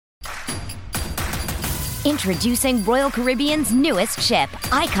Introducing Royal Caribbean's newest ship,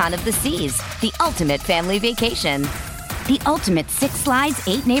 Icon of the Seas, the ultimate family vacation. The ultimate 6 slides,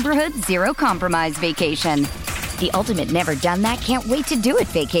 8 neighborhoods, 0 compromise vacation. The ultimate never done that, can't wait to do it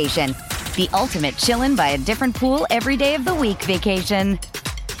vacation. The ultimate chillin' by a different pool every day of the week vacation.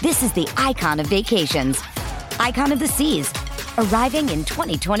 This is the Icon of vacations. Icon of the Seas, arriving in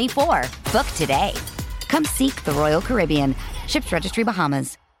 2024. Book today. Come seek the Royal Caribbean. Ships Registry,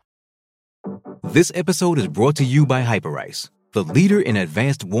 Bahamas. This episode is brought to you by Hyperice, the leader in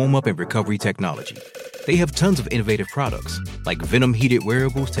advanced warm-up and recovery technology. They have tons of innovative products, like Venom-heated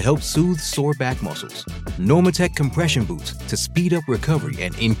wearables to help soothe sore back muscles, Normatec compression boots to speed up recovery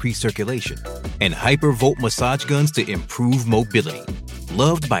and increase circulation, and Hypervolt massage guns to improve mobility.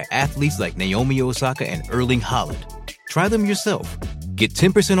 Loved by athletes like Naomi Osaka and Erling Haaland. Try them yourself. Get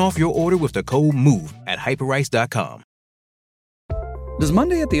 10% off your order with the code MOVE at Hyperice.com. Does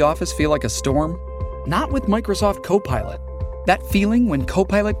Monday at the office feel like a storm? Not with Microsoft Copilot. That feeling when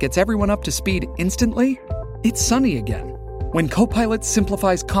Copilot gets everyone up to speed instantly? It's sunny again. When Copilot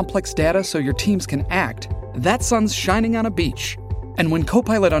simplifies complex data so your teams can act, that sun's shining on a beach. And when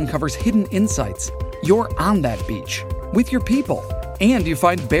Copilot uncovers hidden insights, you're on that beach with your people, and you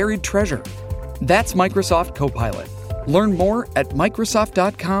find buried treasure. That's Microsoft Copilot. Learn more at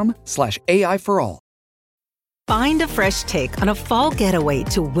Microsoft.com/AI for all. Find a fresh take on a fall getaway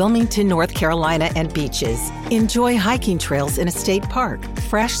to Wilmington, North Carolina and beaches. Enjoy hiking trails in a state park,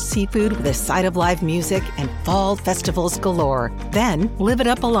 fresh seafood with a side of live music, and fall festivals galore. Then live it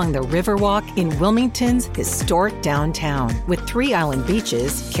up along the Riverwalk in Wilmington's historic downtown. With 3 island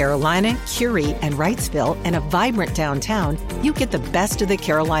beaches, Carolina, Curie, and Wrightsville, and a vibrant downtown, you get the best of the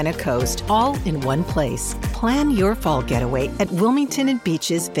Carolina coast all in one place. Plan your fall getaway at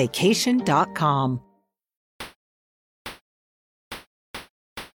WilmingtonandBeachesVacation.com.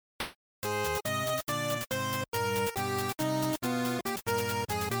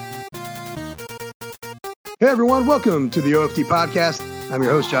 Hey everyone, welcome to the OFT podcast. I'm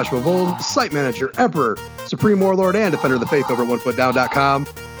your host, Joshua Vold, site manager, emperor, supreme warlord, and defender of the faith over at OneFootDown.com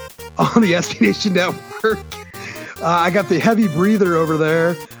on the SB Nation Network. I got the heavy breather over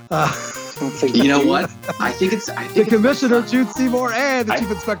there. You know what? I think the commissioner, Jude Seymour, and the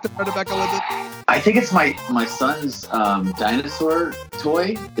chief inspector, Rebecca Linden. I think it's my son's dinosaur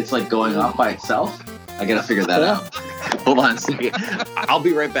toy. It's like going off by itself. I got to figure that out. Hold on a second. I'll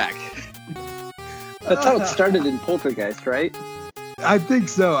be right back. That's how it started in Poltergeist, right? I think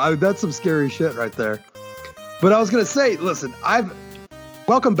so. That's some scary shit right there. But I was going to say, listen,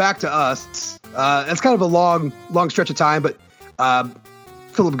 welcome back to us. It's kind of a long stretch of time, but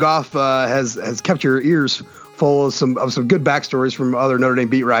Philip Goff has kept your ears full of some good backstories from other Notre Dame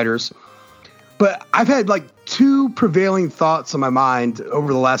beat writers. But I've had like 2 prevailing thoughts on my mind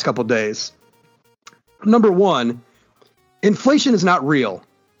over the last couple of days. Number 1, inflation is not real.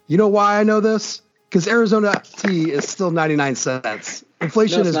 You know why I know this? Because Arizona tea is still 99 cents.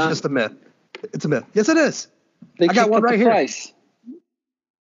 Inflation is just a myth. It's a myth. Yes, it is. I got one right here. Price.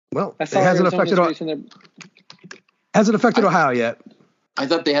 Well, it hasn't affected Ohio yet. I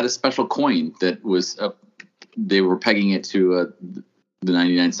thought they had a special coin that was they were pegging it to the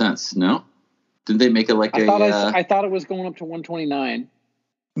 99 cents. No, didn't they make it like I thought it was going up to 129.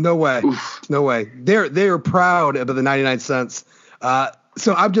 No way. Oof. No way. They are proud of the 99 cents.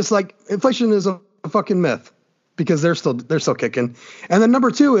 So I'm just like, inflation is a fucking myth because they're still kicking. And then number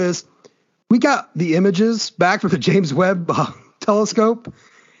 2 is we got the images back from the James Webb telescope,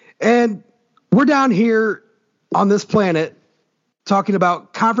 and we're down here on this planet talking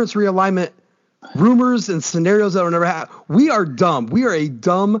about conference realignment rumors and scenarios that will never happen. We are dumb. We are a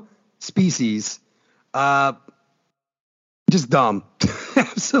dumb species. Just dumb.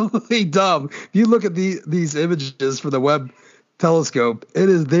 Absolutely dumb. If you look at these images for the Webb telescope,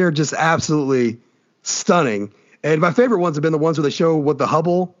 they're just absolutely stunning. And my favorite ones have been the ones where they show what the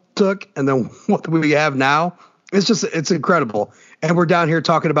Hubble took and then what we have now. It's incredible. And we're down here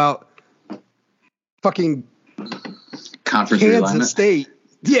talking about fucking conference Kansas realignment. State.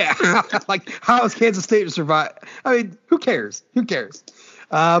 Yeah. Like, how is Kansas State to survive? I mean, who cares?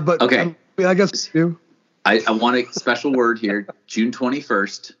 But okay. I guess you. I want a special word here. June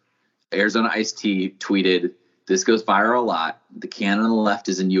 21st, Arizona Iced Tea tweeted, "This goes viral a lot. The can on the left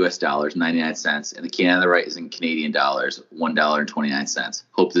is in U.S. dollars, 99 cents, and the can on the right is in Canadian dollars, $1.29.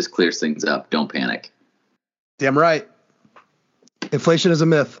 Hope this clears things up. Don't panic." Damn right. Inflation is a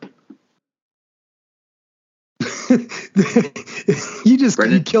myth. You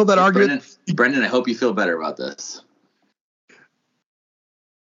killed that argument. Brendan, I hope you feel better about this.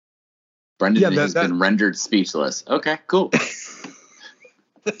 Brendan has been rendered speechless. Okay, cool.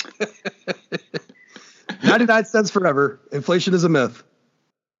 99 cents forever. Inflation is a myth.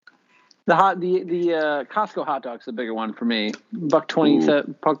 The Costco hot dog's the bigger one for me.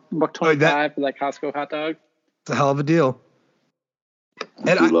 $1.20, $1.25 for that Costco hot dog. It's a hell of a deal.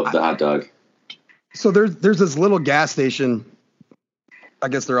 And I love the hot dog. So there's this little gas station. I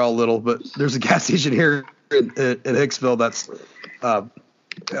guess they're all little, but there's a gas station here in Hicksville that's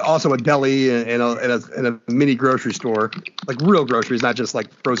also a deli and a mini grocery store, like real groceries, not just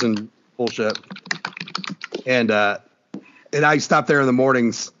like frozen bullshit. And I stopped there in the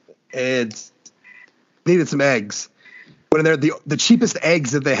mornings and needed some eggs. When they're the cheapest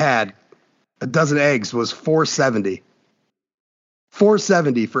eggs that they had, a dozen eggs was $4.70.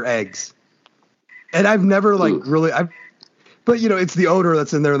 $4.70 for eggs. And I've never but it's the odor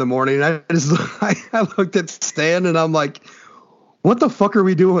that's in there in the morning. And I looked at Stan and I'm like, what the fuck are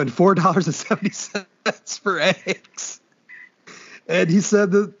we doing? $4.70 for eggs. And he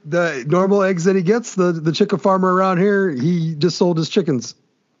said that the normal eggs that he gets, the chicken farmer around here, he just sold his chickens.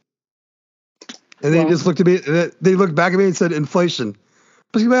 And they just looked at me. They looked back at me and said, inflation.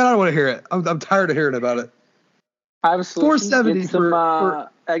 But man, I don't want to hear it. I'm tired of hearing about it. I was $4.70 for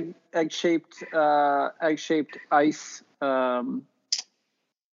egg-shaped ice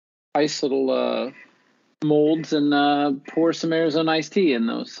little molds and pour some Arizona iced tea in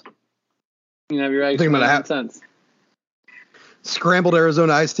those. You can have your eggs for 9 cents. Scrambled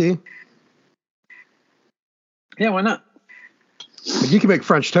Arizona iced tea? Yeah, why not? You can make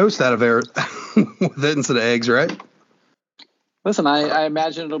French toast out of air with it instead of eggs, right? Listen, I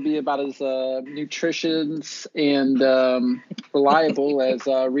imagine it'll be about as nutritious and reliable as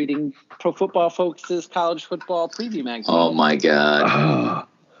reading Pro Football Focus's college football preview magazine. Oh my God!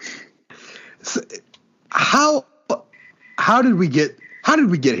 So, how did we get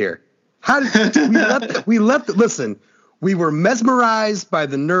here? Listen, we were mesmerized by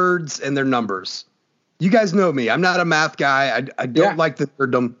the nerds and their numbers. You guys know me. I'm not a math guy. I don't like the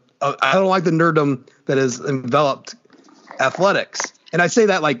nerddom. I don't like the nerddom that has enveloped athletics. And I say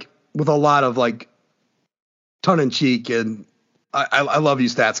that like with a lot of like tongue in cheek, and I love you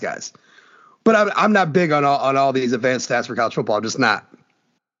stats guys. But I'm not big on all these advanced stats for college football. I'm just not.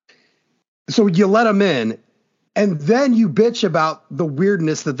 So you let them in, and then you bitch about the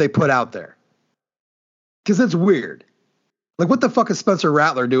weirdness that they put out there. Because it's weird. Like, what the fuck is Spencer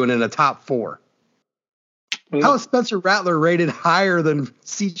Rattler doing in a top 4? How is Spencer Rattler rated higher than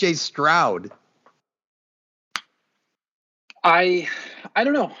CJ Stroud? I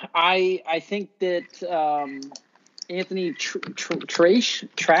don't know. I think that Anthony Trash,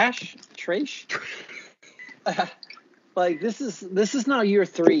 like this is now year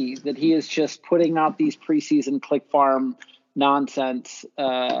 3 that he is just putting out these preseason click farm nonsense.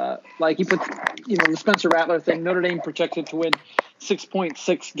 Like he put, the Spencer Rattler thing. Notre Dame projected to win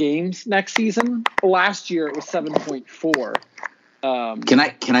 6.6 games next season. Last year it was 7.4. Can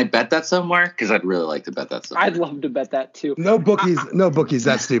I bet that somewhere? Because I'd really like to bet that somewhere. I'd love to bet that too. No bookies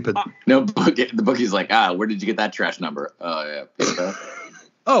that stupid. The bookie's like, where did you get that trash number? Oh yeah.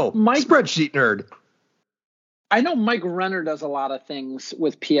 Mike, spreadsheet nerd. I know Mike Renner does a lot of things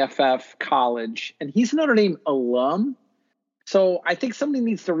with PFF College, and he's a Notre Dame alum. So I think somebody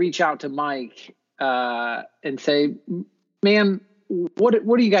needs to reach out to Mike and say, man, what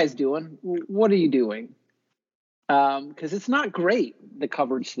are you guys doing? What are you doing? Because it's not great, the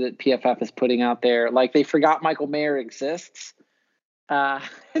coverage that PFF is putting out there. Like, they forgot Michael Mayer exists. Was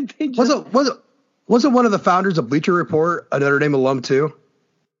it one of the founders of Bleacher Report, a Notre Dame alum too?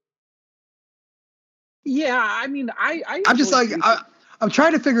 Yeah, I mean, I'm just like, I'm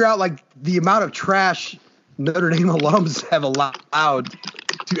trying to figure out like the amount of trash Notre Dame alums have allowed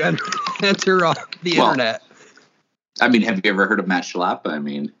to enter on the internet. I mean, have you ever heard of Matt Schlapp? I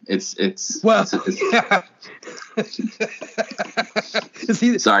mean, it's yeah.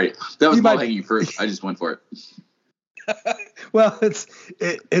 Sorry, that was low-hanging fruit. I just went for it. Well,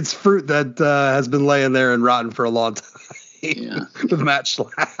 it's fruit that has been laying there and rotten for a long time. Yeah. With Matt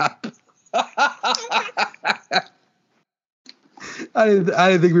Schlapp. I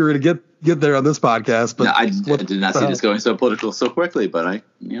didn't think we were going to get there on this podcast, but no, I did not see this going so political so quickly. But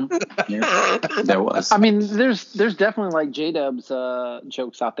there was. I mean, there's definitely like J-Dub's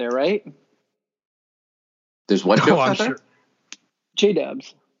jokes out there, right? There's what jokes out there? Sure.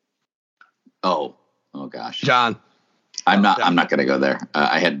 J-Dub's. Oh gosh, John. I'm not going to go there.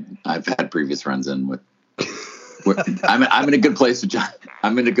 I've had previous friends in with. I'm in a good place with John.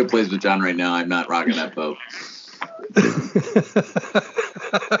 I'm in a good place with John right now. I'm not rocking that boat.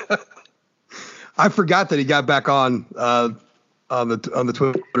 I forgot that he got back on the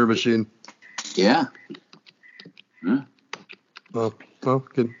Twitter machine. Yeah. Well,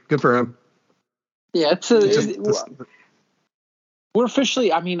 good for him. Yeah, we're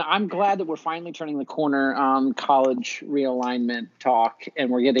officially. I mean, I'm glad that we're finally turning the corner on college realignment talk, and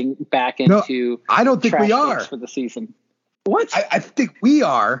we're getting back into. No, I don't think we are for the season. What? I think we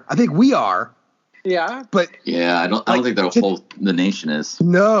are. Yeah. But yeah, I don't think the nation is.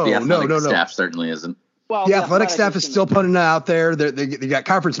 No, the athletic no. staff certainly isn't. Well, the athletic staff is still putting it out there. They got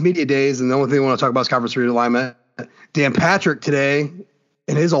conference media days, and the only thing they want to talk about is conference realignment. Dan Patrick today,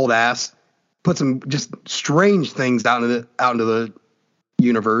 in his old ass, put some just strange things out into the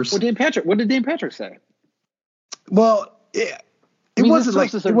universe. What did Dan Patrick say? Well, it wasn't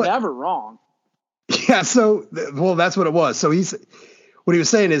like sources are never wrong. Yeah. So, that's what it was. So what he was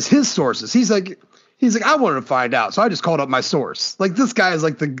saying is his sources. He's like, I wanted to find out, so I just called up my source. Like, this guy is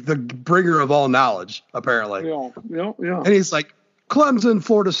like the bringer of all knowledge, apparently. Yeah. And he's like, Clemson,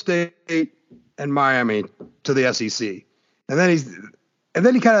 Florida State, and Miami to the SEC. And then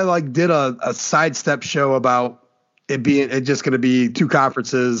he kind of like did a sidestep show about it just going to be two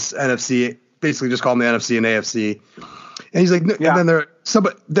conferences, NFC, basically just call them the NFC and AFC. And he's like, yeah. And then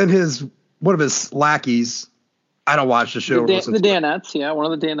one of his lackeys, I don't watch the show. The Danettes, yeah,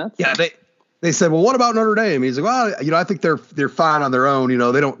 one of the Danettes. Yeah, they said, well, what about Notre Dame? He's like, well, I think they're fine on their own.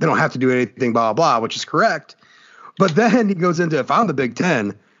 They don't have to do anything, blah, blah, blah, which is correct. But then he goes into, if I'm the Big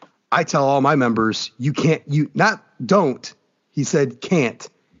Ten, I tell all my members, you can't, don't. He said, can't.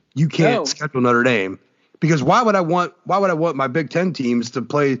 You can't schedule Notre Dame. Because why would I want my Big Ten teams to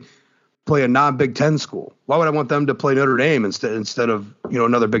play a non-Big Ten school? Why would I want them to play Notre Dame instead of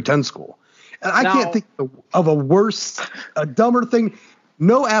another Big Ten school? And I can't think of a dumber thing.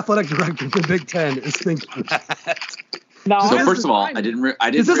 No athletic director for Big Ten is thinking that. So first of all, I didn't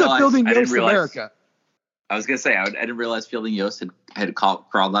realize America. I was gonna say I didn't realize Fielding Yost had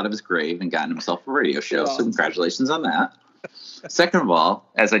crawled out of his grave and gotten himself a radio show. So congratulations on that. Second of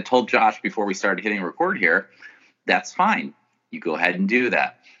all, as I told Josh before we started hitting record here, that's fine. You go ahead and do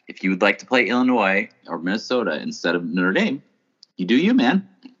that. If you would like to play Illinois or Minnesota instead of Notre Dame, you do you, man.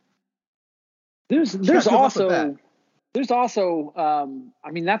 There's also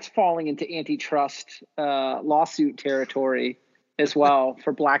I mean, that's falling into antitrust lawsuit territory as well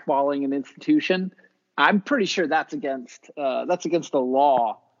for blackballing an institution. I'm pretty sure that's against the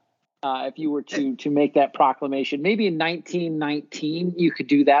law. If you were to make that proclamation, maybe in 1919 you could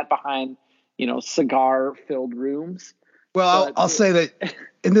do that behind cigar-filled rooms. Well, I'll say that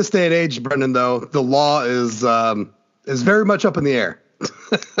in this day and age, Brendan, though, the law is very much up in the air.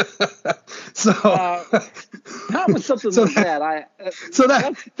 So not with something like that.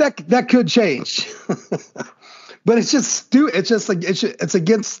 That could change. But it's just it's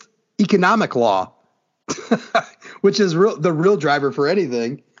against economic law, which is the real driver for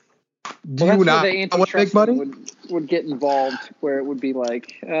anything. Do you not want to make money? Would get involved where it would be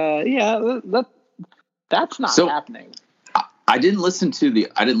like, that's not happening. I didn't listen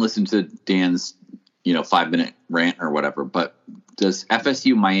to Dan's 5-minute rant or whatever, but does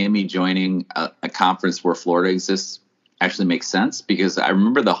FSU Miami joining a conference where Florida exists actually make sense? Because I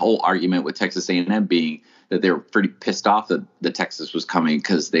remember the whole argument with Texas A&M being that they were pretty pissed off that Texas was coming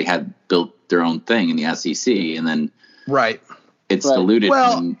because they had built their own thing in the SEC, and then it's diluted.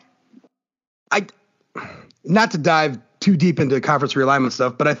 Well, not to dive too deep into conference realignment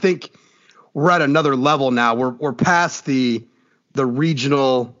stuff, but I think we're at another level now. We're past the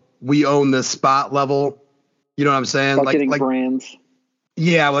regional, we own this spot level. You know what I'm saying? Like brands.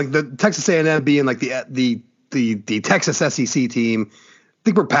 Yeah, like the Texas A&M being like the Texas SEC team. I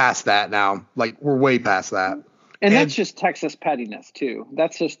think we're past that now. Like, we're way past that. And that's just Texas pettiness too.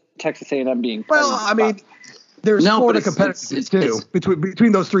 That's just Texas A&M being petty. Well, I mean, there's Florida competitors too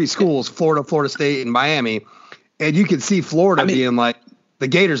between those three schools, Florida State, and Miami. And you can see Florida being like, the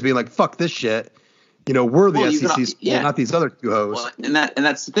Gators being like, fuck this shit. We're the SEC school, not these other two hoes. Well, and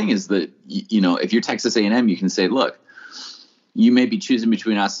that's the thing is that, if you're Texas A&M, you can say, look, you may be choosing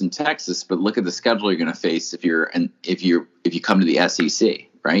between us and Texas, but look at the schedule you're going to face if you come to the SEC,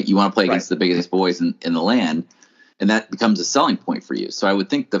 right? You want to play against the biggest boys in the land, and that becomes a selling point for you. So I would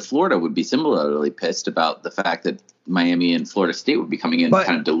think that Florida would be similarly pissed about the fact that Miami and Florida State would be coming in and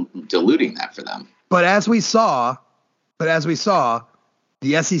kind of diluting that for them. But as we saw,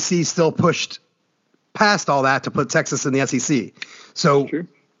 the SEC still pushed past all that to put Texas in the SEC.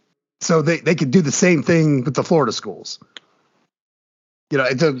 So they could do the same thing with the Florida schools.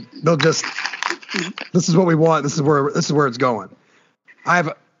 They'll just, this is what we want. This is where it's going.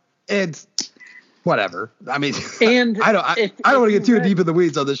 It's whatever. I mean, and I don't want to get too deep in the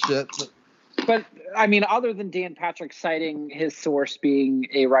weeds on this shit. But I mean, other than Dan Patrick citing his source being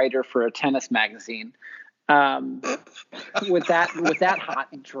a writer for a tennis magazine, with that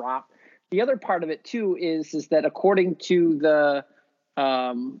hot drop, the other part of it too is that according to the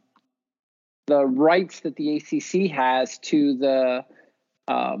rights that the ACC has to the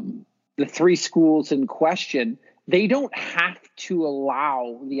 3 schools in question, they don't have to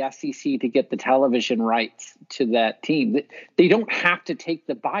allow the SEC to get the television rights to that team. They don't have to take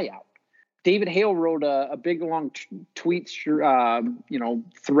the buyout. David Hale wrote a big long tweet, thread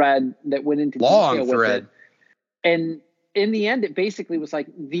that went into detail with it. And in the end, it basically was like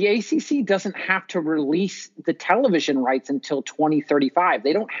the ACC doesn't have to release the television rights until 2035.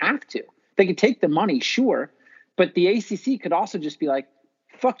 They don't have to. They can take the money, sure, but the ACC could also just be like,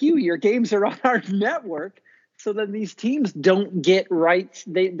 fuck you, your games are on our network. So then these teams don't get rights.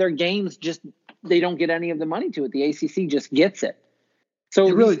 Their games they don't get any of the money to it. The ACC just gets it.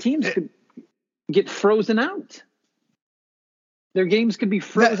 So these teams could get frozen out. Their games could be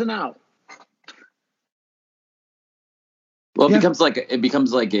frozen out. Well, it becomes like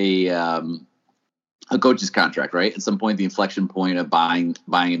a coach's contract, right? At some point, the inflection point of buying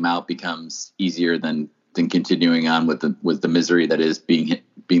him out becomes easier than continuing on with the misery that is being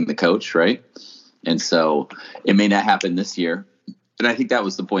the coach, right? And so it may not happen this year. And I think that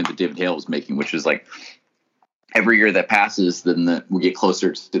was the point that David Hale was making, which is like every year that passes, then we get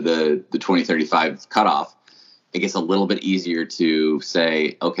closer to the 2035 cutoff. It gets a little bit easier to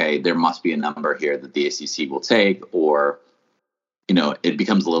say, okay, there must be a number here that the ACC will take, or, it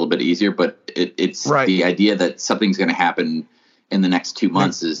becomes a little bit easier. But it's right. The idea that something's going to happen in the next 2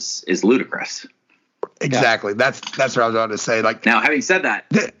 months is ludicrous. Exactly. Yeah. That's what I was about to say. Like, now, having said that,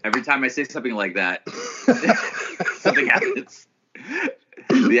 every time I say something like that, something happens.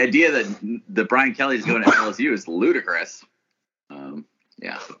 The idea that Brian Kelly is going to LSU is ludicrous.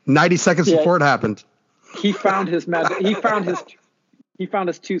 90 seconds before it happened. He found his magic. He found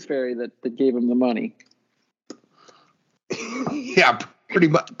his tooth fairy that gave him the money. Yeah, pretty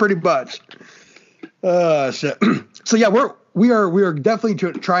much. Shit. So yeah, we are definitely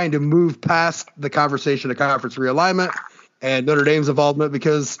trying to move past the conversation of conference realignment and Notre Dame's involvement,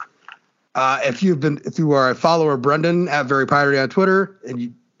 because if you are a follower of Brendan at Very Pirate on Twitter, and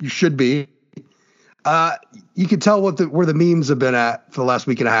you should be, you can tell where the memes have been at for the last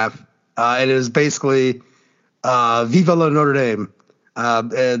week and a half. It is basically Viva la Notre Dame,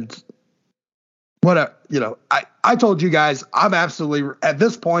 and what I told you guys, I'm absolutely at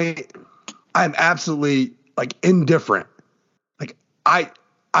this point, I'm absolutely like indifferent. Like I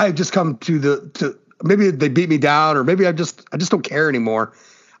just come to maybe they beat me down, or maybe I just don't care anymore.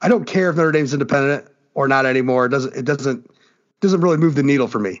 I don't care if Notre Dame's independent or not anymore. It doesn't really move the needle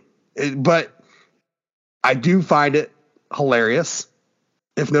for me. But I do find it hilarious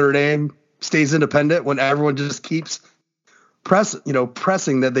if Notre Dame stays independent when everyone just keeps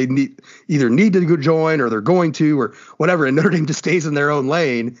pressing that they either need to go join or they're going to or whatever, and Notre Dame just stays in their own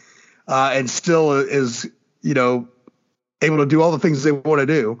lane and still is able to do all the things they want to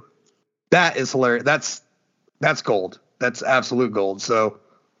do. That is hilarious. That's gold. That's absolute gold. So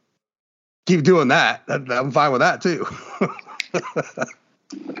keep doing that. I'm fine with that too.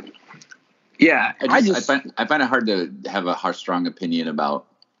 Yeah, I find it hard to have a strong opinion about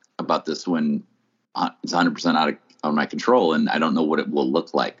this when it's 100% out of my control, and I don't know what it will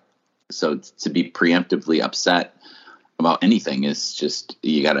look like. So to be preemptively upset about anything is just,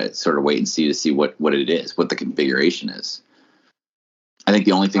 you got to sort of wait and see what it is, what the configuration is. I think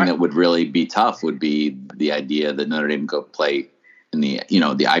the only thing that would really be tough would be the idea that Notre Dame go play in the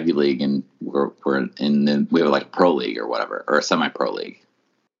the Ivy League, and we have like a pro league or whatever, or a semi-pro league.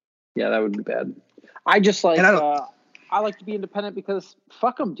 Yeah, that would be bad. I like to be independent because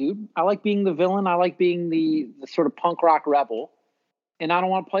fuck them, dude. I like being the villain. I like being the sort of punk rock rebel, and I don't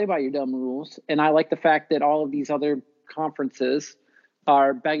want to play by your dumb rules. And I like the fact that all of these other conferences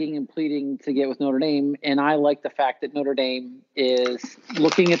are begging and pleading to get with Notre Dame, and I like the fact that Notre Dame is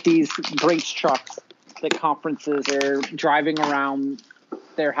looking at these Brinks trucks that conferences are driving around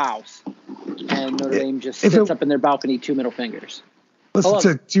their house, and Notre Dame just sits up in their balcony, 2 middle fingers.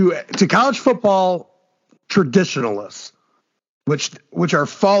 Listen, to college football traditionalists, which are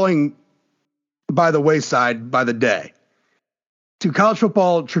falling by the wayside by the day. To college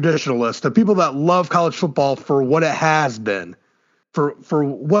football traditionalists, the people that love college football for what it has been,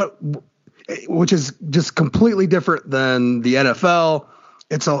 which is just completely different than the NFL.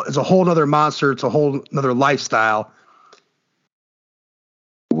 It's a whole nother monster. It's a whole nother lifestyle.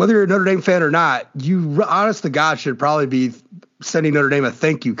 Whether you're a Notre Dame fan or not, you honest to God should probably be sending Notre Dame a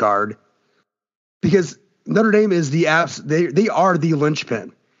thank you card, because Notre Dame is they are the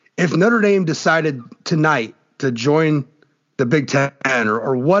linchpin. If Notre Dame decided tonight to join the Big Ten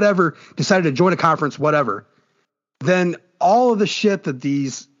or whatever, decided to join a conference, whatever, then all of the shit that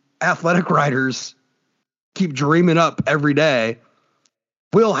these athletic writers keep dreaming up every day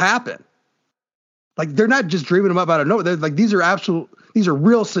will happen. Like, they're not just dreaming them up out of nowhere. They're like, these are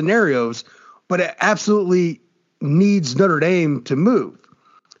real scenarios, but it absolutely needs Notre Dame to move,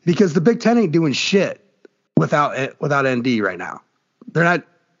 because the Big Ten ain't doing shit without ND right now. They're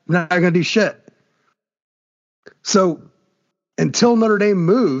not going to do shit. So until Notre Dame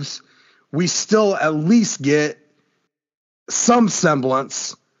moves, we still at least get some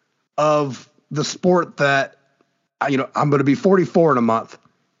semblance of the sport that, I'm going to be 44 in a month.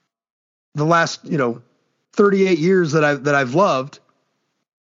 The last, 38 years that I've loved,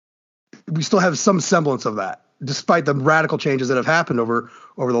 we still have some semblance of that, despite the radical changes that have happened over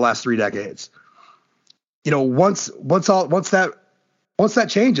the last 3 decades. Once that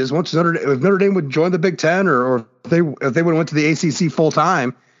changes, if Notre Dame would join the Big Ten, or if they would have went to the ACC full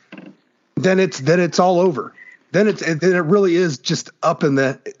time, then it's all over. Then it really is just up in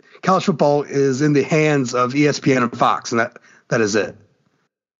the college football is in the hands of ESPN and Fox, and that is it.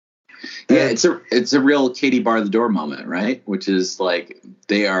 Yeah, it's a real Katie bar the door moment, right? Which is like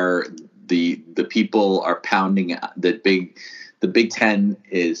they are the people are pounding the Big Ten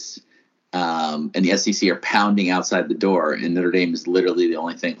is. And the SEC are pounding outside the door, and Notre Dame is literally the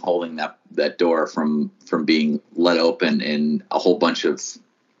only thing holding that door from being let open in a whole bunch of,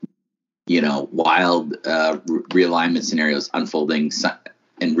 wild realignment scenarios unfolding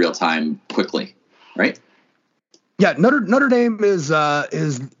in real time quickly, right? Yeah, Notre Dame is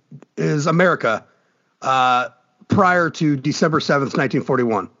America prior to December 7th,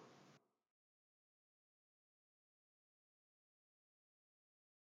 1941.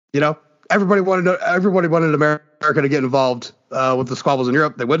 Everybody wanted America to get involved with the squabbles in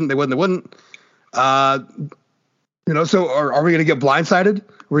Europe. They wouldn't. So are we going to get blindsided?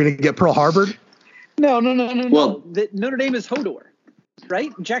 Are we going to get Pearl Harbored? No. Well, Notre Dame is Hodor,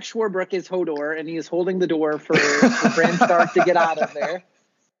 right? Jack Swarbrick is Hodor, and he is holding the door for Bran Stark to get out of there.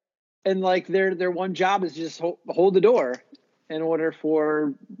 And like their one job is just hold the door in order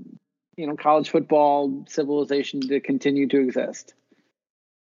for college football civilization to continue to exist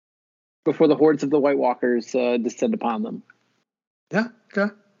before the hordes of the White Walkers descend upon them. Yeah,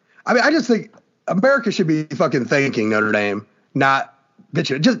 okay. I mean, I just think America should be fucking thanking Notre Dame, not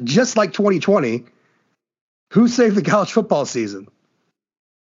bitching. Just like 2020, who saved the college football season?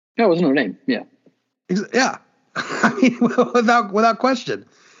 Yeah, it was Notre Dame. Yeah. Yeah. I mean, without question.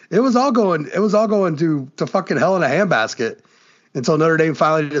 It was all going to fucking hell in a handbasket until Notre Dame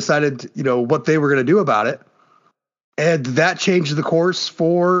finally decided, what they were going to do about it. And that changed the course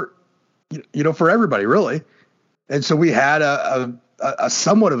for everybody, really. And so we had a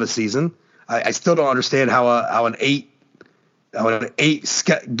somewhat of a season. I still don't understand how an eight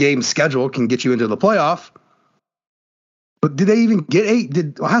game schedule can get you into the playoff. But did they even get 8?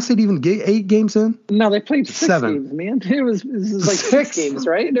 Did Ohio State even get 8 games in? No, they played 6 7 games, man. It was like 6 games,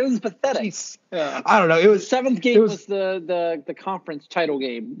 right? It was pathetic. Yeah. I don't know. It was 7th game was the conference title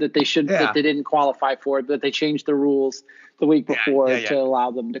game that that they didn't qualify for, but they changed the rules the week before to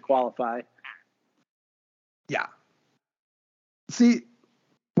allow them to qualify. Yeah. See,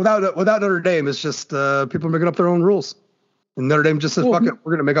 without Notre Dame, it's just people making up their own rules, and Notre Dame just says, "Fuck it,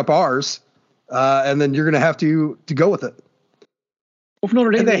 we're going to make up ours," and then you're going to have to go with it. Well, if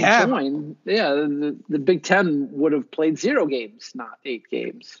Notre Dame didn't join, the Big Ten would have played 0 games, not 8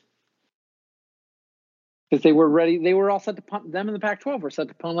 games, because they were ready. They were all set to punt. Them and the Pac-12 were set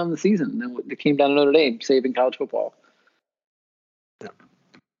to punt on the season, and it came down to Notre Dame saving college football. Yeah.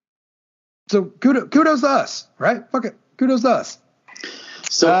 So kudos to us, right? Fuck it, kudos to us.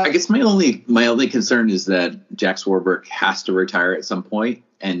 So I guess my only concern is that Jack Swarbrick has to retire at some point,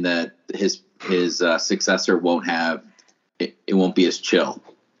 and that his successor won't have it won't be as chill,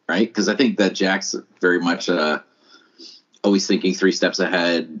 right? Because I think that Jack's very much always thinking 3 steps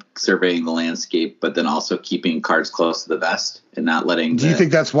ahead, surveying the landscape, but then also keeping cards close to the vest and not letting. Do you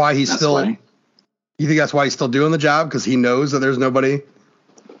think that's why he's still? You think that's why he's still doing the job, because he knows that there's nobody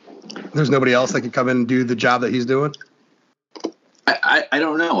else that can come in and do the job that he's doing? I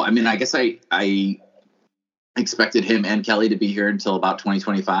don't know. I mean, I guess I expected him and Kelly to be here until about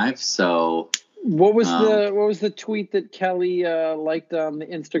 2025. So what was the tweet that Kelly liked on the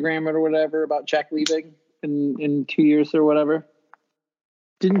Instagram or whatever about Jack leaving in 2 years or whatever?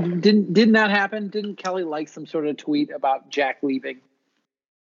 Didn't that happen? Didn't Kelly like some sort of tweet about Jack leaving?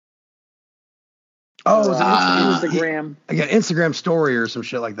 Oh, it was Instagram. Again, Instagram story or some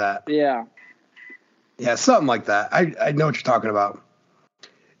shit like that. Yeah. Yeah, something like that. I know what you're talking about.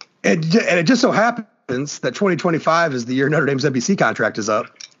 And it just so happens that 2025 is the year Notre Dame's NBC contract is up.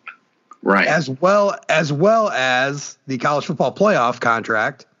 Right. As well as the college football playoff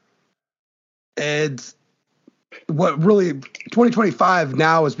contract And what really 2025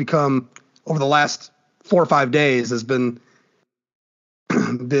 now has become, over the last 4 or 5 days, has been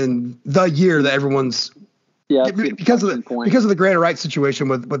the year that everyone's because of the greater rights situation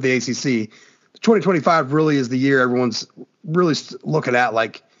with the ACC. 2025 really is the year everyone's really looking at,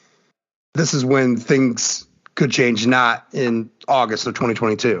 like, this is when things could change, not in August of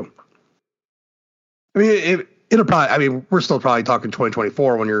 2022. I mean, it'll probably. I mean, we're still probably talking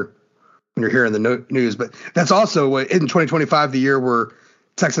 2024 when you're hearing the news, but that's also in 2025 the year where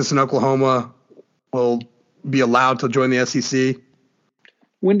Texas and Oklahoma will be allowed to join the SEC.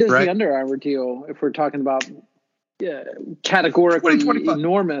 When does the Under Armour deal, if we're talking about categorically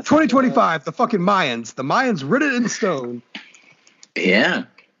enormous? 2025, the fucking Mayans. The Mayans writ it in stone. Yeah.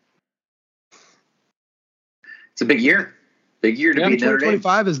 It's a big year. Big year to be Notre Dame.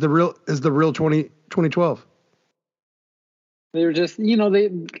 2025 is the real 2012. They were just, they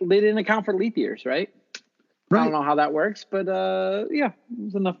didn't account for leap years, right? I don't know how that works, but it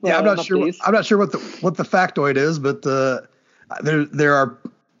was enough. Yeah, I'm not sure. I'm not sure what the factoid is, but there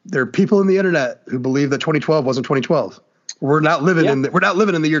are people in the internet who believe that 2012 wasn't 2012. We're not living in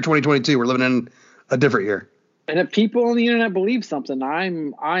the year 2022. We're living in a different year. And if people on the internet believe something, I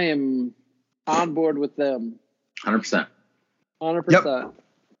am on board with them. 100%. 100%. Yep.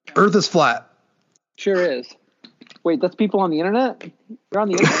 Earth is flat. Sure is. Wait, that's people on the internet? You're on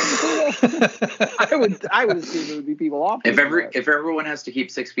the internet? I would assume there would be people off. If everyone has to keep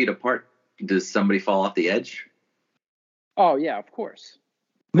 6 feet apart, does somebody fall off the edge? Oh yeah, of course.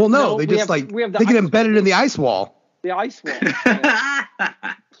 Well, no, they just they get embedded in the ice wall. The ice wall.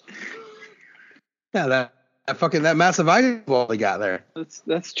 Yeah, that massive ice wall they got there.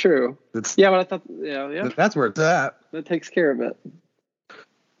 That's true. But I thought that's where it's at. That takes care of it.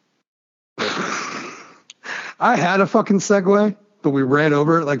 I had a fucking segue, but we ran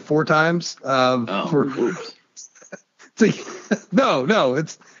over it like 4 times. No,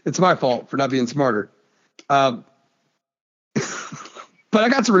 it's my fault for not being smarter. But I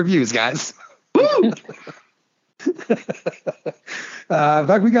got some reviews, guys. In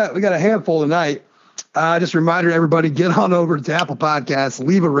fact, we got a handful tonight. Just a reminder to everybody, get on over to Apple Podcasts,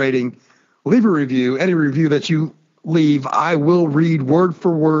 leave a rating, leave a review. Any review that you leave, I will read word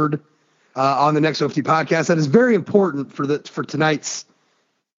for word on the next OFT podcast. That is very important for tonight's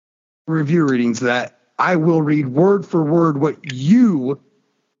review readings, that I will read word for word what you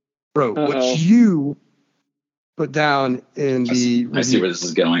wrote, what you put down in the review. I see where this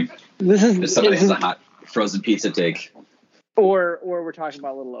is going. If somebody has a hot frozen pizza take. Or we're talking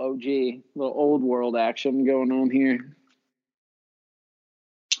about a little little old world action going on here.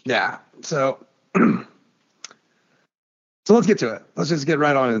 Yeah. So let's get to it. Let's just get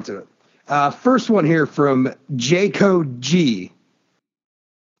right on into it. First one here from Jco G.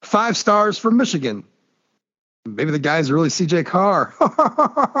 5 stars from Michigan. Maybe the guy's really CJ Carr.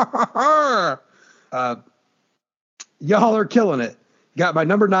 Y'all are killing it. Got my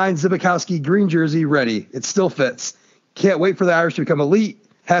number 9 Zibikowski green jersey ready. It still fits. Can't wait for the Irish to become elite.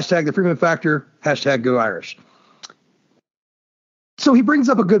 Hashtag the Freeman Factor. Hashtag Go Irish. So he brings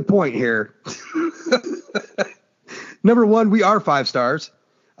up a good point here. Number 1, we are 5 stars.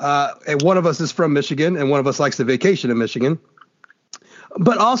 And one of us is from Michigan, and one of us likes to vacation in Michigan.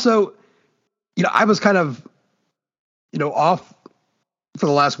 But also, I was kind of, off for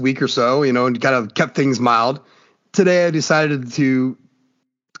the last week or so, and kind of kept things mild. Today, I decided to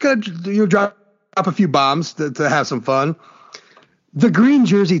kind of drop a few bombs to have some fun. The green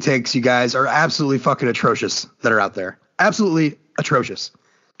jersey takes, you guys, are absolutely fucking atrocious that are out there. Absolutely atrocious.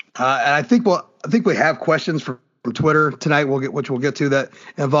 And I think we have questions from Twitter tonight, which we'll get to that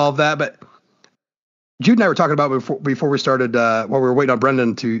involve that. But Jude and I were talking about before we started, while we were waiting on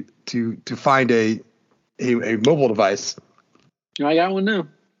Brendan to find a mobile device. I got one now.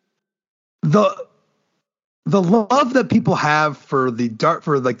 The love that people have for the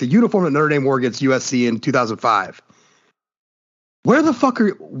uniform that Notre Dame wore against USC in 2005. Where the fuck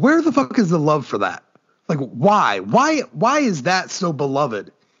is the love for that? Like, why is that so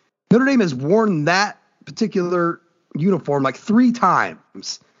beloved? Notre Dame has worn that particular uniform like 3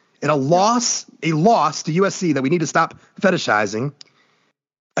 times in a loss to USC that we need to stop fetishizing,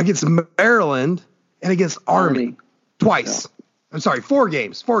 against Maryland, and against Army twice. Yeah. I'm sorry, 4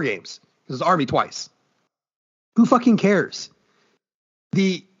 games. 4 games. This is Army twice. Who fucking cares?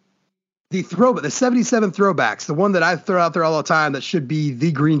 The 77 throwbacks, the one that I throw out there all the time that should be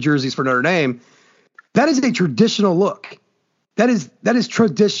the green jerseys for Notre Dame, that is a traditional look. That is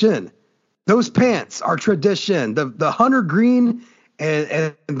tradition. Those pants are tradition. The hunter green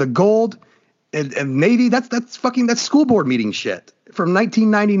and the gold and navy, that's school board meeting shit from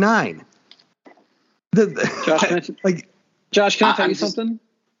 1999. Josh, can I tell you something?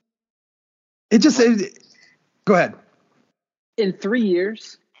 Go ahead. In 3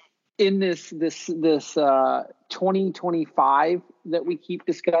 years, in this 2025 that we keep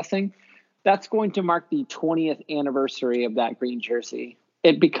discussing, that's going to mark the 20th anniversary of that green jersey.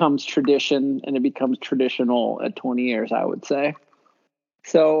 It becomes tradition, and it becomes traditional at 20 years, I would say.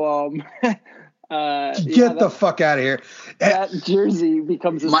 So, get the fuck out of here. That jersey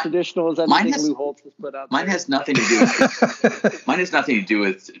becomes as traditional as anything Lou Holtz has put out. Mine has nothing to do with mine has nothing to do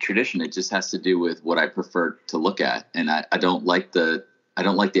with tradition. It just has to do with what I prefer to look at, and I don't like the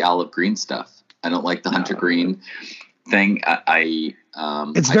olive green stuff. I don't like the hunter green thing.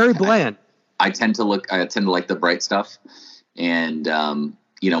 It's very bland. I tend to like the bright stuff, and I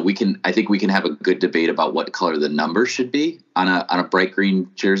think we can have a good debate about what color the numbers should be on a bright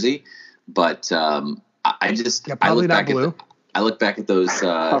green jersey. But I look back at those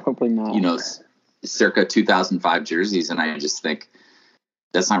probably not. Circa 2005 jerseys, and I just think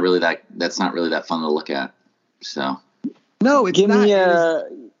that's not really that fun to look at. So no, it's not.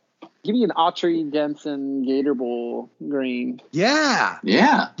 Give me an Autry Denson Gator Bowl green. Yeah.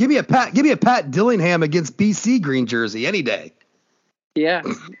 Give me a Pat Dillingham against BC green jersey any day. Yeah,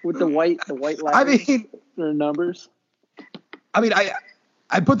 with the white letters. I mean, their numbers. I mean, I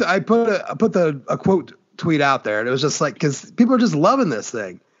put a quote tweet out there, and it was just like, because people are just loving this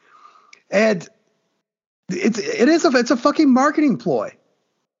thing, and it's a fucking marketing ploy.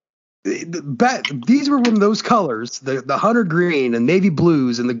 These were one of those colors, the hunter green and navy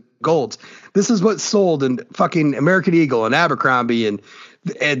blues and the golds. This is what sold in fucking American Eagle and Abercrombie, and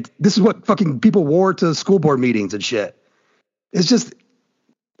this is what fucking people wore to school board meetings and shit. It's just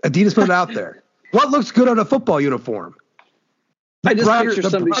Adidas put it out there. What looks good on a football uniform? I just picture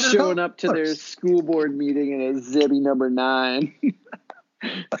somebody showing up to their school board meeting in a Zibby number 9.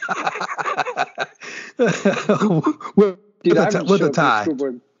 with a tie.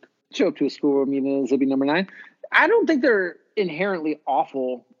 Show up to a school board meeting in a Zibby number 9. I don't think they're inherently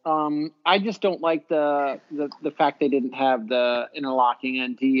awful. I just don't like the fact they didn't have the interlocking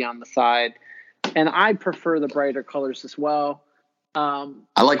ND on the side, and I prefer the brighter colors as well.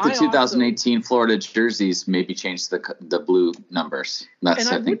 I like the 2018 Florida jerseys. Maybe change the blue numbers. I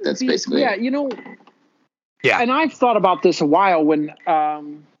think that's basically it. Yeah. And I've thought about this a while when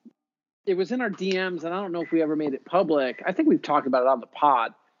it was in our DMs, and I don't know if we ever made it public. I think we've talked about it on the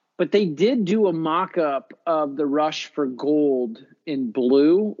pod, but they did do a mock-up of the rush for gold in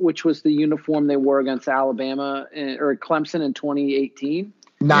blue, which was the uniform they wore against Alabama or Clemson in 2018.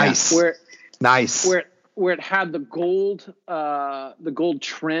 Nice. Where it had the gold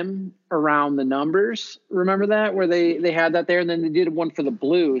trim around the numbers. Remember that? Where they had that there, and then they did one for the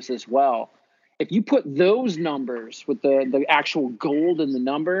blues as well. If you put those numbers with the actual gold in the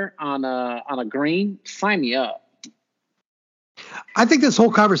number on a green, sign me up. I think this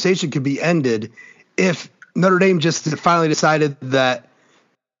whole conversation could be ended if Notre Dame just finally decided that.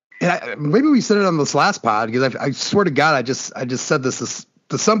 And maybe we said it on this last pod, because I swear to God, I just said this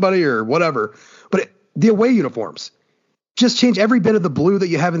to somebody or whatever. But the away uniforms, just change every bit of the blue that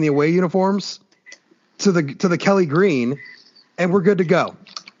you have in the away uniforms to the Kelly green, and we're good to go.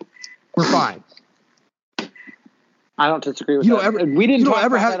 We're fine. I don't disagree with that. We didn't talk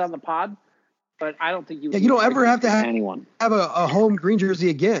about that on the pod, but I don't think you don't ever have to have anyone have a home green jersey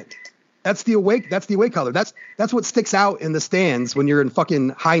again. That's the away color. That's what sticks out in the stands when you're in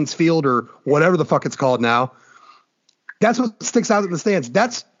fucking Heinz Field or whatever the fuck it's called now. That's what sticks out in the stands.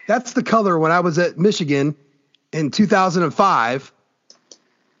 That's the color when I was at Michigan in 2005,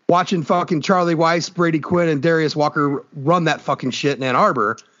 watching fucking Charlie Weiss, Brady Quinn, and Darius Walker run that fucking shit in Ann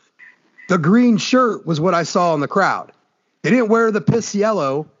Arbor. The green shirt was what I saw in the crowd. They didn't wear the piss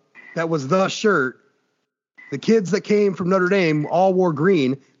yellow that was the shirt. The kids that came from Notre Dame all wore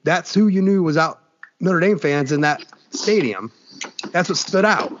green. That's who you knew was out Notre Dame fans in that stadium. That's what stood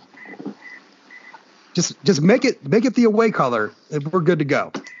out. Just make it the away color, and we're good to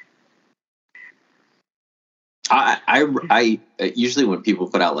go. I usually, when people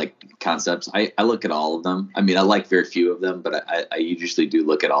put out like concepts, I look at all of them. I mean, I like very few of them, but I usually do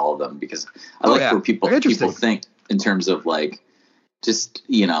look at all of them, because I like where people think in terms of like, just,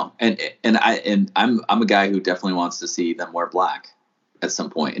 and I'm a guy who definitely wants to see them wear black at some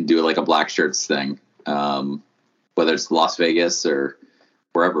point and do like a black shirts thing, whether it's Las Vegas or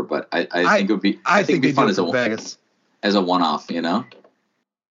wherever. But I think it would be it'd be fun as a one-off,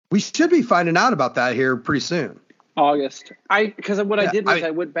 We should be finding out about that here pretty soon. August. I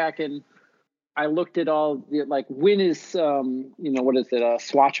went back and I looked at all the, like, when is what is it,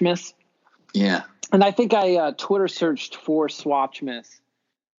 Swatchmas? Yeah. And I think I Twitter searched for Swatchmas,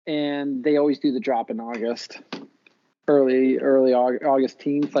 and they always do the drop in August. Early August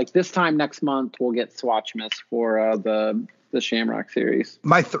teams. Like this time next month, we'll get Swatchmas for the Shamrock Series.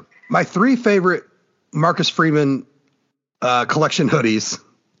 My three favorite Marcus Freeman collection hoodies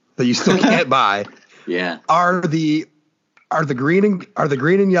that you still can't buy. Yeah. Are the green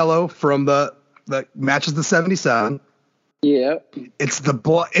and yellow from the matches the 77. Yeah. It's the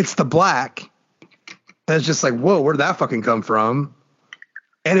black. That's just like, whoa, where did that fucking come from?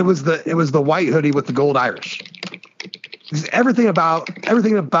 And it was the white hoodie with the gold Irish. Everything about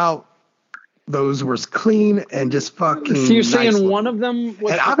those was clean and just fucking. So you're saying nice one of them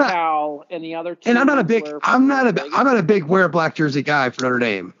was for Cal and the other two. And I'm not a big wear a black jersey guy for Notre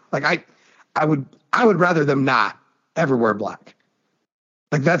Dame. Like I would rather them not ever wear black.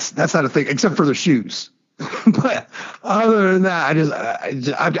 Like that's not a thing, except for their shoes. But other than that,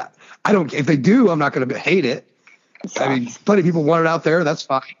 I don't. If they do, I'm not going to hate it. I mean, plenty of people want it out there. That's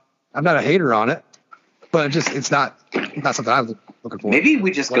fine. I'm not a hater on it, but it's not something I'm looking for. Maybe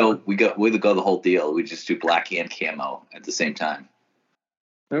we just go the whole deal. We just do black and camo at the same time.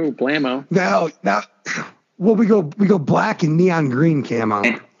 Oh, blammo! Now, well, we go black and neon green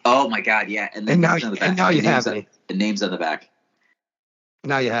camo. Oh my God, yeah! And then now you have me. The names on the back.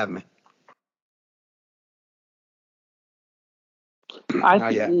 Now you have me. All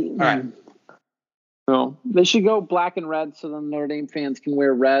right. No, they should go black and red so then Notre Dame fans can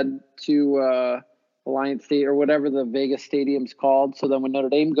wear red to Alliance State or whatever the Vegas stadium's called. So then when Notre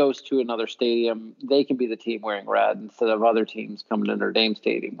Dame goes to another stadium, they can be the team wearing red instead of other teams coming to Notre Dame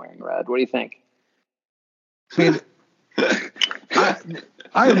Stadium wearing red. What do you think?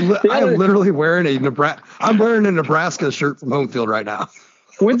 I am literally wearing a Nebraska shirt from home field right now.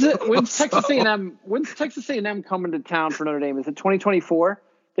 When's Texas A&M? When's Texas A&M coming to town for Notre Dame? Is it 2024?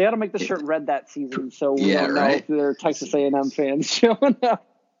 They ought to make the shirt red that season, so we don't know if they're Texas A&M fans showing up.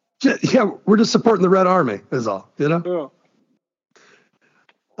 Yeah, we're just supporting the Red Army, is all. You know.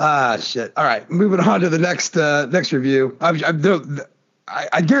 Shit. All right, moving on to the next review.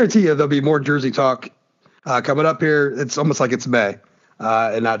 I guarantee you there'll be more Jersey talk coming up here. It's almost like it's May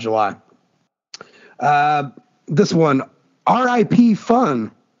and not July. This one, RIP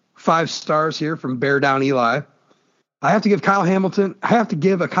Fun, 5 stars here from Bear Down Eli. I have to give a Kyle Hamilton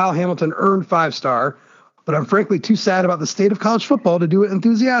earned 5-star, but I'm frankly too sad about the state of college football to do it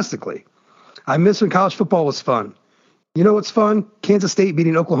enthusiastically. I miss when college football was fun. You know what's fun? Kansas State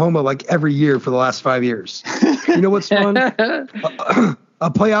beating Oklahoma like every year for the last 5 years. You know what's fun? A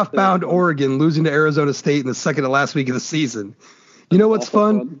playoff-bound Oregon losing to Arizona State in the second to last week of the season. You know what's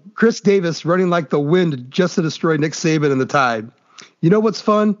fun? Chris Davis running like the wind just to destroy Nick Saban and the Tide. You know what's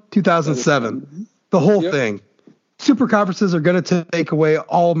fun? 2007. The whole thing. Super conferences are going to take away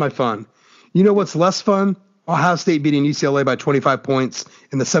all of my fun. You know what's less fun? Ohio State beating UCLA by 25 points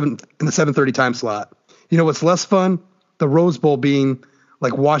in the 7:30 time slot. You know what's less fun? The Rose Bowl being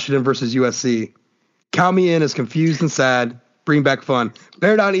like Washington versus USC. Count me in as confused and sad. Bring back fun.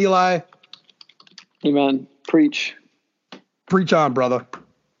 Bear down, Eli. Amen. Preach. Preach on, brother.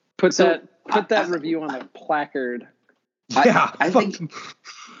 Put that review on a placard. Yeah, I think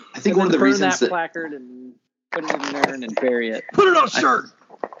one of the reasons that placard and put it in an urn and bury it. Put it on a shirt.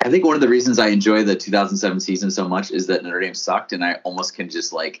 I think one of the reasons I enjoy the 2007 season so much is that Notre Dame sucked, and I almost can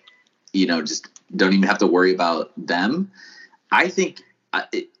just just don't even have to worry about them. I think I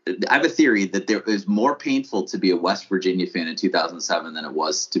have a theory that it was more painful to be a West Virginia fan in 2007 than it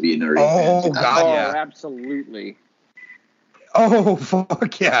was to be a Notre Dame fan. Oh God, yeah, absolutely. Oh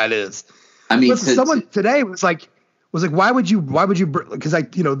fuck yeah, it is. I mean, someone today was like, why would you? Because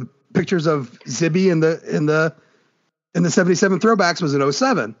the pictures of Zibby in the 77 throwbacks was in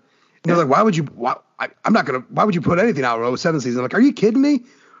 07. And they're like, why would you put anything out in 07 season? I'm like, are you kidding me?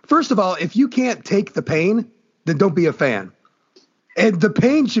 First of all, if you can't take the pain, then don't be a fan. And the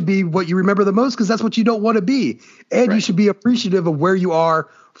pain should be what you remember the most because that's what you don't want to be. And you should be appreciative of where you are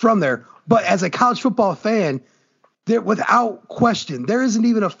from there. But as a college football fan, without question, there isn't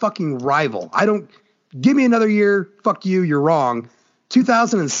even a fucking rival. Give me another year. Fuck you. You're wrong.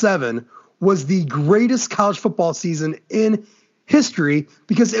 2007 was the greatest college football season in history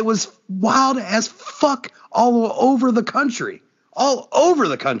because it was wild as fuck all over the country. All over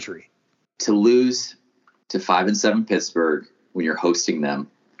the country. To lose to 5-7 Pittsburgh when you're hosting them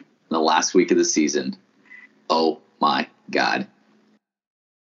in the last week of the season. Oh my God.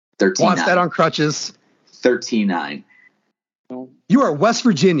 13-9. Watch that on crutches. 13-9. You are West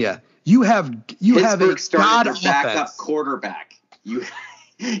Virginia. You have a god offense. Backup quarterback.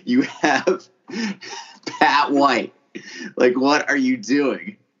 You have Pat White. Like, what are you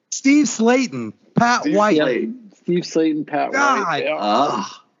doing? Steve Slayton, Pat White. Steve Slayton, Pat White. Yeah.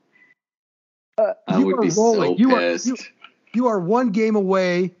 I would be so pissed. You are one game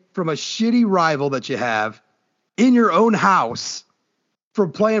away from a shitty rival that you have in your own house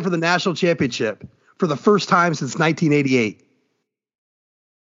from playing for the national championship for the first time since 1988.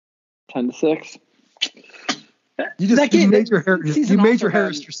 10-6. You major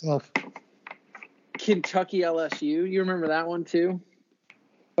harassed yourself. Kentucky LSU. You remember that one too?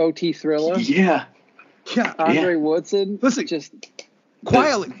 OT Thriller. Yeah. Andre Woodson. Listen, just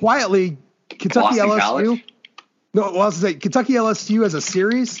quietly, Kentucky Boston LSU. College? No, well, I was gonna say Kentucky LSU as a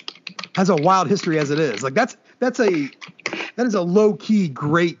series has a wild history as it is. Like that is a low key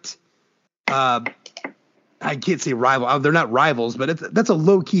great. I can't say rival. They're not rivals, but that's a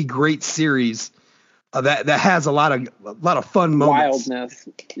low key great series that has a lot of fun moments. Wildness.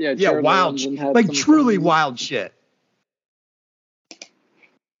 Yeah, wild, like truly wild shit.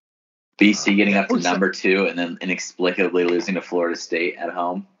 BC getting up to number 2 and then inexplicably losing to Florida State at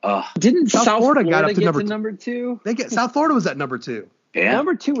home. Didn't South Florida got up to number 2? South Florida was at number 2. Yeah.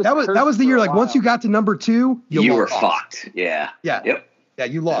 Number 2 was that was the year. Like once you got to number 2, you were fucked. Yeah. Yeah. Yep. Yeah,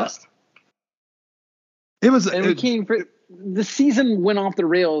 you lost. Yeah. The season went off the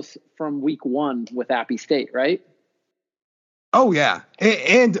rails from week 1 with Appy State, right? Oh yeah,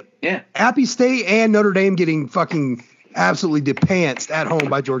 and Appy State and Notre Dame getting fucking absolutely depantsed at home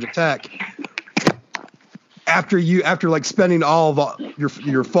by Georgia Tech. After like spending all of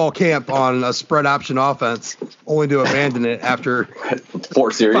your fall camp on a spread option offense, only to abandon it after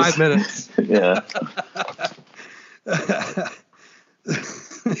 4 series, 5 minutes. Yeah.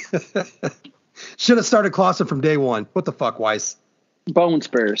 Should have started Clausen from day one. What the fuck, Weiss? Bone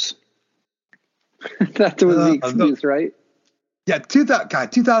spurs. That was the excuse, right? Yeah,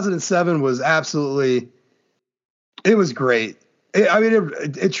 2007 was absolutely. It was great.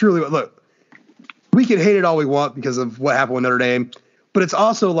 It truly. Look, we can hate it all we want because of what happened with Notre Dame, but it's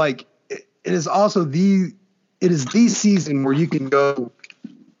also like it is the season where you can go.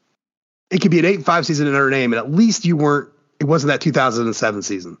 It could be an 8-5 season in Notre Dame, and at least you weren't. It wasn't that 2007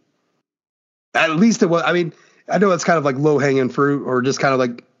 season. At least it was. I mean, I know it's kind of like low hanging fruit, or just kind of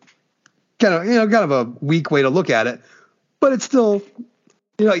a weak way to look at it, but it's still,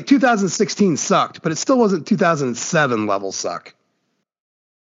 like 2016 sucked, but it still wasn't 2007 level suck.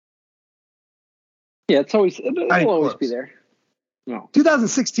 Yeah, it'll always be there. No.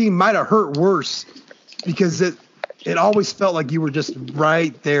 2016 might have hurt worse because it always felt like you were just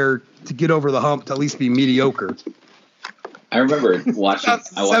right there to get over the hump to at least be mediocre. I remember watching.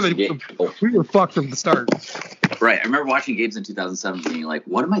 We were fucked from the start. Right. I remember watching games in 2007 being like,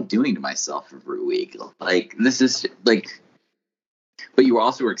 what am I doing to myself every week? Like, this is like, but you were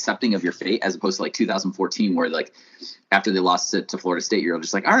also accepting of your fate as opposed to like 2014 where like after they lost it to Florida State, you're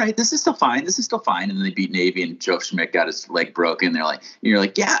just like, all right, this is still fine. And then they beat Navy and Joe Schmidt got his leg broken. You're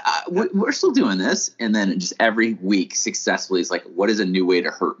like, yeah, we're still doing this. And then just every week successfully is like, what is a new way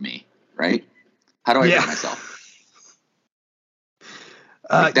to hurt me? Right. How do I hurt myself?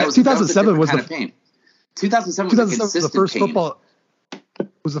 That was 2007 was the pain. 2007 was the first pain. football. It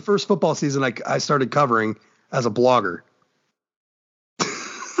was the first football season I started covering as a blogger.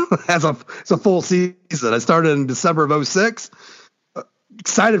 It's a full season. I started in December of 2006.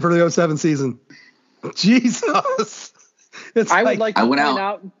 Excited for the 2007 season. Jesus. Josh, I would like to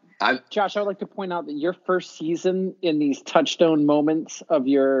point out that your first season in these touchstone moments of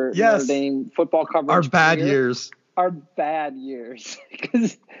your Notre Dame football coverage are bad years.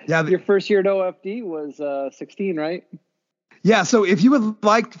 Because your first year at OFD was 16, right? Yeah, so if you would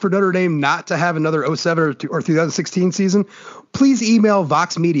like for Notre Dame not to have another 2007 or 2016 season, please email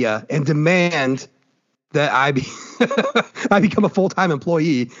Vox Media and demand that I become a full-time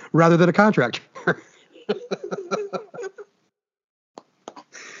employee rather than a contractor.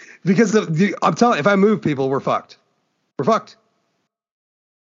 Because I'm telling you, if I move people, we're fucked. We're fucked.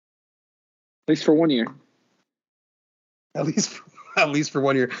 At least for 1 year. At least for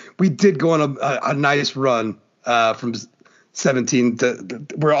 1 year. We did go on a nice run from 17 to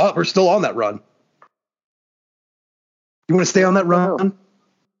we're still on that run. You want to stay on that run?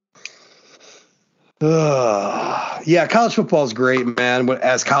 Yeah, college football is great, man.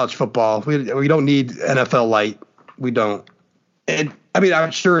 As college football, we don't need NFL light. We don't. And I mean,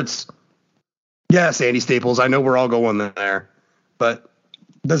 I'm sure it's Andy Staples. I know we're all going there, but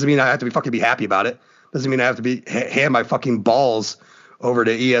doesn't mean I have to be happy about it. Doesn't mean I have to hand my fucking balls over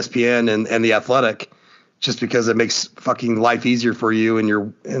to ESPN and The Athletic just because it makes fucking life easier for you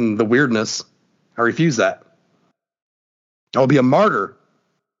and the weirdness. I refuse that. I'll be a martyr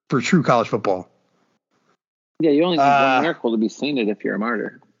for true college football. Yeah, you only need one miracle to be sainted if you're a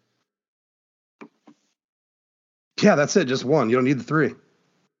martyr. Yeah, that's it. Just one. You don't need the three.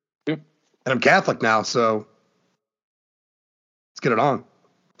 Yeah. And I'm Catholic now, so let's get it on.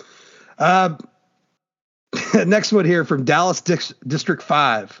 Next one here from Dallas District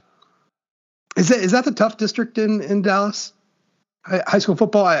 5. Is that the tough district in Dallas? High school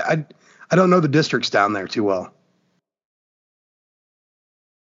football? I don't know the districts down there too well.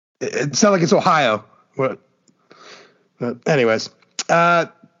 It sounds like it's Ohio. What? Anyways, 5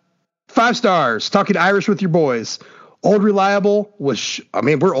 stars. Talking Irish with your boys. Old Reliable was.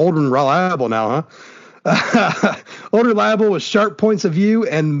 We're old and reliable now, huh? Old Reliable with sharp points of view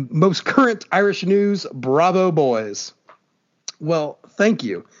and most current Irish news. Bravo, boys. Well, thank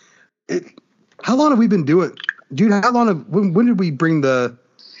you. How long have we been doing, dude? When did we bring the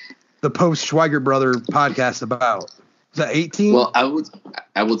post Schweigert Brother podcast about? Is that 18? Well, I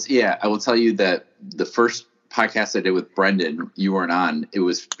will tell you that the first podcast I did with Brendan, you weren't on. It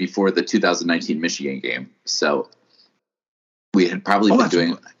was before the 2019 Michigan game. So we had probably had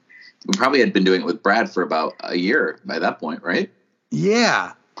been doing it with Brad for about a year by that point, right?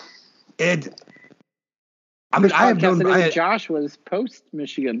 Yeah. I have known Josh was post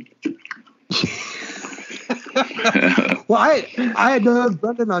Michigan. Well, I had known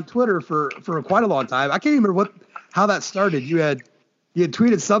Brendan on Twitter for quite a long time. I can't even remember how that started. You had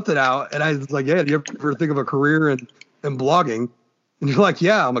tweeted something out, and I was like, "Yeah, do you ever think of a career in blogging?" And you're like,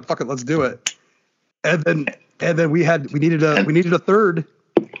 "Yeah." I'm like, "Fuck it, let's do it." And then we needed a third.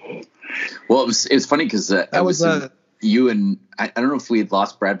 Well, it was funny because you and I don't know if we had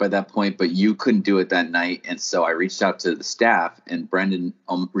lost Brad by that point, but you couldn't do it that night, and so I reached out to the staff, and Brendan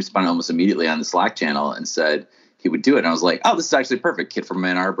responded almost immediately on the Slack channel and said he would do it. And I was like, "Oh, this is actually perfect." Kid from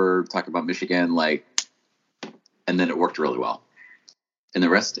Ann Arbor talking about Michigan, and then it worked really well. And the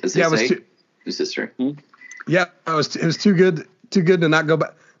rest, as they say, is history. Yeah, it was too good to not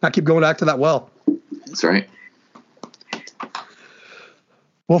keep going back to that well. That's right.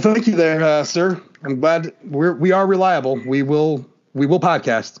 Well, thank you there, sir. I'm glad we are reliable. We will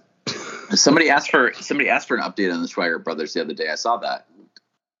podcast. Somebody asked for an update on the Schweigert Brothers the other day. I saw that.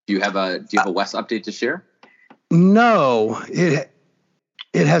 Do you have a Wes update to share? No, it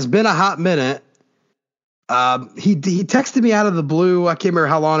has been a hot minute. He texted me out of the blue. I can't remember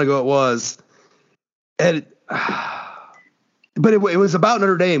how long ago it was, but it was about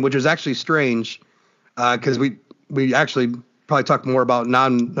Notre Dame, which was actually strange because we actually probably talk more about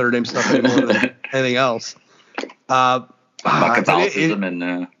non-Notre Dame stuff anymore than anything else. About Catholicism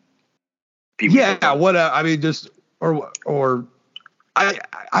and people. Yeah, I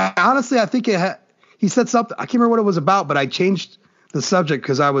honestly I think he said something. I can't remember what it was about, but I changed the subject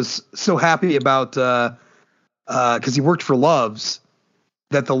because I was so happy about because he worked for Love's,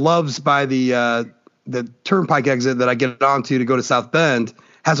 that the Love's by the Turnpike exit that I get onto to go to South Bend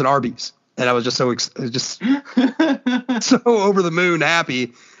has an Arby's. And I was just so over the moon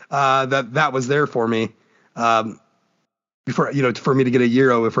happy that was there for me before, for me to get a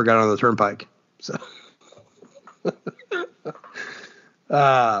gyro if we got on the Turnpike. So,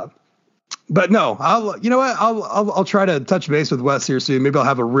 but no, I'll try to touch base with Wes here soon. Maybe I'll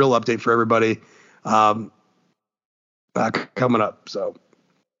have a real update for everybody coming up. So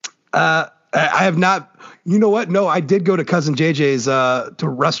I have not. You know what? No, I did go to Cousin JJ's to a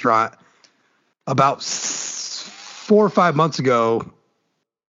restaurant about 4 or 5 months ago,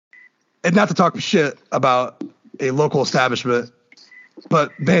 and not to talk shit about a local establishment,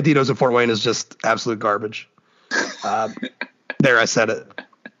 but Banditos in Fort Wayne is just absolute garbage. There, I said it.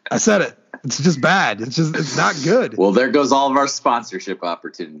 It's just bad. It's not good. Well, there goes all of our sponsorship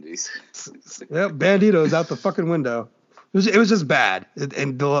opportunities. Yeah, Banditos out the fucking window. It was just bad.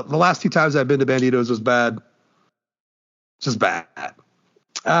 And the last 2 times I've been to Banditos was bad. Just bad.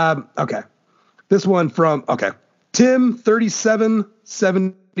 Okay. This one from Tim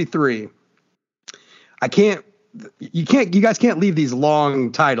 3773. You guys can't leave these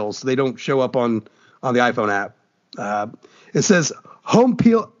long titles. They don't show up on the iPhone app. It says home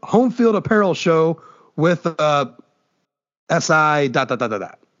field apparel show with SI ...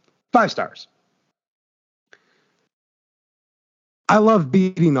 5 stars. I love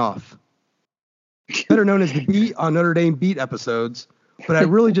beating off, better known as the Beat on Notre Dame Beat episodes. But I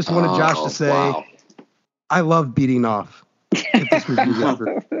really just wanted Josh to say, wow. I love beating off. It does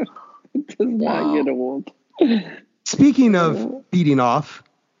not get old. Speaking of beating off,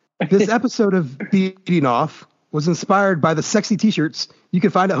 this episode of Beating Off was inspired by the sexy t-shirts you can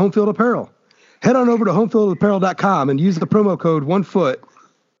find at Home Field Apparel. Head on over to homefieldapparel.com and use the promo code 1foot,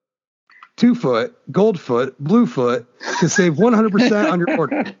 2foot, goldfoot, bluefoot to save 100% on your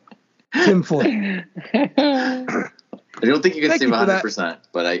order. Tim Foot. I don't think you can save 100%,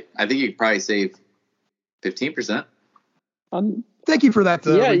 but I think you could probably save 15%. On Thank you for that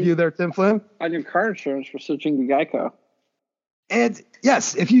review there, Tim Flynn. On your car insurance for switching to Geico. And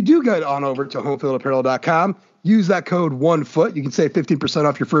yes, if you do go on over to homefieldapparel.com, use that code ONEFOOT. You can save 15%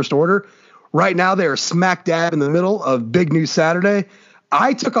 off your first order. Right now, they are smack dab in the middle of Big News Saturday.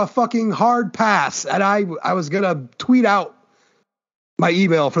 I took a fucking hard pass, and I was going to tweet out my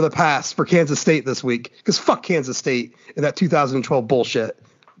email for the pass for Kansas State this week, because fuck Kansas State and that 2012 bullshit.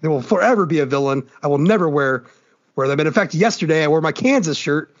 They will forever be a villain. I will never wear them. And in fact, yesterday I wore my Kansas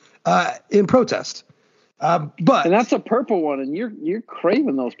shirt in protest. And that's a purple one, and you're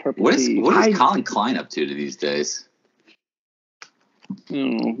craving those purple. What is Colin Klein up to these days?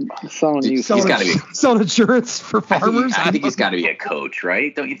 Selling insurance for farmers. I think he's got to be a coach,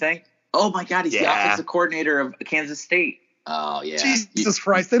 right? Don't you think? Oh my God, he's the offensive coordinator of Kansas State. Oh yeah. Jesus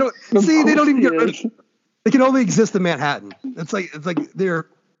Christ, they don't even get rid of. They can only exist in Manhattan. It's like they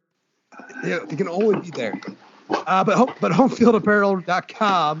can only be there. But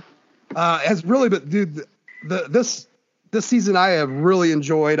homefieldapparel.com has really been, dude. This season I have really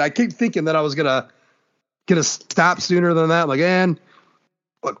enjoyed. I keep thinking that I was gonna stop sooner than that. Like, and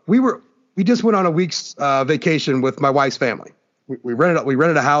look, we just went on a week's vacation with my wife's family. We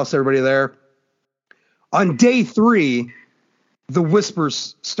rented a house, everybody there. On day 3, the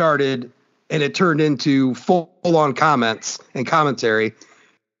whispers started, and it turned into full-on comments and commentary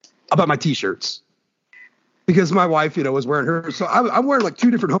about my T-shirts. Because my wife, was wearing hers. So I'm wearing like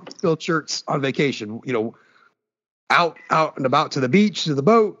 2 different home field shirts on vacation, out and about to the beach, to the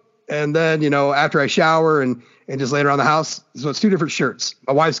boat. And then, after I shower and just lay around the house. So it's 2 different shirts.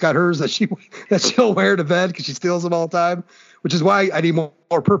 My wife's got hers that she'll wear to bed because she steals them all the time, which is why I need more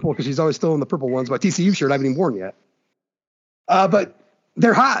purple, because she's always stealing the purple ones. My TCU shirt I haven't even worn yet. But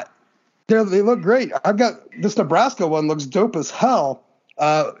they're hot. They look great. I've got this Nebraska one, looks dope as hell.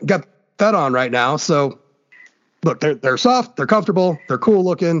 Got that on right now. So look, they're soft, they're comfortable, they're cool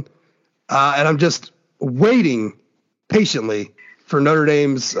looking. And I'm just waiting patiently for Notre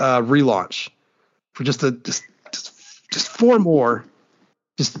Dame's relaunch, for just 4 more.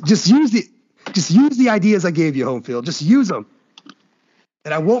 Just use the ideas I gave you, home field. Just use them,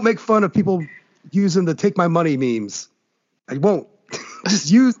 and I won't make fun of people using the "take my money" memes. I won't. Just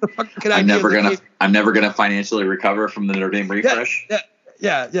use the fucking ideas. I'm never gonna financially recover from the Notre Dame refresh.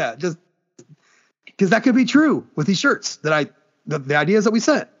 Yeah. Just because that could be true with these shirts the ideas that we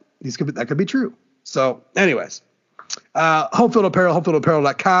sent. That could be true. So, anyways. Homefield Apparel,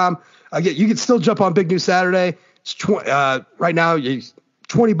 homefieldapparel.com. Again, you can still jump on Big News Saturday. It's right now,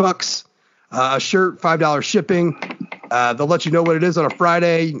 $20 a shirt, $5 shipping. They'll let you know what it is on a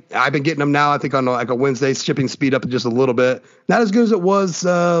Friday. I've been getting them now, I think, on like a Wednesday. Shipping speed up just a little bit. Not as good as it was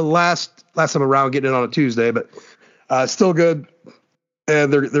last time around, getting it on a Tuesday, but still good.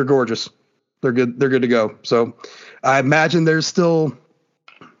 And they're gorgeous. They're good. They're good to go. So I imagine there's still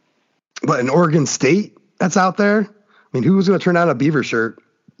an Oregon State that's out there. I mean, who was going to turn out a Beaver shirt?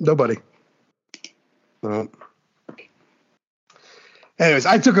 Nobody. No. Anyways,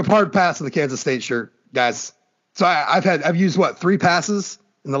 I took a hard pass of the Kansas State shirt, guys. So I've used 3 passes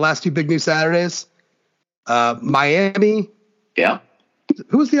in the last 2 Big News Saturdays. Miami. Yeah.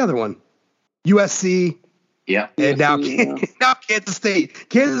 Who was the other one? USC. Yeah. And now Kansas State.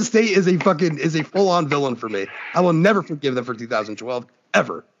 Kansas State is a full-on villain for me. I will never forgive them for 2012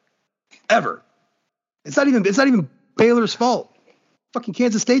 ever. It's not even Baylor's fault. Fucking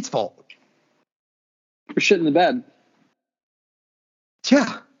Kansas State's fault. For shit in the bed.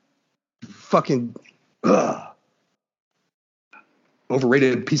 Yeah. Fucking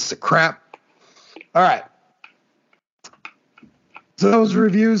overrated pieces of crap. All right. So those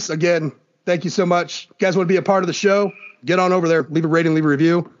reviews, again, thank you so much. You guys want to be a part of the show? Get on over there. Leave a rating, leave a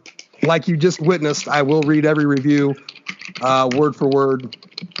review. Like you just witnessed, I will read every review word for word.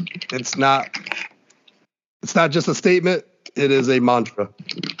 It's not just a statement. It is a mantra.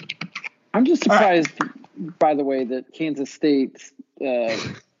 I'm just surprised, by the way, that Kansas State's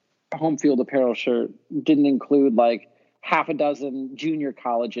home field apparel shirt didn't include like half a dozen junior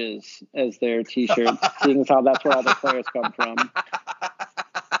colleges as their T-shirts, seeing as how that's where all the players come from.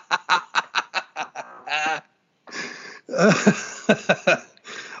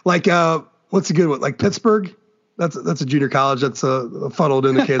 Like, what's a good one? Like Pittsburgh? That's a junior college that's funneled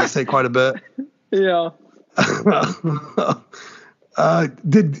into Kansas State quite a bit. Yeah.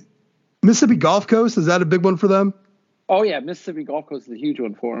 Did Mississippi Gulf Coast, is that a big one for them? Oh yeah, Mississippi Gulf Coast is a huge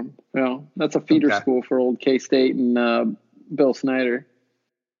one for them. That's a feeder school for old K-State and Bill Snyder.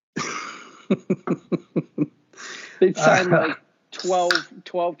 They'd sign like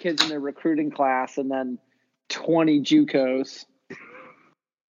 12 kids in their recruiting class and then 20 JUCOs.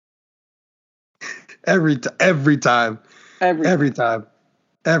 Every time. Every time.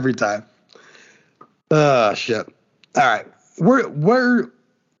 Shit. All right. Where do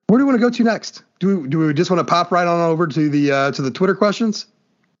we want to go to next? Do we just want to pop right on over to the Twitter questions?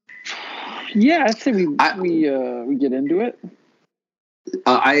 Yeah, I say we get into it.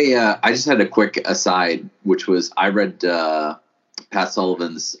 I just had a quick aside, which was I read Pat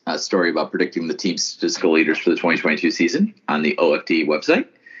Sullivan's story about predicting the team's statistical leaders for the 2022 season on the OFD website,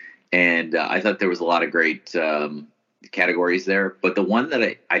 and I thought there was a lot of great categories there. But the one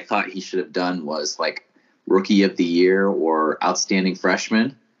that I thought he should have done was like Rookie of the Year or Outstanding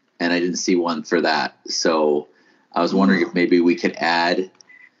Freshman, and I didn't see one for that. So I was wondering if maybe we could add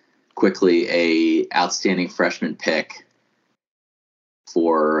quickly a Outstanding Freshman pick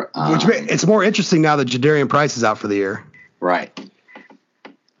for which it's more interesting now that Jadarian Price is out for the year. Right.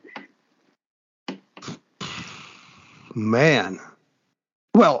 Man.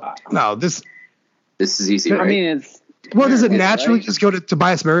 Well, no, this is easy, right? I mean, it's does it naturally just go to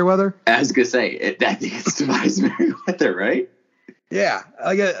Tobias Merriweather? I was gonna say I think it's Tobias Merriweather, right? Yeah,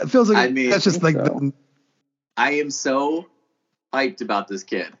 like it feels like that's just like. I am so hyped about this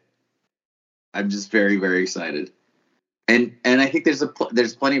kid. I'm just very, very excited. And I think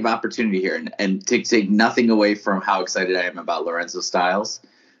there's plenty of opportunity here, and to take nothing away from how excited I am about Lorenzo Styles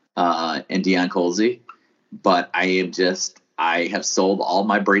and Deion Colzie, but I have sold all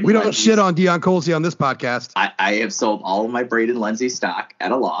my Braden. We don't shit on Deion Colzie on this podcast. I have sold all of my Braden Lenzy stock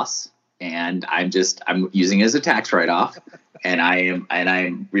at a loss, and I'm using it as a tax write-off, and I am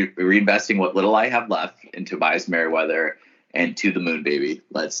reinvesting what little I have left into Tobias Merriweather and to the moon, baby.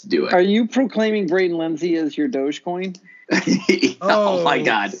 Let's do it. Are you proclaiming Braden Lenzy as your Dogecoin? Oh my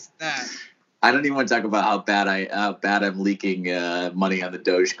God! I don't even want to talk about how bad I'm leaking money on the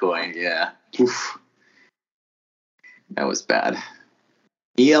Dogecoin. Yeah, oof. That was bad.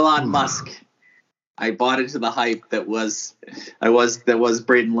 Elon Musk. I bought into the hype that was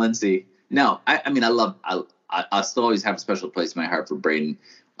Braden Lenzy. No, I'll still always have a special place in my heart for Braden.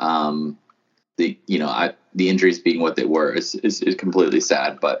 The injuries being what they were is completely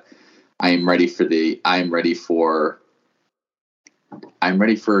sad, but I'm ready for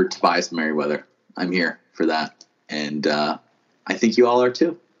Tobias Merriweather. I'm here for that, and I think you all are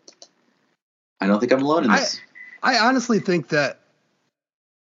too. I don't think I'm alone in this. I honestly think that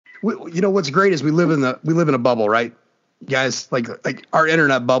what's great is we live in a bubble, right, guys? Like our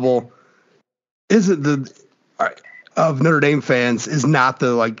internet bubble isn't of Notre Dame fans is not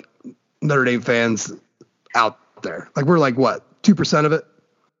the like Notre Dame fans out there. Like we're like what 2% of it,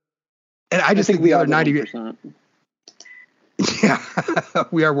 and I just think the other 90%. Yeah,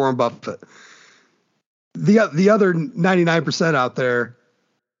 we are Warren Buffett. The other 99% out there,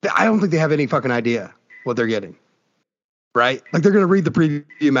 I don't think they have any fucking idea what they're getting. Right? Like they're going to read the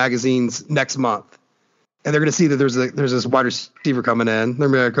preview magazines next month, and they're going to see that there's this wide receiver coming in. They're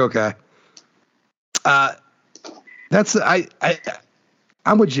going to be like, okay.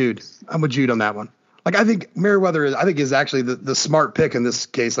 I'm with Jude. I'm with Jude on that one. Like I think Merriweather is actually the smart pick in this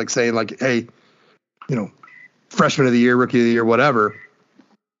case. Like saying like, hey, freshman of the year, rookie of the year, whatever.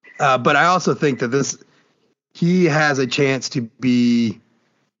 But I also think that he has a chance to be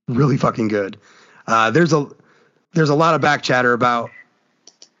really fucking good. There's a lot of back chatter about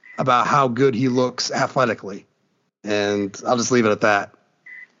how good he looks athletically, and I'll just leave it at that.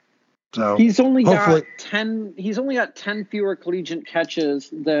 So he's only got 10 fewer collegiate catches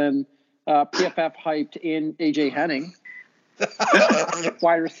than PFF hyped in AJ Henning,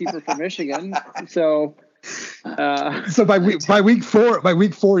 wide receiver for Michigan. So by week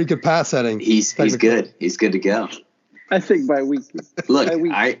four he could pass Henning. He's good. He's good to go. I think by week. Look,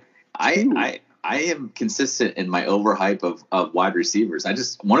 I am consistent in my overhype of wide receivers.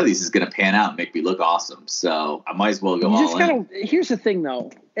 One of these is going to pan out and make me look awesome. So I might as well go all in. Here's the thing,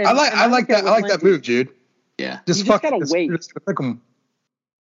 though. I like that move, Jude. Yeah. You just gotta wait.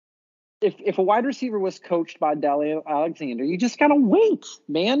 If a wide receiver was coached by Dell Alexander, you just gotta wait,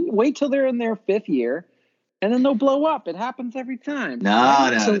 man. Wait till they're in their 5th year, and then they'll blow up. It happens every time.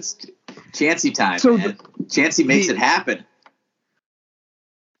 No, it's Chancey time. So man. Chancey makes it happen.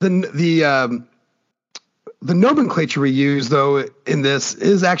 The nomenclature we use though in this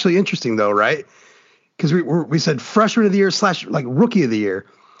is actually interesting though, right? Because we said freshman of the year / like rookie of the year.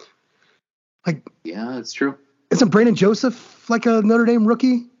 Like yeah, that's true. Isn't Brandon Joseph like a Notre Dame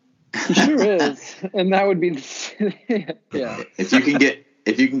rookie? He sure is, and that would be yeah. If you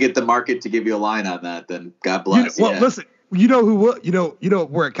can get the market to give you a line on that, then God bless. Listen, you know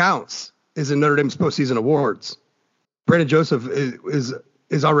where it counts is in Notre Dame's postseason awards. Brandon Joseph is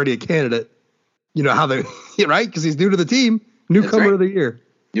already a candidate. You know how they right because he's new to the team. Newcomer of the year.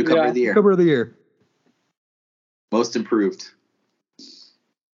 Newcomer of the year. Most improved.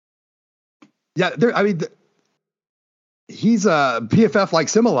 Yeah, he's PFF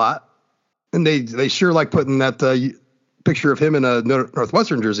likes him a lot, and they sure like putting that picture of him in a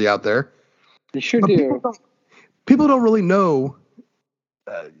Northwestern jersey out there. They sure do. People don't really know.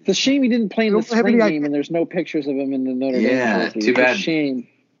 It's a shame he didn't play in the spring game, and there's no pictures of him in the Notre Dame jersey. Too bad. Shame.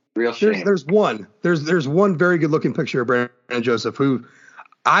 Real shame. There's one very good looking picture of Brandon Joseph who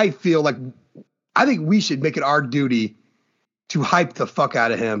I think we should make it our duty to hype the fuck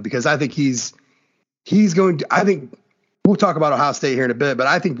out of him, because I think he's going to. I think we'll talk about Ohio State here in a bit, but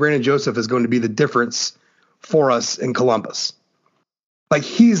I think Brandon Joseph is going to be the difference for us in Columbus. Like,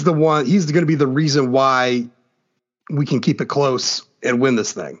 he's going to be the reason why we can keep it close and win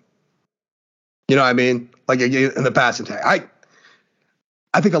this thing. You know what I mean? Like, in the passing tag.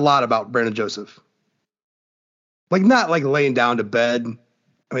 I think a lot about Brandon Joseph. Like, not like laying down to bed.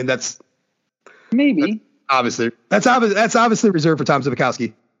 I mean, that's obviously reserved for Tom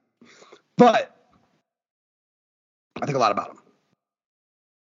Zbikowski. But I think a lot about him.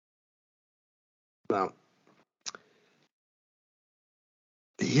 So,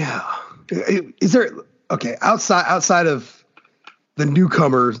 yeah. Is there outside of the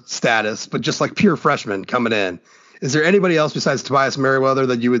newcomer status, but just like pure freshman coming in, is there anybody else besides Tobias Merriweather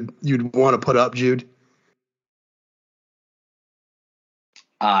that you'd want to put up, Jude?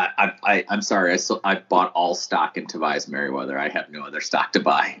 I'm sorry. I bought all stock in Tobias Merriweather. I have no other stock to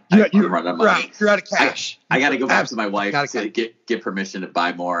buy. You're out of cash. I got to go back to my wife to get permission to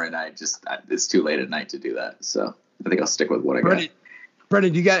buy more, and it's too late at night to do that. So I think I'll stick with what I got.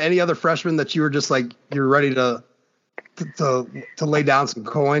 Brendan, do you got any other freshmen that you were just like you're ready to lay down some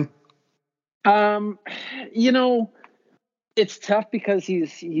coin? It's tough because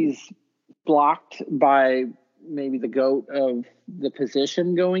he's blocked by maybe the GOAT of the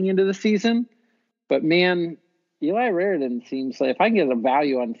position going into the season. But man, Eli Raridon seems like, if I can get a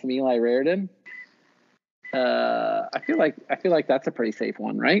value on some Eli Raridon, I feel like that's a pretty safe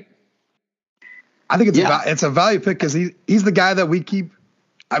one, right? I think it's a value pick because he's the guy that we keep.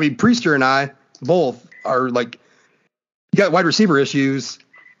 I mean, Priester and I both are like, you got wide receiver issues.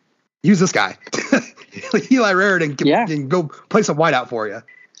 Use this guy. Eli Raridon can go play some wideout for you.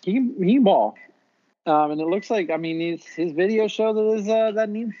 He can ball. And it looks like, his videos show that that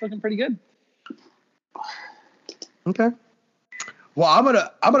knee's looking pretty good. Okay. Well, I'm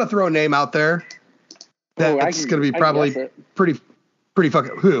gonna throw a name out there that's gonna be probably pretty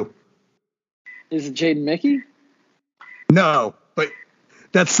fucking who? Is it Jaden Mickey? No, but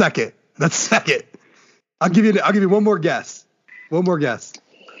that's second. I'll give you one more guess. Do we go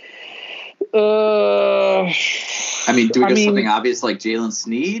something obvious like Jalen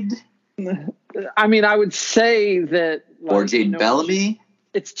Sneed? I would say that, or Jaden Bellamy.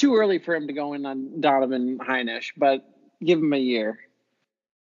 It's too early for him to go in on Donovan Heinisch, but give him a year.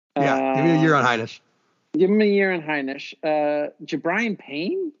 Yeah, give me a year on Heinisch. Give him a year on Heinisch. Jabrian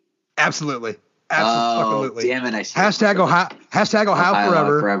Payne? Absolutely. Absolutely. Damn it! Hashtag Ohio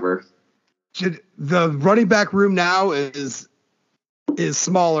forever. The running back room now is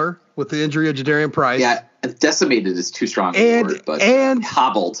smaller with the injury of Jadarian Price. Yeah, decimated is too strong a word, but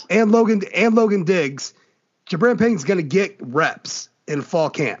hobbled. And Logan Diggs. Jabrian Payne's going to get reps in fall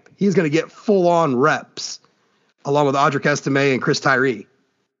camp. He's going to get full-on reps along with Audric Estime and Chris Tyree.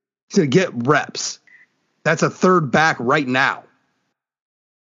 He's going to get reps. That's a third back right now.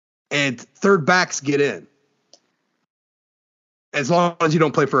 And third backs get in. As long as you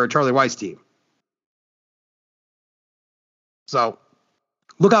don't play for a Charlie Weiss team. So,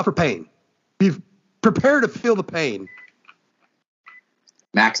 look out for Payne. Be prepared to feel the pain.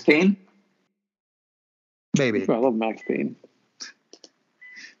 Max Payne? Maybe. I love Max Payne.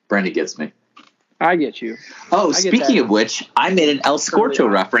 Brendan gets me. I get you. Oh, speaking of which, I made an El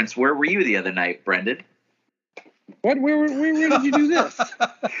Scorcho reference. Where were you the other night, Brendan? What? Where did you do this?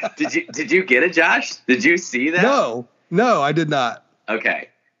 Did you get it, Josh? Did you see that? No, I did not. Okay.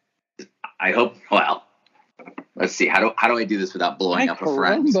 I hope. Well, let's see. How do I do this without blowing up a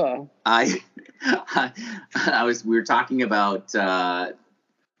friend? We were talking about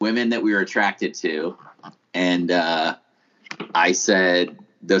women that we were attracted to, and I said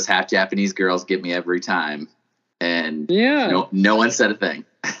those half Japanese girls get me every time, and no one said a thing.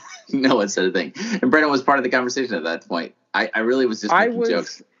 No one said a thing. And Brendan was part of the conversation at that point. I really was just making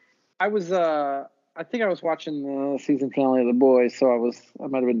jokes. I think I was watching the season finale of The Boys, so I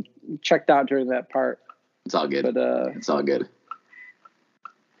might have been checked out during that part. It's all good. But it's all good.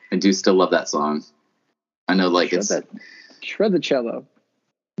 I do still love that song. I know, like, shred the cello.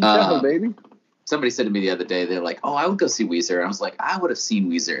 Cello, baby. somebody said to me the other day, they're like, "Oh, I would go see Weezer." And I was like, I would have seen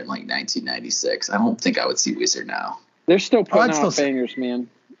Weezer in like 1996. I don't think I would see Weezer now. They're still putting out bangers, man.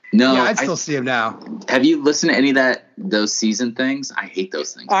 No, yeah, I'd still see him now. Have you listened to any of those season things? I hate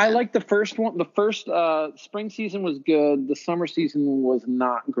those things. I like the first one. The first spring season was good. The summer season was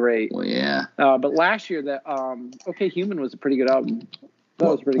not great. Well, yeah. But last year, that OK Human was a pretty good album. That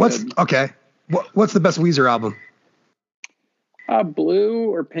was pretty good. Okay. What's the best Weezer album?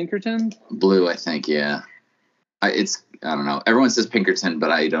 Blue or Pinkerton? Blue, I think. Yeah. I don't know. Everyone says Pinkerton,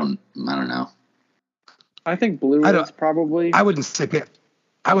 but I don't know. I think Blue is probably. I wouldn't say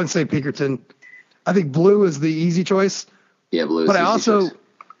Pinkerton. I think Blue is the easy choice. Yeah, Blue is but the easy choice.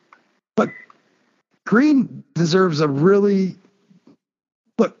 But Green deserves a really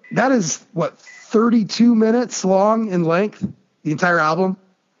look. That is 32 minutes long in length, the entire album,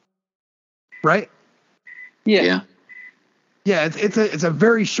 right? Yeah. Yeah, it's a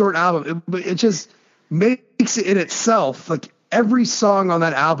very short album, but it just makes it in itself like every song on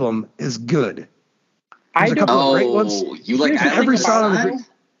that album is good. There's a couple of great ones. You like every song on the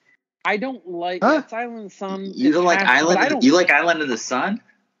I don't like It's Island Sun. You don't like Island? You like Island of the Sun?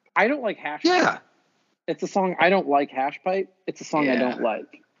 I don't like Hash Pipe. Yeah. It's a song I don't like. Hash Pipe. It's a song I don't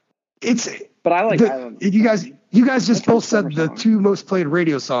like. But I like Island. You guys just both said the two most played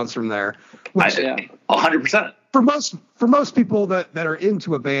radio songs from there. 100%. For most people that are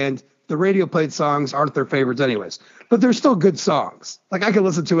into a band, the radio played songs aren't their favorites anyways. But they're still good songs. Like I could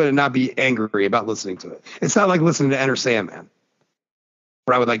listen to it and not be angry about listening to it. It's not like listening to Enter Sandman,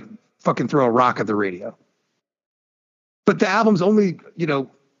 where I would like fucking throw a rock at the radio. But the album's only,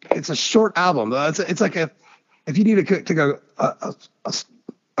 it's a short album. It's like if you need to take a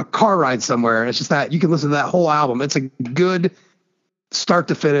car ride somewhere, it's just that you can listen to that whole album. It's a good start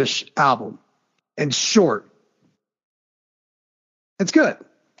to finish album and short. It's good.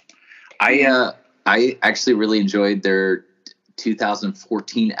 I actually really enjoyed their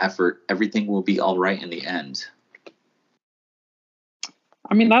 2014 effort. Everything Will Be All Right in the End.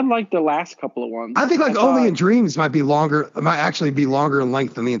 I mean, I like the last couple of ones. I think Only in Dreams might actually be longer in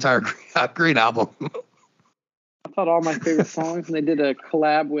length than the entire Green album. I thought all my favorite songs, and they did a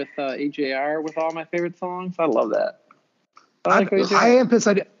collab with AJR with all my favorite songs. I love that. I am pissed.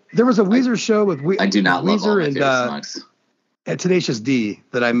 There was a Weezer show with I do not love Weezer all my favorite songs. And Tenacious D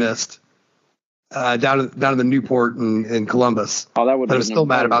that I missed down in the Newport in Columbus. Oh, that would. That I'm still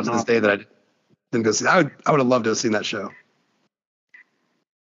mad about to this day that I didn't go see. I would have loved to have seen that show.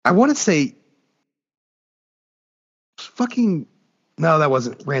 I want to say, no, that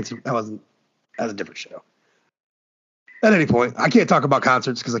wasn't Ransom. That was a different show. At any point, I can't talk about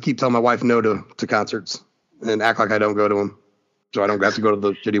concerts because I keep telling my wife no to concerts and act like I don't go to them, so I don't have to go to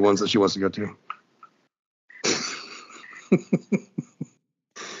the shitty ones that she wants to go to.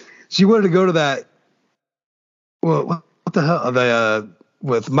 She wanted to go to that. Well, what the hell?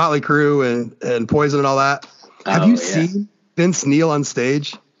 With Motley Crue and Poison and all that. Have you seen Vince Neil on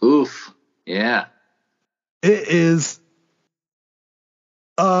stage? Oof. Yeah. It is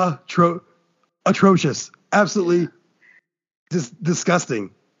atrocious. Absolutely just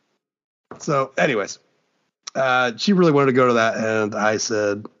disgusting. So, anyways, she really wanted to go to that, and I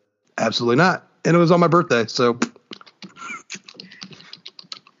said, absolutely not. And it was on my birthday, so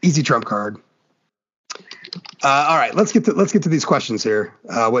easy trump card. All right, let's get to these questions here.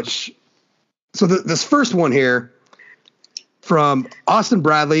 This first one here from Austin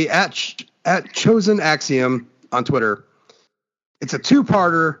Bradley at Chosen Axiom on Twitter. It's a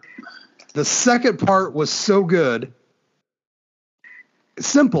two-parter. The second part was so good,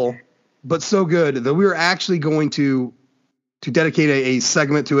 simple, but so good that we were actually going to dedicate a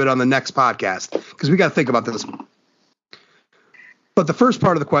segment to it on the next podcast because we got to think about this. But the first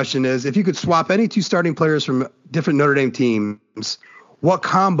part of the question is, if you could swap any two starting players from different Notre Dame teams, what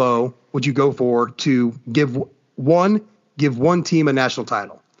combo would you go for to give one team a national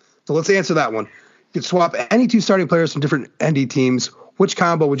title? So let's answer that one. You could swap any two starting players from different ND teams. Which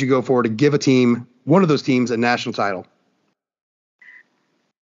combo would you go for to give one of those teams a national title?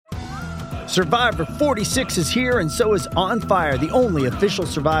 Survivor 46 is here, and so is On Fire, the only official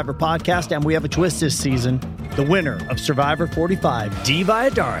Survivor podcast, and we have a twist this season. The winner of Survivor 45, Dee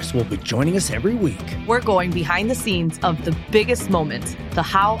Valladares, will be joining us every week. We're going behind the scenes of the biggest moments, the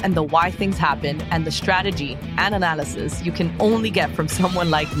how and the why things happen, and the strategy and analysis you can only get from someone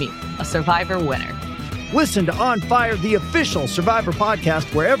like me, a Survivor winner. Listen to On Fire, the official Survivor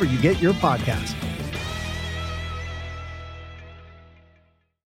podcast, wherever you get your podcast.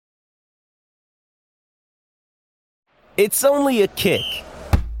 It's only a kick,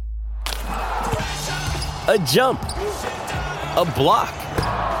 a jump, a block.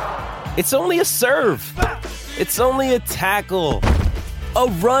 It's only a serve. It's only a tackle. A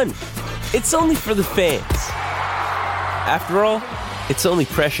run. It's only for the fans. After all, it's only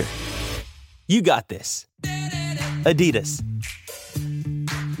pressure. You got this. Adidas.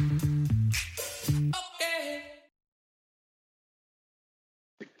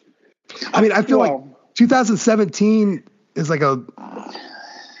 I mean, I feel like 2017 is like a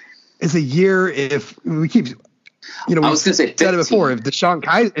year if we keep, you know, I was going to say 15. Said it before. If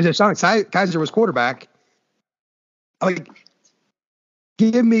Deshaun Kaiser was quarterback, like,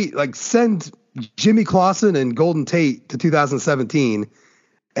 give me, like, send Jimmy Clausen and Golden Tate to 2017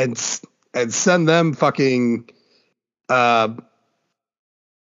 and send them fucking Cam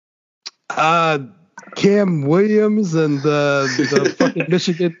Williams and the fucking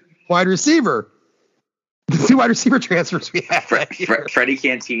Michigan wide receiver. The two wide receiver transfers we had. Freddie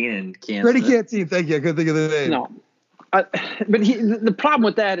Canteen and Cam. Freddie Canteen, thank you. I couldn't think of the name. No. But the problem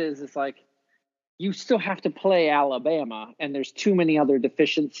with that is it's like you still have to play Alabama, and there's too many other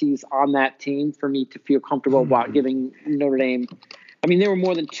deficiencies on that team for me to feel comfortable about giving Notre Dame. I mean, they were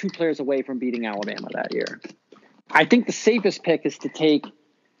more than 2 players away from beating Alabama that year. I think the safest pick is to take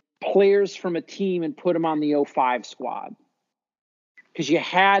players from a team and put them on the 05 squad. Because you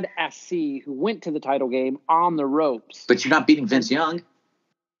had SC, who went to the title game, on the ropes. But you're not beating Vince Young.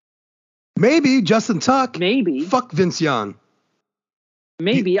 Maybe Justin Tuck. Maybe. Fuck Vince Young.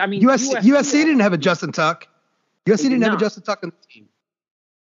 Maybe. I mean, USC didn't have a Justin Tuck. USC didn't have a Justin Tuck on the team.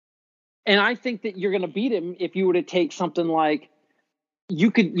 And I think that you're going to beat him if you were to take something like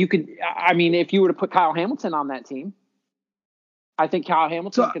you could. I mean, if you were to put Kyle Hamilton on that team, I think Kyle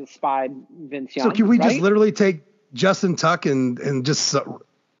Hamilton could have spied Vince Young. So can we just literally take Justin Tuck and just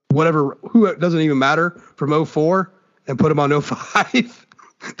whatever, who it doesn't even matter, from 04 and put him on 05,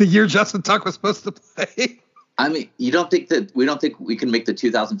 the year Justin Tuck was supposed to play? I mean, we don't think we can make the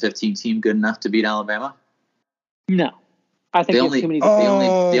 2015 team good enough to beat Alabama? No. I think they only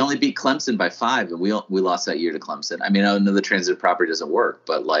beat Clemson by 5, and we lost that year to Clemson. I mean, I know the transitive property doesn't work,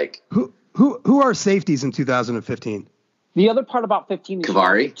 but like who are safeties in 2015? The other part about 15 is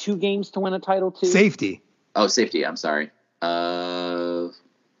Kavari? 2 games to win a title too. Safety. Oh, safety. I'm sorry.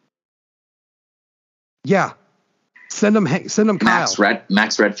 Yeah. Send them Kyle.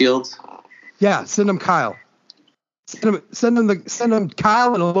 Max Redfield. Yeah, send them Kyle. Send them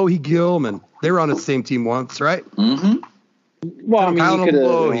Kyle and Alohi Gilman. They were on the same team once, right? Mm-hmm. Well, I mean, you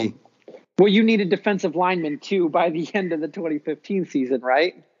could. Well, you needed defensive linemen too by the end of the 2015 season,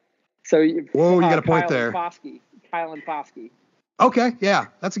 right? So you got a point there. Kyle and Foskey. Okay, yeah,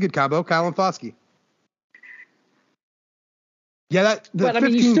 that's a good combo. Kyle and Foskey. Yeah, but I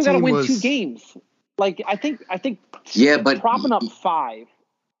mean, you still got to win 2 games. Like I think. Yeah, but propping up 5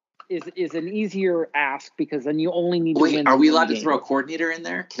 is an easier ask because then you only need to win. Are we allowed to throw a coordinator in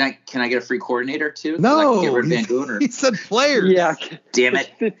there? Can I get a free coordinator too? No, I can get rid of Van Gooner. He said players. Yeah, damn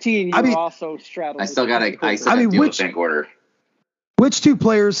it. 15. You're also straddling. I still got to. Van Gorder. Which two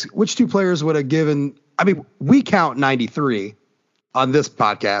players would have given? I mean, we count 93 on this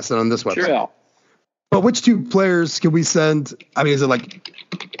podcast and on this website. Sure. But which 2 players can we send? I mean, is it like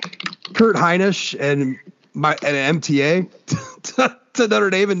Kurt Heinisch and an MTA to Notre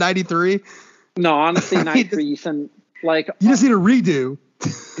Dame in 93? No, honestly, 93. You send you just need a redo.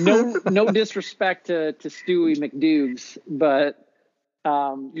 No disrespect to Stewie McDougs, but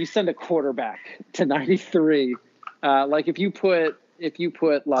you send a quarterback to 93. If you put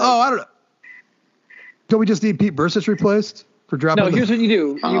I don't know. Don't we just need Pete Bursich replaced for dropping? No, here's what you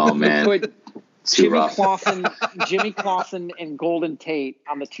do. You put Jimmy Clausen and Golden Tate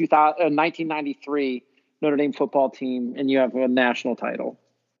on the 1993 Notre Dame football team, and you have a national title.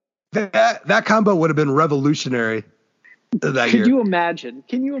 That combo would have been revolutionary that year. Can you imagine?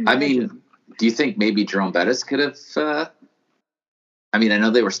 I mean, do you think maybe Jerome Bettis could have? I mean, I know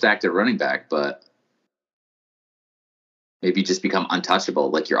they were stacked at running back, but maybe just become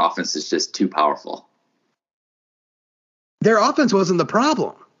untouchable. Like your offense is just too powerful. Their offense wasn't the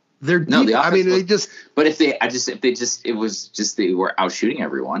problem. They were out shooting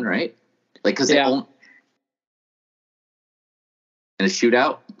everyone, right? Like, because they own in a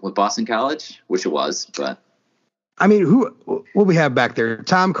shootout with Boston College, which it was, but I mean, what we have back there?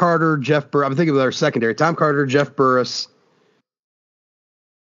 Tom Carter, Jeff Burris. I'm thinking of our secondary. Tom Carter, Jeff Burris.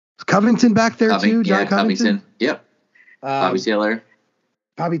 Is Covington back there too? John Covington. Yep. Bobby Taylor.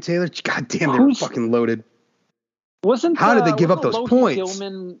 God damn, they were fucking loaded. How did they give up those points?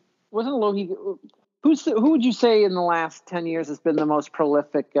 Gilman, wasn't Alohi? Who would you say in the last 10 years has been the most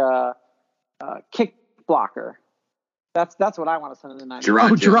prolific kick blocker? That's what I want to send in the 90s.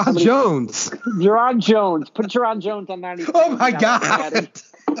 Jerron Jones. Jerron Jones. Put Jerron Jones on 90. Oh my God.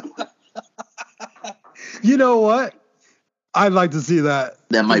 You know what? I'd like to see that.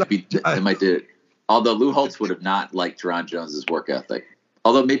 That might do it. Although Lou Holtz would have not liked Jerron Jones's work ethic.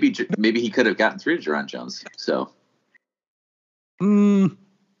 Although maybe he could have gotten through to Jerron Jones. So.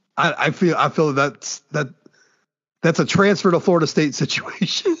 I feel that's a transfer to Florida State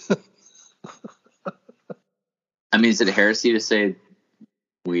situation. I mean, is it a heresy to say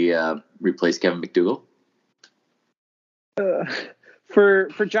we replace Kevin McDougal?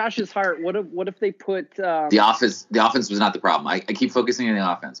 For Josh's heart, what if they put the offense? The offense was not the problem. I keep focusing on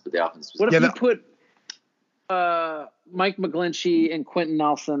the offense, but the offense was. What if you put Mike McGlinchey and Quentin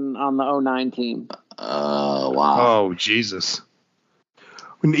Nelson on the 09 team? Wow. Oh, Jesus.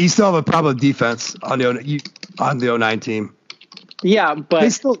 You still have a problem with defense on the 09 team. Yeah, but they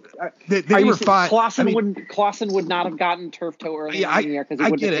still they were fine. Clausen would not have gotten turf toe early in the year because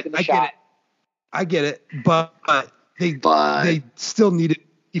he wouldn't have taken the shot. I get it, but they still needed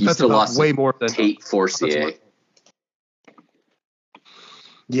defensive help way more than Tate Forcier.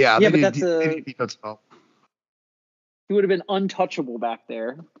 Yeah, but that's defensive help. He would have been untouchable back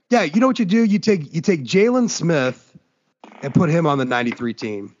there. Yeah, you know what you do? You take Jalen Smith and put him on the 93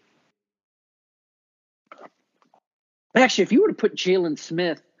 team. Actually, if you were to put Jalen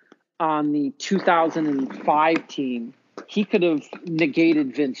Smith on the 2005 team, he could have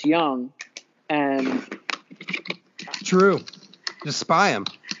negated Vince Young. And true, just spy him.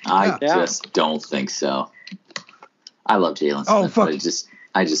 I just don't think so. I love Jalen Smith. Oh, fuck.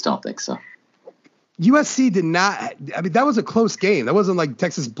 I just don't think so. USC did not. I mean, that was a close game. That wasn't like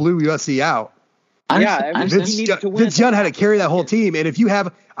Texas blew USC out. Vince Young had to carry that whole team. And if you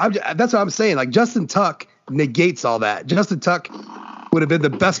have, that's what I'm saying. Like Justin Tuck negates all that. Justin Tuck would have been the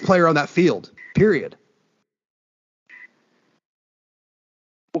best player on that field. Period.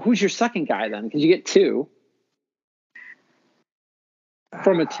 Well, who's your second guy then? Because you get two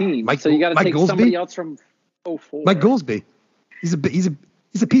from a team. So you got to take somebody else from 04. Mike Goolsby. He's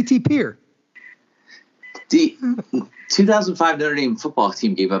a PT peer. The 2005 Notre Dame football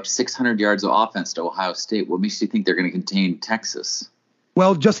team gave up 600 yards of offense to Ohio State. What makes you think they're going to contain Texas?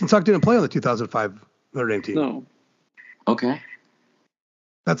 Well, Justin Tuck didn't play on the 2005 Notre Dame team. No. Okay.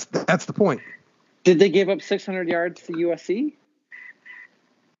 That's the point. Did they give up 600 yards to USC?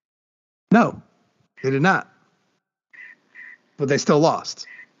 No, they did not. But they still lost.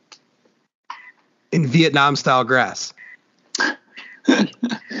 In Vietnam-style grass.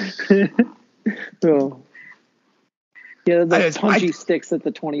 So, yeah, the punchy sticks at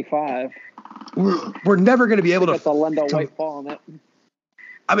the 25. We're never going to be able to. Got the Lendell White ball on it.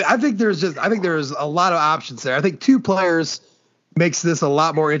 I mean, I think there's a lot of options there. I think two players makes this a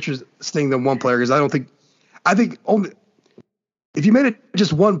lot more interesting than one player because I think only if you made it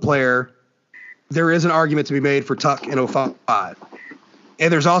just one player, there is an argument to be made for Tuck in 05,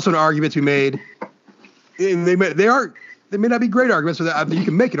 and there's also an argument to be made. And they may not be great arguments for that. I mean, you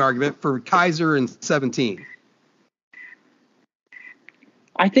can make an argument for Kaiser in 17.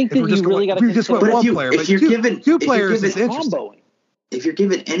 I think that you really got to consider one player. If you're given two players, it's interesting. If you're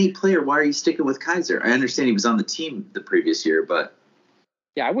given any player, why are you sticking with Kaiser? I understand he was on the team the previous year, but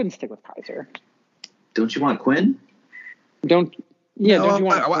yeah, I wouldn't stick with Kaiser. Don't you want Quinn? Don't you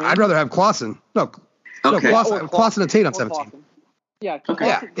want? I'd rather have Clausen. No, Clausen and Tate on 17. Yeah,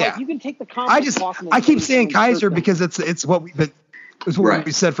 Like you can take the combo. I keep saying Kaiser because it's what we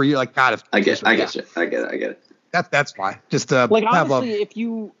we said for you. Like God, I get it. That's why. Just like honestly, if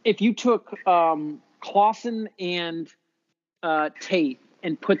you took Clausen and Tate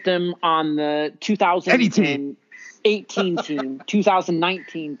and put them on the 2018 team,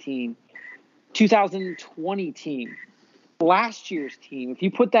 2019 team, 2020 team, last year's team, if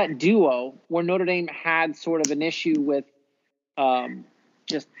you put that duo where Notre Dame had sort of an issue with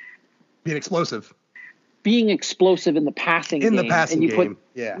just being explosive in the passing game. And you put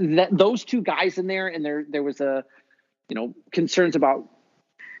those two guys in there, and there was concerns about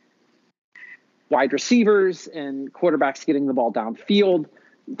wide receivers and quarterbacks getting the ball downfield.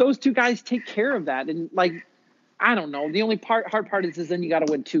 Those two guys take care of that. And I don't know. The only hard part is then you got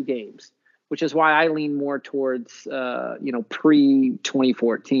to win two games, which is why I lean more towards, pre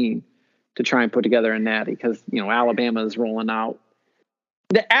 2014 to try and put together a natty because, Alabama is rolling out.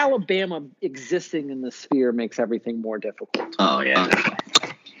 The Alabama existing in the sphere makes everything more difficult. Oh, yeah.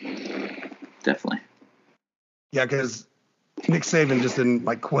 Definitely. Yeah, because Nick Saban just didn't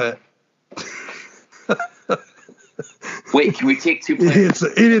quit. Wait, can we take two players?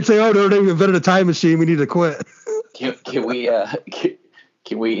 He didn't say, "Oh, Notre Dame invented a time machine. We need to quit." Can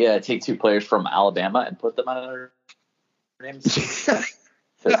we take two players from Alabama and put them on Notre Dame? Because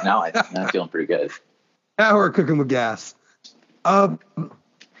now I'm feeling pretty good. Now we're cooking with gas. All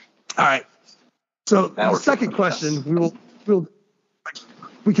right. So the second question,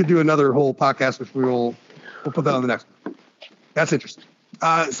 we could do another whole podcast, which we'll put that on the next one. That's interesting.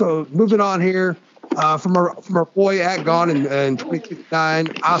 So moving on here, from our boy at Gone and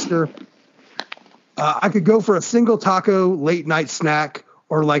 2059, Oscar. I could go for a single taco late night snack,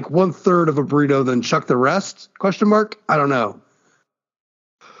 or like 1/3 of a burrito, then chuck the rest? ? I don't know.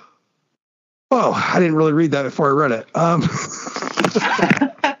 Oh, I didn't really read that before I read it.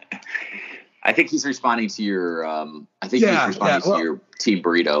 I think he's responding to your. To your team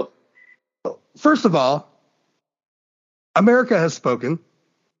burrito. First of all, America has spoken.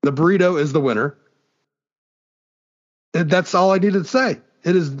 The burrito is the winner. That's all I needed to say.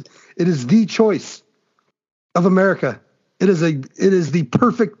 It is the choice of America. It is the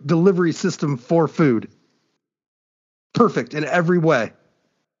perfect delivery system for food. Perfect in every way.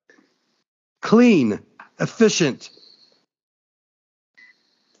 Clean, efficient,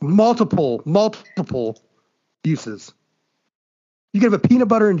 multiple uses. You can have a peanut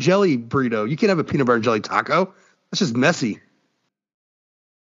butter and jelly burrito. You can't have a peanut butter and jelly taco. That's just messy.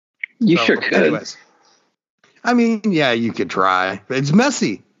 You sure could. Anyways, I mean, yeah, you could try. But it's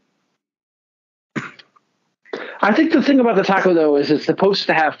messy. I think the thing about the taco, though, is it's supposed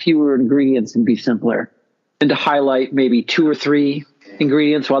to have fewer ingredients and be simpler, and to highlight maybe 2 or 3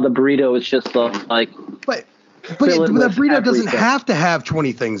 ingredients, while the burrito is just like. But the burrito doesn't have to have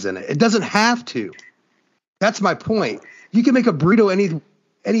 20 things in it. It doesn't have to. That's my point. You can make a burrito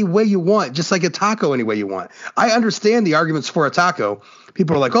any way you want, just like a taco any way you want. I understand the arguments for a taco.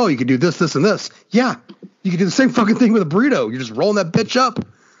 People are like, oh, you could do this, this, and this. Yeah, you can do the same fucking thing with a burrito. You're just rolling that bitch up.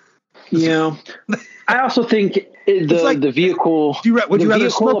 Yeah. I also think the vehicle. Would you rather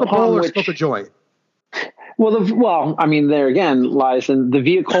smoke a bowl or smoke a joint? Well, I mean, there again lies in the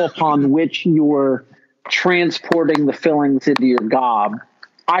vehicle upon which you're transporting the fillings into your gob.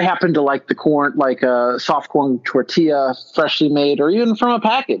 I happen to like the corn, like a soft corn tortilla, freshly made, or even from a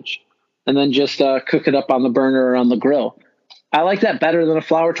package, and then just cook it up on the burner or on the grill. I like that better than a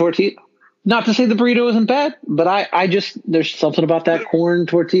flour tortilla. Not to say the burrito isn't bad, but I just, there's something about that corn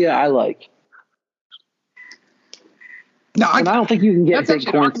tortilla I like. No, I don't think you can get big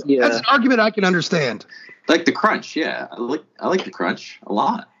corn tortilla. That's an argument I can understand. Like the crunch, yeah. I like the crunch a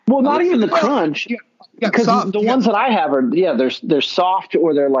lot. Well, not even the crunch. Because the ones that I have are, they're soft,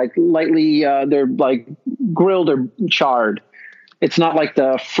 or they're like lightly, they're like grilled or charred. It's not like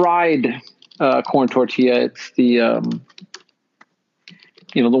the fried corn tortilla. It's the,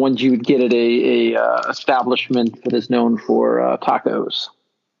 the ones you would get at a establishment that is known for tacos.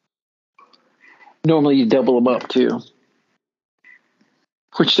 Normally you double them up too,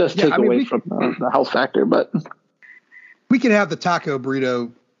 which does take away from the health factor. But we can have the taco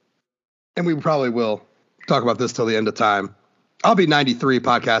burrito, and we probably will talk about this till the end of time. I'll be 93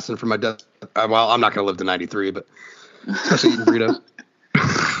 podcasting from my death. Well, I'm not going to live to 93, but especially eating burritos.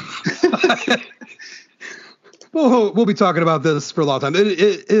 We'll be talking about this for a long time. It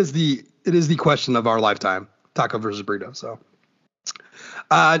is the question of our lifetime: taco versus burrito. So,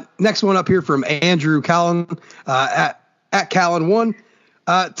 next one up here from Andrew Callan at Callan1.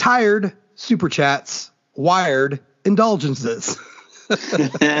 Tired super chats, wired indulgences.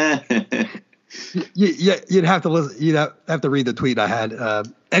 You'd have to listen. You'd have to read the tweet I had.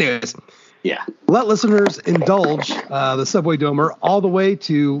 Anyways, yeah. Let listeners indulge the Subway Domer all the way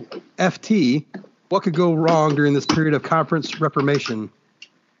to FT. What could go wrong during this period of conference reformation?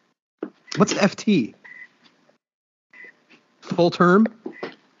 What's FT? Full term?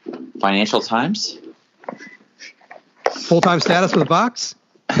 Financial Times? Full-time status with Vox?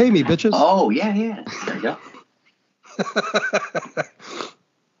 Pay me, bitches. Oh, yeah. There you go.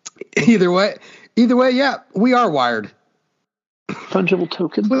 Either way, yeah, we are wired. Fungible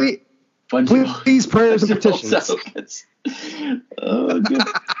token. Please, prayers and petitions. Oh, good.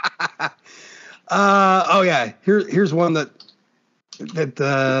 Yeah. Here's one that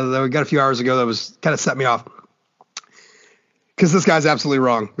we got a few hours ago that was kind of set me off. Because this guy's absolutely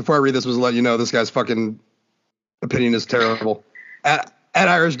wrong. Before I read this, was to let you know this guy's fucking opinion is terrible. At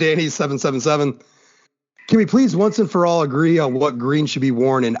Irish Danny 777. Can we please once and for all agree on what green should be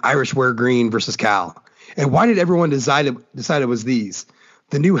worn in Irish wear green versus Cal? And why did everyone decide it was these?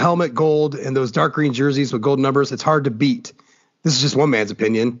 The new helmet gold and those dark green jerseys with gold numbers, it's hard to beat. This is just one man's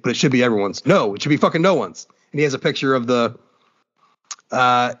opinion, but it should be everyone's. No, it should be fucking no one's. And he has a picture of the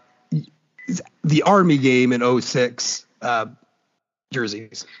Army game in 06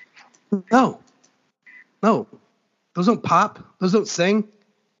 jerseys. No. Those don't pop. Those don't sing.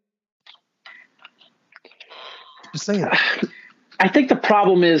 Just saying. I think the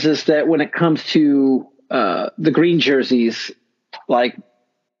problem is that when it comes to the green jerseys, like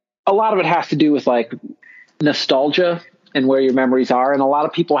a lot of it has to do with like nostalgia and where your memories are. And a lot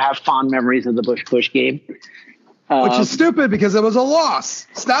of people have fond memories of the Bush Push game. Which is stupid because it was a loss.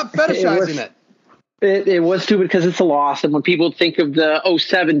 Stop fetishizing it. It was stupid because it's a loss. And when people think of the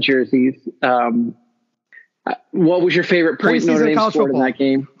 07 jerseys, what was your favorite point Notre Dame scored in that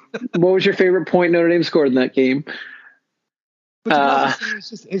game? What was your favorite point Notre Dame scored in that game? But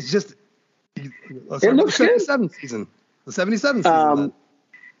it's just it looks good. The 77 season.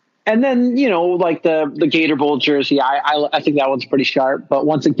 And then, you know, like the Gator Bowl jersey, I think that one's pretty sharp. But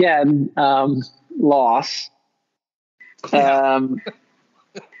once again, loss. Yeah.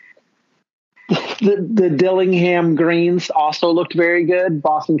 The Dillingham greens also looked very good.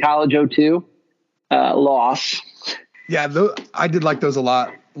 Boston College 02, loss. Yeah, I did like those a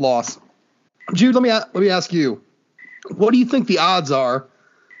lot. Loss. Jude, let me ask you, what do you think the odds are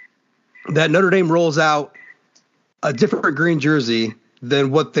that Notre Dame rolls out a different green jersey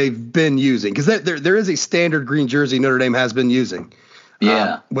than what they've been using? Because there is a standard green jersey Notre Dame has been using.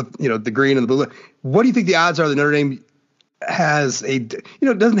 Yeah. With, you know, the green and the blue. What do you think the odds are that Notre Dame has a, you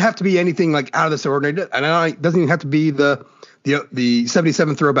know, it doesn't have to be anything like out of this ordinary. And it doesn't even have to be the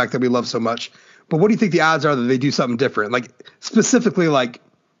 77 throwback that we love so much. But what do you think the odds are that they do something different? Like specifically, like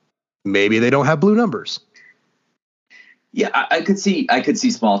maybe they don't have blue numbers. Yeah, I could see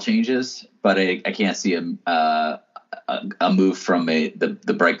small changes, but I can't see a move from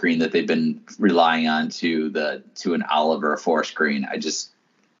the bright green that they've been relying on to an olive or a forest green. I don't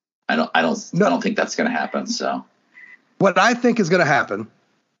think that's going to happen. So what I think is going to happen,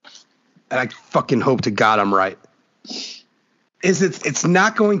 and I fucking hope to God I'm right, is it's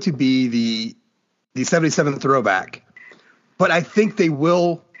not going to be the 77 throwback, but I think they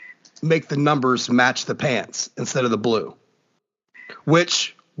will make the numbers match the pants instead of the blue,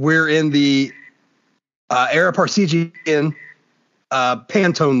 which we're in the Ara Parseghian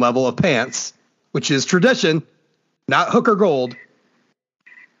Pantone level of pants, which is tradition, not hooker gold.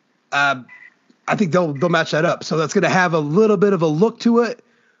 I think they'll match that up. So that's going to have a little bit of a look to it,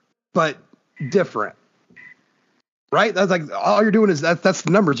 but different, right? That's like all you're doing is that's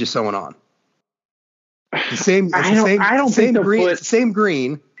the numbers you're sewing on. The same, same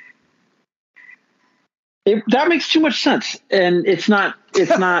green. That makes too much sense, and it's not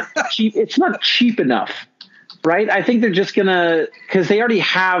cheap. It's not cheap enough, right? I think they're just gonna, because they already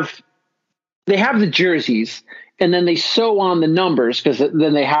have the jerseys, and then they sew on the numbers because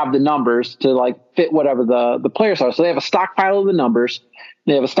then they have the numbers to like fit whatever the players are. So they have a stockpile of the numbers,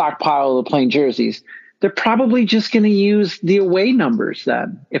 they have a stockpile of the plain jerseys. They're probably just going to use the away numbers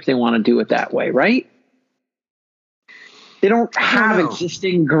then if they want to do it that way, right? They don't have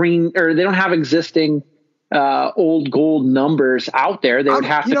existing green, or they don't have existing old gold numbers out there. They would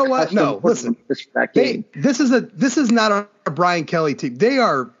have to. You know what? No, listen. This is not a Brian Kelly team. They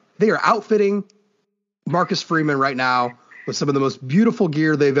are outfitting Marcus Freeman right now with some of the most beautiful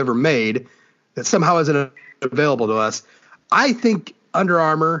gear they've ever made that somehow isn't available to us. I think Under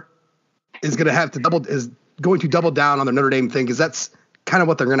Armour is going to double down on their Notre Dame thing, because that's kind of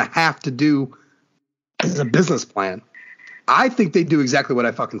what they're going to have to do as a business plan. I think they do exactly what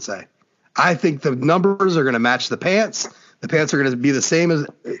I fucking say. I think the numbers are going to match the pants. The pants are going to be the same as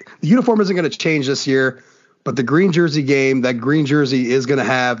the uniform isn't going to change this year, but the green jersey game, that green jersey is going to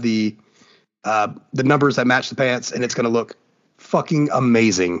have the numbers that match the pants, and it's going to look fucking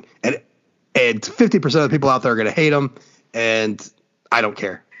amazing. And 50% of the people out there are going to hate them, and I don't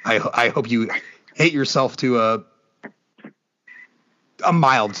care. I hope you hate yourself to a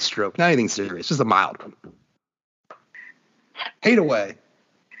mild stroke, not anything serious, just a mild one. Hate away.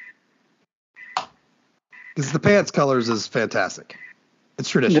 Because the pants colors is fantastic. It's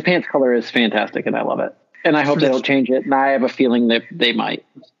tradition. The pants color is fantastic, and I love it. And I hope they don't change it. And I have a feeling that they might.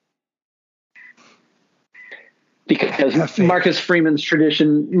 Because Marcus Freeman's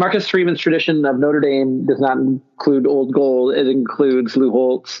tradition of Notre Dame does not include old gold. It includes Lou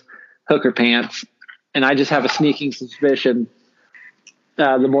Holtz hooker pants. And I just have a sneaking suspicion,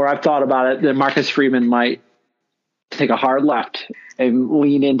 the more I've thought about it, that Marcus Freeman might take a hard left and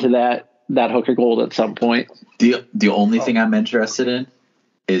lean into that hooker gold at some point. The only thing I'm interested in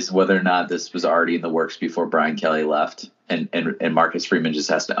is whether or not this was already in the works before Brian Kelly left, and Marcus Freeman just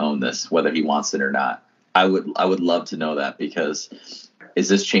has to own this, whether he wants it or not. I would love to know that, because is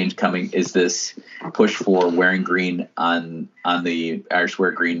this change coming? Is this push for wearing green on the Irish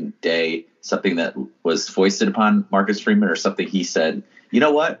Wear Green Day something that was foisted upon Marcus Freeman, or something he said, you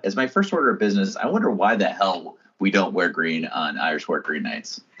know what, as my first order of business, I wonder why the hell we don't wear green on Irish Wear Green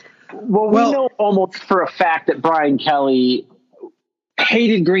nights? Well, we know almost for a fact that Brian Kelly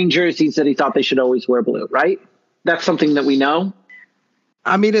hated green jerseys, that he thought they should always wear blue, right? That's something that we know.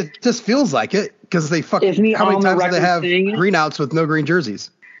 I mean, it just feels like it because they fucking. How many times do they have green outs with no green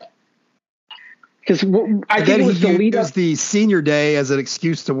jerseys? Because I think it was the lead up. The senior day as an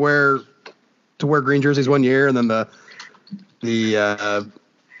excuse to wear green jerseys one year, and then the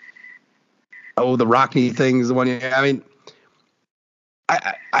Rockney things the one year. I mean,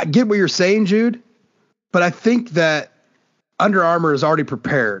 I get what you're saying, Jude, but I think that Under Armour is already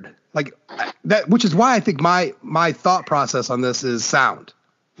prepared. Like that, which is why I think my thought process on this is sound.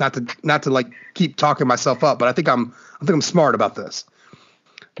 Not to like keep talking myself up, but I think I'm smart about this.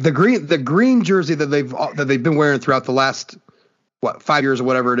 The green jersey that they've been wearing throughout the last 5 years or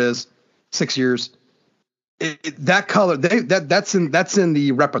whatever it is, 6 years. That color that's in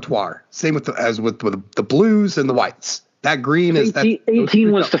the repertoire. Same with the blues and the whites. That green is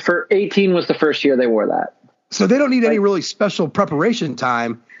 18 was the first year they wore that. So they don't need any really special preparation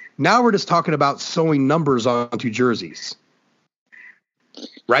time. Now we're just talking about sewing numbers onto jerseys.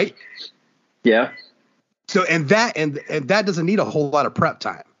 Right? Yeah. So and that doesn't need a whole lot of prep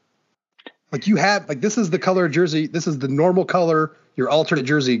time. Like you have this is the color of jersey, this is the normal color, your alternate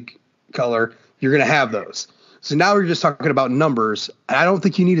jersey color, you're gonna have those. So now we're just talking about numbers. And I don't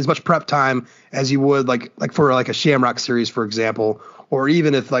think you need as much prep time as you would like for like a Shamrock series, for example, or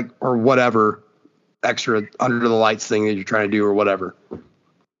even if or whatever extra under the lights thing that you're trying to do or whatever.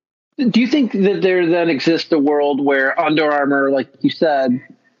 Do you think that there then exists a world where Under Armour, like you said,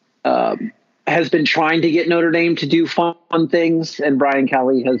 has been trying to get Notre Dame to do fun things, and Brian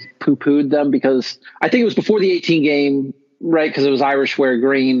Kelly has poo-pooed them? Because I think it was before the 18 game, right? Because it was Irish wear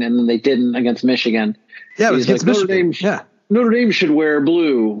green, and then they didn't against Michigan. Yeah, it was against Michigan. Notre Dame should wear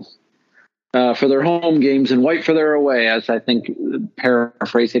blue for their home games and white for their away, as I think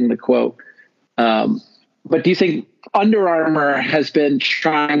paraphrasing the quote. But do you think Under Armour has been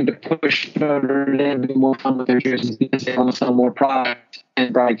trying to push Notre Dame to be more fun with their jerseys because they want to sell more product,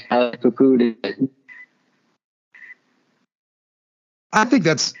 and Brian Kelly poo-pooed it? I think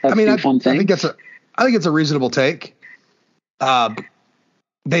I think it's a reasonable take.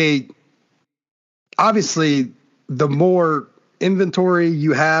 They obviously, the more inventory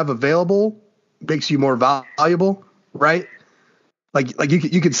you have available makes you more valuable, right? Like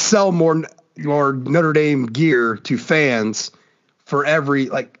you could sell more Notre Dame gear to fans for every,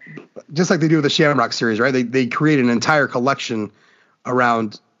 just like they do with the Shamrock series, right? They create an entire collection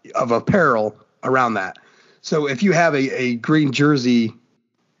of apparel around that. So if you have a green jersey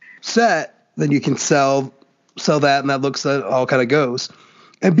set, then you can sell that, and that looks that all kind of goes.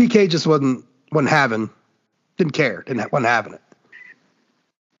 And BK just wasn't didn't care, wasn't having it.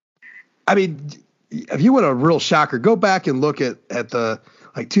 I mean, if you want a real shocker, go back and look at the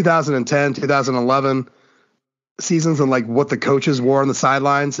 2010, 2011 seasons and what the coaches wore on the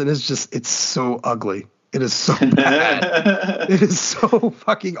sidelines, and it's so ugly. It is so bad. It is so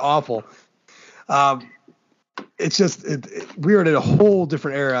fucking awful. It's just we are in a whole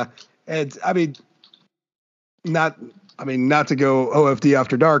different era, and not to go OFD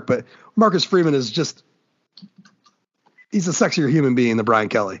after dark, but Marcus Freeman is he's a sexier human being than Brian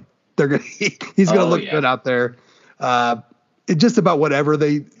Kelly. He's going to look good out there. Just about whatever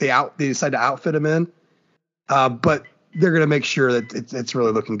they decide to outfit him in, but they're going to make sure that it's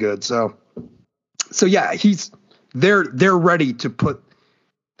really looking good. So yeah, they're ready to put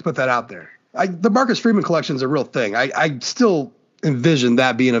that out there. The Marcus Freeman collection is a real thing. I still envision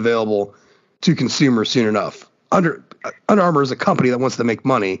that being available to consumers soon enough. Under Armour is a company that wants to make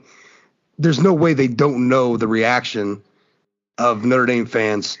money. There's no way they don't know the reaction of Notre Dame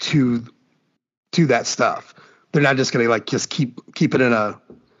fans to that stuff. They're not just going to just keep it in a,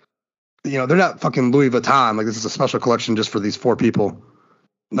 they're not fucking Louis Vuitton. This is a special collection just for these 4 people.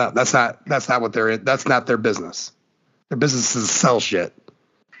 No, that's not what they're in. That's not their business. Their business is sell shit.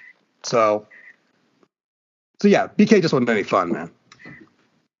 So yeah, BK just wasn't any fun, man.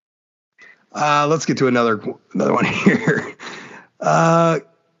 Let's get to another one here.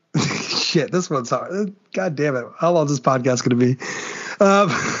 Shit, this one's hard. God damn it. How long is this podcast going to be?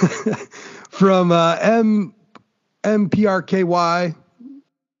 From MPRKY,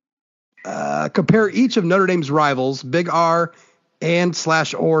 compare each of Notre Dame's rivals, big R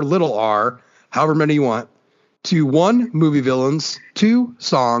and/or little r, however many you want, to 1, movie villains, 2,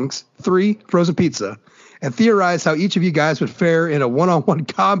 songs, 3, frozen pizza, and theorize how each of you guys would fare in a one-on-one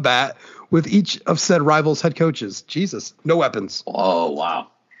combat with each of said rivals' head coaches. Jesus, no weapons. Oh, wow.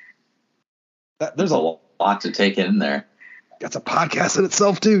 There's a lot to take in there. That's a podcast in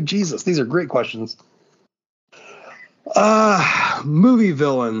itself, too. Jesus, these are great questions. Movie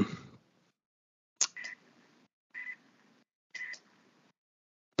villain.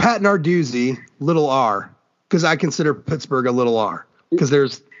 Pat Narduzzi, little r, because I consider Pittsburgh a little r. because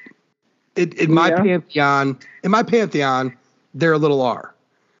there's in my pantheon. In my pantheon, they're a little R.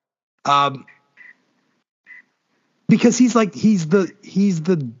 Because he's the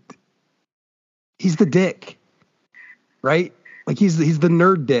dick, right? Like he's the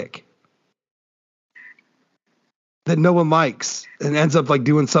nerd dick that no one likes and ends up like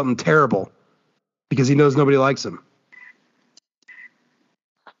doing something terrible because he knows nobody likes him.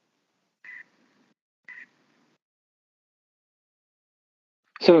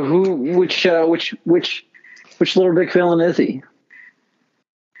 So which little dick villain is he?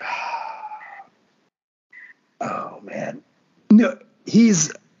 Oh man, no,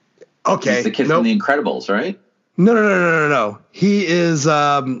 he's okay. He's the kid from The Incredibles, right? No. He is.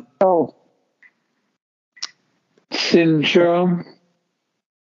 Syndrome.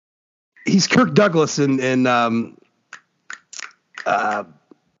 He's Kirk Douglas in what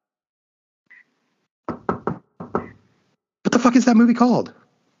the fuck is that movie called?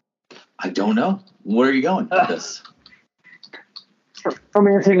 I don't know. Where are you going with this?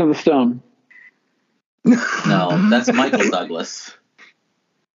 Romancing of the Stone. No, that's Michael Douglas.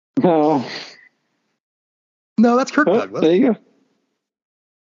 No, that's Kirk Douglas. There you go.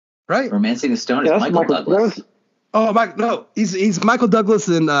 Right. Romancing the Stone is Michael Douglas. Oh, no, he's Michael Douglas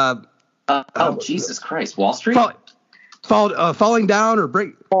in. Jesus Christ, Wall Street. Falling down or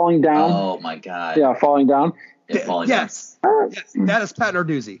break. Falling down. Oh my God. Yeah, falling down. Yeah, falling yes, that is Pat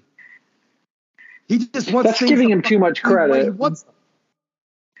Narduzzi. He just wants. That's giving him too much credit.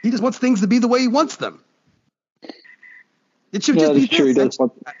 He just wants things to be the way he wants them. It should just be true.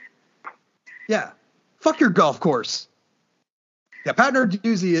 Yeah. Fuck your golf course. Yeah, Pat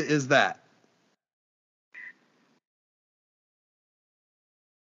Narduzzi is that.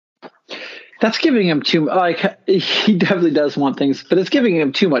 That's giving him too he definitely does want things, but it's giving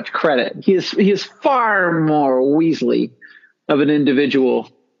him too much credit. He is far more Weasley of an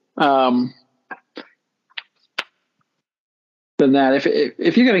individual than that.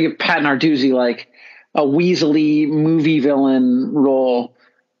 If you're going to give Pat Narduzzi like a Weasley movie villain role,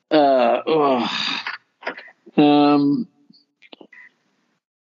 yeah,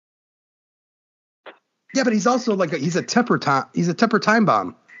 but he's also like he's a temper time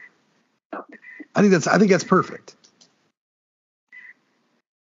bomb. I think that's perfect.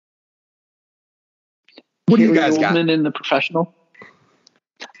 What do you guys got in The Professional?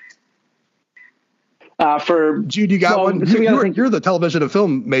 For Jude, you got one. You're the television and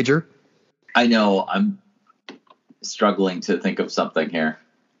film major. I know. I'm struggling to think of something here.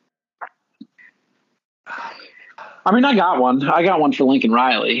 I mean, I got one. I got one for Lincoln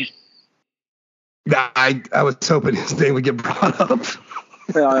Riley. I was hoping his name would get brought up.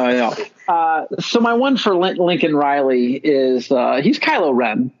 Yeah. So my one for Lincoln Riley is he's Kylo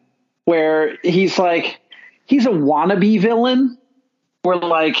Ren, where he's a wannabe villain, where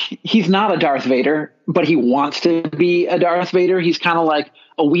like he's not a Darth Vader, but he wants to be a Darth Vader. He's kind of like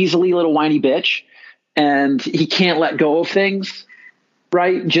a weaselly little whiny bitch, and he can't let go of things.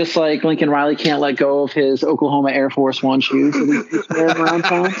 Right, just like Lincoln Riley can't let go of his Oklahoma Air Force One shoes that he's wearing around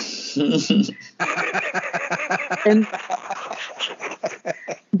town. And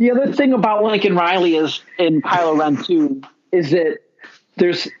the other thing about Lincoln Riley is in Kylo Ren 2 is that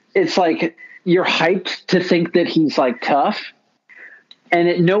it's like you're hyped to think that he's like tough, and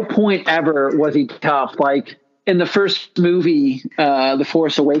at no point ever was he tough. Like in the first movie, The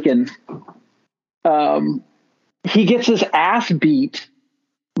Force Awakens, he gets his ass beat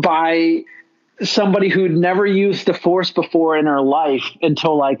by somebody who'd never used the Force before in her life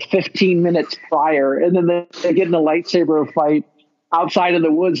until like 15 minutes prior. And then they get in a lightsaber fight outside in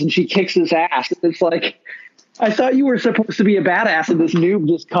the woods and she kicks his ass. It's like, I thought you were supposed to be a badass and this noob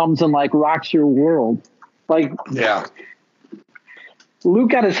just comes and like rocks your world. Like, yeah.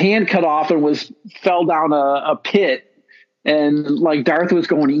 Luke got his hand cut off and fell down a pit, and like Darth was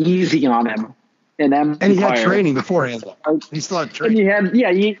going easy on him. And he had training beforehand. He still had training.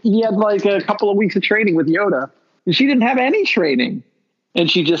 He had like a couple of weeks of training with Yoda, and she didn't have any training, and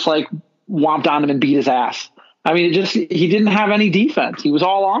she just like whomped on him and beat his ass. I mean, he didn't have any defense. He was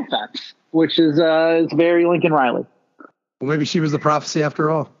all offense, which is very Lincoln Riley. Well, maybe she was the prophecy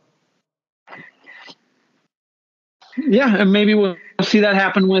after all. Yeah, and maybe we'll see that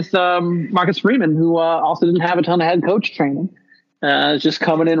happen with Marcus Freeman, who also didn't have a ton of head coach training, just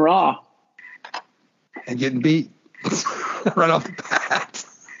coming in raw. And getting beat right off the bat.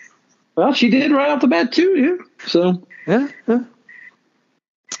 Well, she did right off the bat too, yeah. So yeah.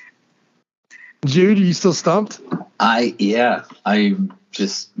 Jude, are you still stumped? My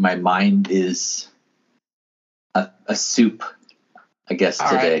mind is a soup, I guess, all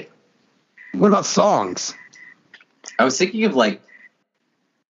today. Right. What about songs? I was thinking of like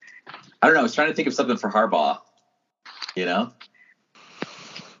I don't know. I was trying to think of something for Harbaugh. You know,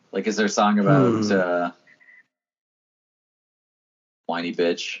 like, is there a song about whiny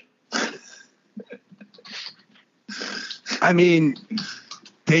bitch? I mean,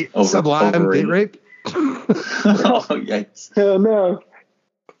 Sublime date rape. Oh, yikes! Oh no.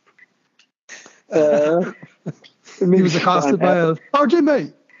 He was accosted by a RJ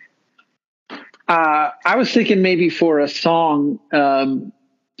mate. I was thinking maybe for a song.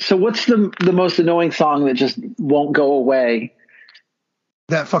 So what's the most annoying song that just won't go away?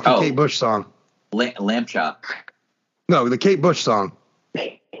 That fucking Kate Bush song. Lamb Chop. No, the Kate Bush song.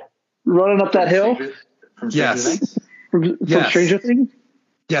 Running up that hill? From Stranger Things? From Stranger Things?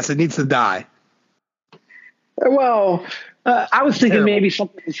 Yes, it needs to die. Well, I was thinking maybe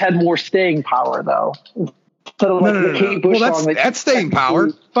something that's had more staying power, though. Instead of No. Kate Bush Well, song that's staying power.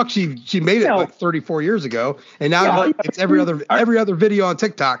 Fuck, she made it like 34 years ago, and now it's every other video on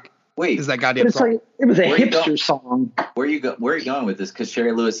TikTok. Wait, is that goddamn song? Like, it was a hipster song. Where are you going with this? Because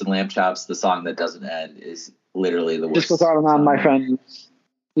Sherry Lewis and Lamb Chops, the song that doesn't end, is literally the worst. Just was on my friend.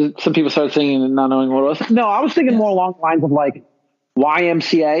 Some people started singing and not knowing what it was. No, I was thinking more along the lines of like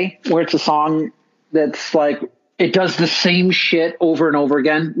YMCA, where it's a song that's like it does the same shit over and over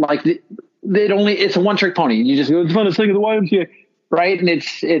again. Like it's a one trick pony. You just go, it's fun to sing at the YMCA, right? And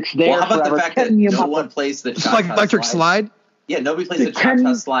it's there. Well, how about the fact that no one plays the Cha-Cha like Electric Slide? Yeah, nobody plays the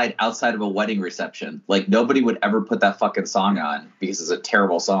Cha-Cha Slide outside of a wedding reception. Like, nobody would ever put that fucking song on because it's a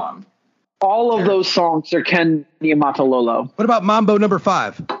terrible song. All of those songs are Ken Niumatalolo. What about Mambo Number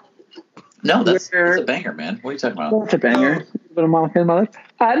 5? No, that's a banger, man. What are you talking about? That's a banger.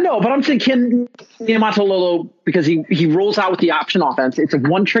 No, but I'm saying Ken Niumatalolo because he rolls out with the option offense. It's a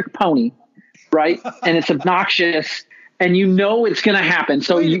one-trick pony, right? And it's obnoxious, and you know it's going to happen.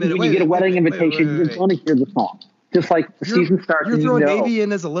 So when you get a wedding invitation, you're going to hear the song. Just like the season starts. You're throwing Navy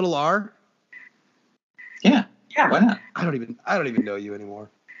in as a little R? Yeah. Why not? I don't even know you anymore.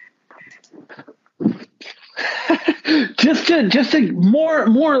 just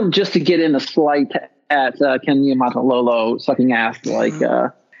to get in a slight at Ken Niumatalolo sucking ass like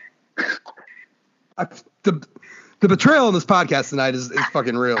the betrayal on this podcast tonight is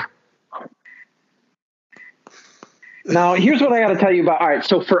fucking real. Now here's what I got to tell you about. All right,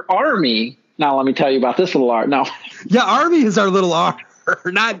 so for Army, now let me tell you about this little R. No, yeah, Army is our little R,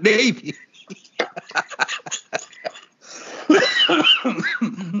 not Navy.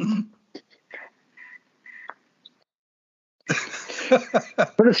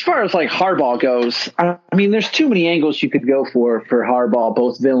 But as far as like Harbaugh goes, I mean, there's too many angles you could go for Harbaugh,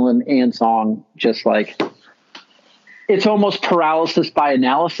 both villain and song. Just like it's almost paralysis by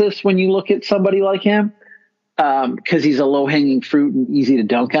analysis when you look at somebody like him, because he's a low hanging fruit and easy to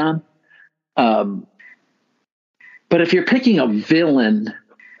dunk on. But if you're picking a villain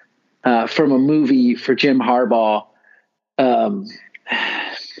from a movie for Jim Harbaugh,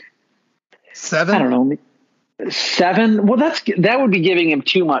 7? I don't know. 7? Well, that would be giving him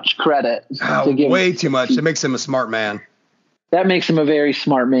too much credit. Way too much. It makes him a smart man. That makes him a very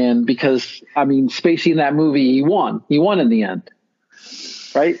smart man because, I mean, Spacey in that movie, he won. He won in the end.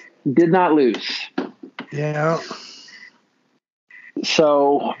 Right? He did not lose. Yeah.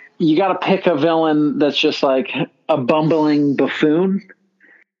 So you got to pick a villain that's just like a bumbling buffoon.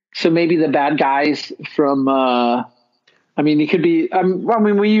 So maybe the bad guys from, he could be,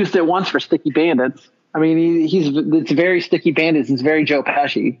 we used it once for Sticky Bandits. I mean, it's very Sticky Bandits. It's very Joe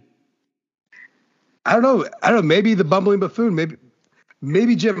Pesci. I don't know. Maybe the bumbling buffoon.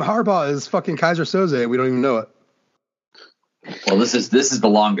 Maybe Jim Harbaugh is fucking Kaiser Soze. We don't even know it. Well, this is the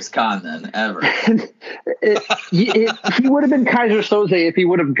longest con then ever. He would have been Kaiser Soze if he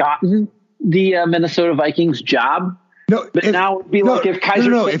would have gotten the Minnesota Vikings job. No, but now it would be like if Kaiser.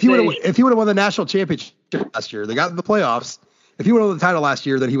 No. If he would have won the national championship last year, they got in the playoffs. If he would have won the title last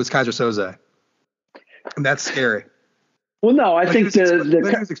year, then he was Kaiser Soze. And that's scary. Well, no, I think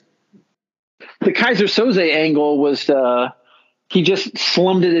the Kaiser Soze angle was he just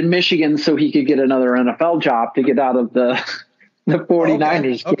slummed it in Michigan so he could get another NFL job to get out of the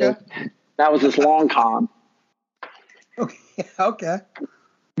 49ers. Okay. That was his long con. Okay.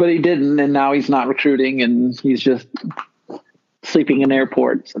 But he didn't, and now he's not recruiting, and he's just sleeping in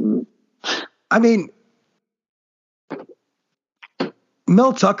airports. And I mean,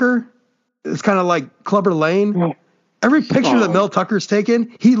 Mel Tucker is kind of like Clubber Lane. Every picture that Mel Tucker's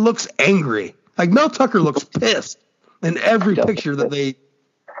taken, he looks angry. Like Mel Tucker looks pissed in every picture that they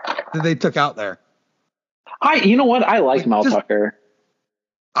took out there. You know what? I like Mel Tucker.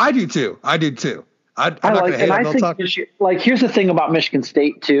 I do too. I'm not going to hate on Mel Tucker. Like, here's the thing about Michigan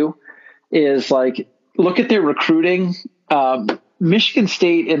State too, is like, look at their recruiting. Michigan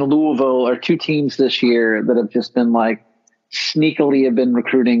State and Louisville are two teams this year that have just been like sneakily have been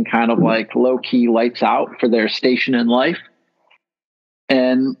recruiting kind of like low key lights out for their station in life.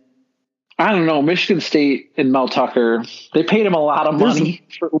 And I don't know, Michigan State and Mel Tucker, they paid him a lot of money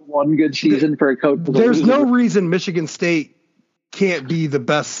for one good season for a coach. There's no reason Michigan State can't be the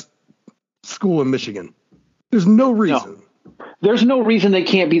best school in Michigan. There's no reason. No. There's no reason they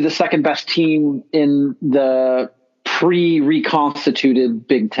can't be the second best team in the pre-reconstituted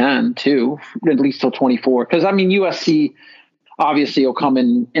Big Ten too, at least till 24. Because I mean, USC obviously will come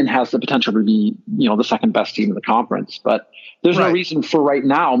in and has the potential to be, the second best team in the conference. But there's no reason for right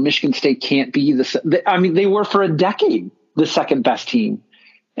now Michigan State can't be they were for a decade the second best team,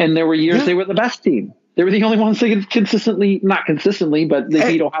 and there were years they were the best team. They were the only ones that could not consistently, but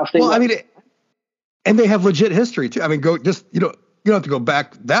they beat Ohio State. Well, and they have legit history too. I mean, you don't have to go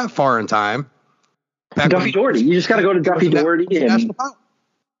back that far in time. Duffy Daugherty. You just got to go to Duffy Daugherty.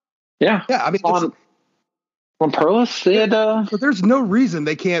 Yeah. I mean, on Perlis, they had. But there's no reason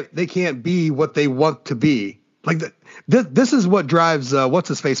they can't be what they want to be. Like this is what drives what's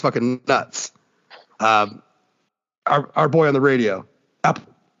his face fucking nuts. Our boy on the radio.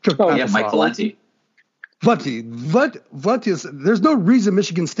 Mike Valenti. Valenti is. There's no reason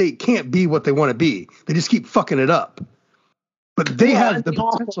Michigan State can't be what they want to be. They just keep fucking it up. But they have the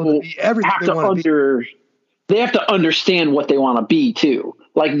potential to be everything they want to be. They have to understand what they want to be too.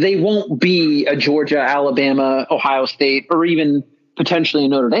 Like they won't be a Georgia, Alabama, Ohio State, or even potentially a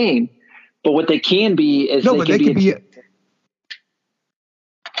Notre Dame. But what they can be is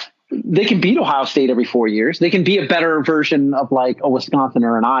they can beat Ohio State every 4 years. They can be a better version of like a Wisconsin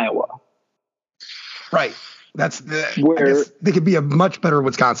or an Iowa. Right. I guess they could be a much better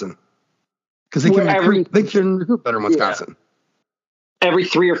Wisconsin because they can recruit better in Wisconsin. Yeah. Every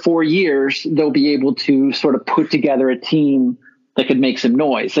 3 or 4 years, they'll be able to sort of put together a team that could make some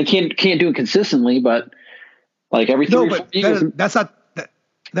noise. They can't do it consistently, but like every 3 or 4 years. That's not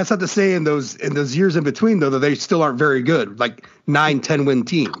to say in those years in between though that they still aren't very good. Like 9-10 win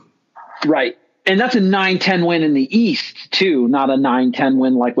team. Right. And that's a 9-10 win in the East too, not a 9-10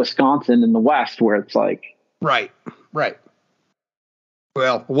 win like Wisconsin in the West, where it's like. Right.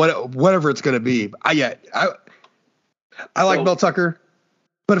 Well, whatever it's going to be. I like Mel Tucker,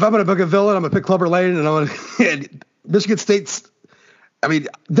 but if I'm going to book a villain, I'm going to pick Clubber Lane, and Michigan State's. I mean,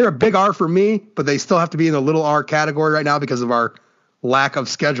 they're a big R for me, but they still have to be in the little R category right now because of our lack of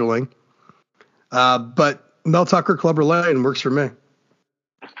scheduling. But Mel Tucker, Clubber Lane works for me.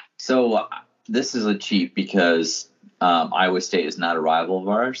 So this is a cheat because Iowa State is not a rival of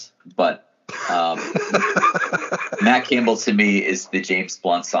ours, but Matt Campbell to me is the James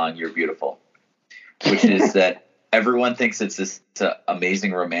Blunt song "You're Beautiful," which is that everyone thinks it's this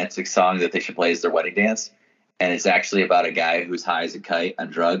amazing romantic song that they should play as their wedding dance, and it's actually about a guy who's high as a kite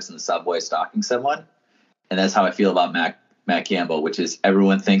on drugs in the subway stalking someone. And that's how I feel about Matt Campbell, which is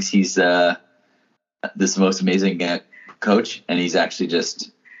everyone thinks he's this most amazing coach, and he's actually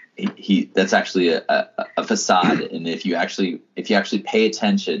just that's actually a facade. And if you actually pay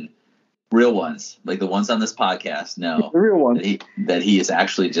attention, real ones like the ones on this podcast know that he is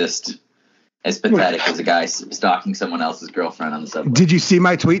actually just as pathetic as a guy stalking someone else's girlfriend on the subway. Did you see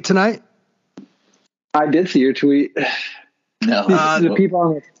my tweet tonight? I did see your tweet. No. The people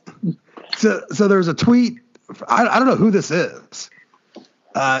on so there's a tweet. I don't know who this is.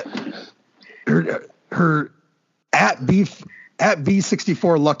 Her at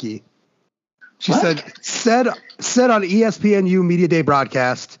B64 Lucky. She said on ESPNU Media Day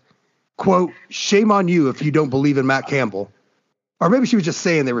broadcast, quote, "Shame on you if you don't believe in Matt Campbell." Or maybe she was just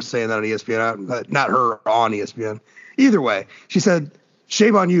saying they were saying that on ESPN, not her on ESPN. Either way, she said,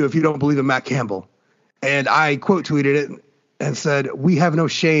 "Shame on you if you don't believe in Matt Campbell." And I quote tweeted it and said, "We have no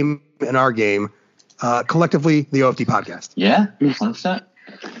shame in our game. Collectively, the OFD podcast." Yeah, 100%.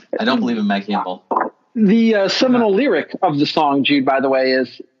 I don't believe in Matt Campbell. The seminal lyric of the song, Jude, by the way,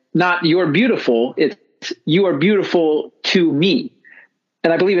 is not "You're beautiful." It's "You are beautiful to me."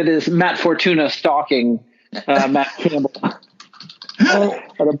 And I believe it is Matt Fortuna stalking Matt Campbell.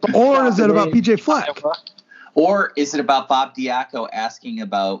 Or is it about PJ Fleck? Or is it about Bob Diaco asking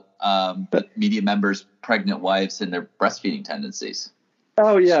about media members' pregnant wives and their breastfeeding tendencies?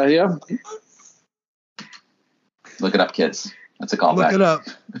 Oh, yeah. Look it up, kids. That's a callback. Look it up.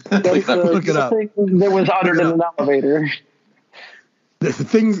 Look it up. That was uttered in an elevator.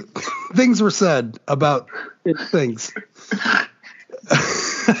 Things were said about things.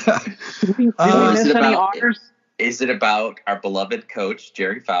 Did we miss any honors? Is it about our beloved coach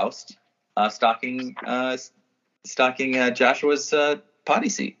Jerry Faust stalking Joshua's potty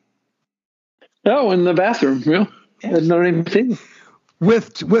seat? Oh, in the bathroom. Yeah. Notre Dame thing.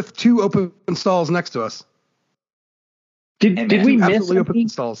 With 2 open stalls next to us. Did we miss absolutely open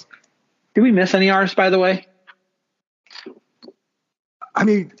stalls? Did we miss any R's, by the way? I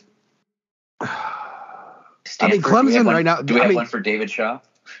mean, Stanford, Clemson right now. Do we have one for David Shaw?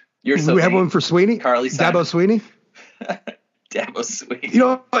 Do we have one for Sweeney? Carly Simon. Dabo Sweeney? Dabo Sweeney. You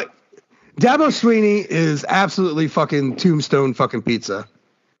know what? Dabo Sweeney is absolutely fucking tombstone fucking pizza.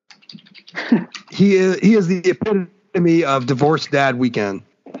 He is the epitome of divorced dad weekend.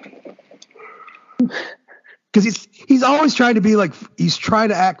 Because he's always trying to be like, he's trying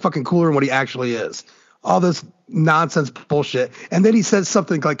to act fucking cooler than what he actually is. All this nonsense bullshit. And then he says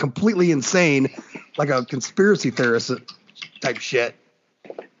something like completely insane, like a conspiracy theorist type shit.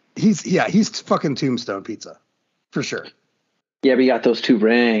 He's fucking tombstone pizza. For sure. Yeah, but you got those 2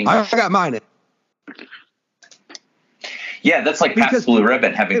 rings. I got mine. Yeah, that's like Pat's Blue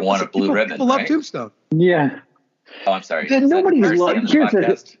Ribbon having won a blue ribbon. People love Tombstone. Yeah. Oh, I'm sorry. Nobody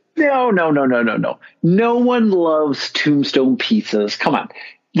loves. No. No one loves Tombstone pizzas. Come on.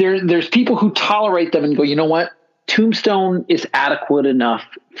 There's people who tolerate them and go, you know what? Tombstone is adequate enough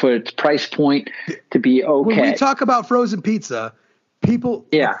for its price point to be okay. When we talk about frozen pizza, people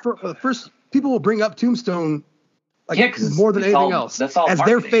will bring up Tombstone more than anything else as marketing,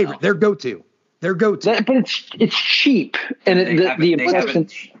 their favorite, their go-to. But it's cheap, and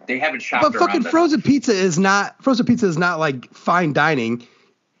they haven't shopped. But fucking frozen pizza is not like fine dining.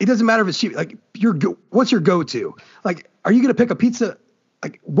 It doesn't matter if it's cheap. Like what's your go-to? Like, are you gonna pick a pizza?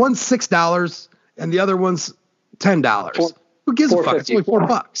 Like one's $6 and the other one's $10. Who gives a fuck? It's only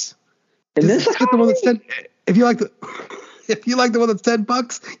 $4. And this is get the one that's 10. If you like the one that's $10,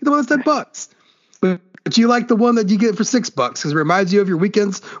 get the one that's $10. But you like the one that you get for $6 because it reminds you of your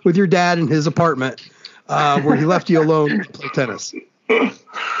weekends with your dad in his apartment where he left you alone to play tennis.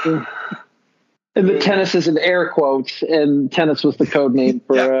 And the tennis is in air quotes, and tennis was the code name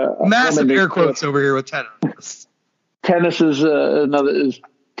for massive air quotes over here with tennis. Tennis is another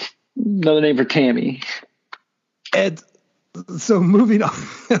name for Tammy. And so moving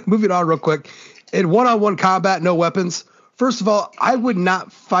on real quick. In one-on-one combat, no weapons. First of all, I would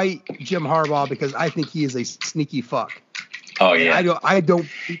not fight Jim Harbaugh because I think he is a sneaky fuck. Oh yeah, I don't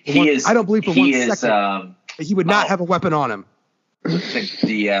believe for 1 second that he would not have a weapon on him.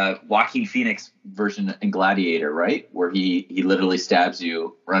 The Joaquin Phoenix version in Gladiator, right, where he literally stabs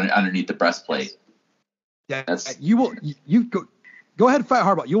you right underneath the breastplate. Yeah, you go ahead and fight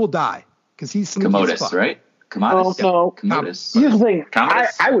Harbaugh. You will die because he's sneaky Commodus, as fuck. Right? Commodus. Oh, no. Commodus. Here's the thing.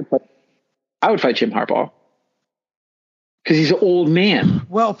 I would fight Jim Harbaugh. Because he's an old man.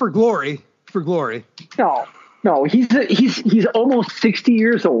 Well, for glory. No, he's almost 60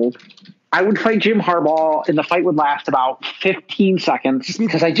 years old. I would fight Jim Harbaugh, and the fight would last about 15 seconds. Just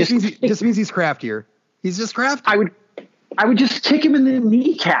means he's craftier. He's just crafty. I would just kick him in the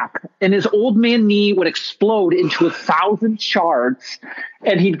kneecap, and his old man knee would explode into 1,000 shards,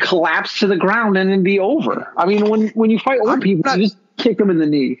 and he'd collapse to the ground, and it'd be over. I mean, when you fight old people, you just kick them in the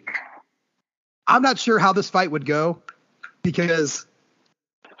knee. I'm not sure how this fight would go because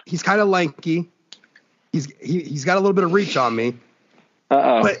he's kind of lanky. He's got a little bit of reach on me.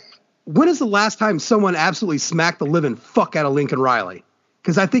 But when is the last time someone absolutely smacked the living fuck out of Lincoln Riley?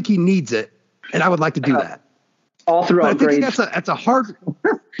 Because I think he needs it, and I would like to do that. All throughout grades. That's a hard.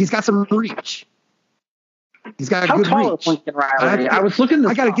 He's got some reach. He's got a good reach. How tall is Lincoln Riley? I was looking.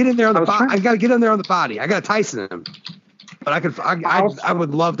 I got to get in there on the body. I got to get in there on the body. I got to Tyson him. But I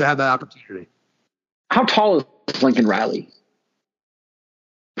would love to have that opportunity. How tall is Lincoln Riley?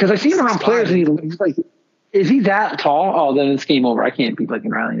 Because I see him around players, and he's like, is he that tall? Oh, then it's game over. I can't beat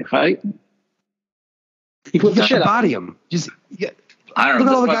Lincoln Riley in a fight. He put the shit body him. I don't know. Look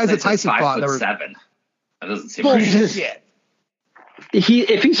at all the guys that Tyson fought. 5'7". That doesn't seem right. Shit. If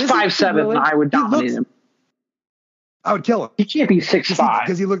he's 5'7", really? I would dominate him. I would kill him. He can't be 6'5".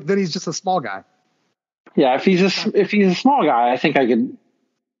 Because then he's just a small guy. Yeah, if he's a small guy, I think I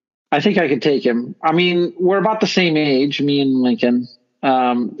could take him. I mean, we're about the same age, me and Lincoln.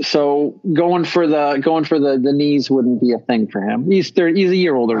 So going for the knees wouldn't be a thing for him. He's a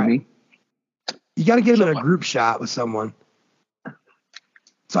year older than me. You got to get him in a group shot with someone.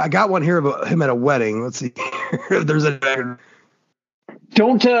 So I got one here about him at a wedding. Let's see if there's a.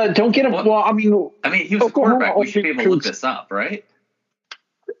 Don't get him. Well, I mean, he was a quarterback. We should be able to look this up, right?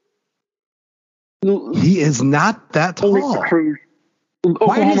 He is not that tall.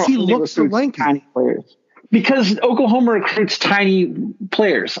 Why does he look so lanky? Because Oklahoma recruits tiny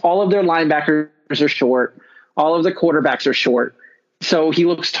players. All of their linebackers are short. All of the quarterbacks are short. So he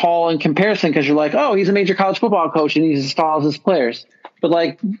looks tall in comparison because you're like, oh, he's a major college football coach and he's as tall as his players. But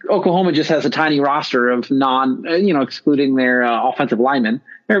like Oklahoma just has a tiny roster of excluding their offensive linemen.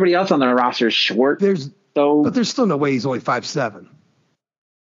 Everybody else on their roster is short. But there's still no way he's only 5'7".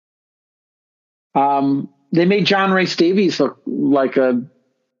 They made John Rhys Davies look like a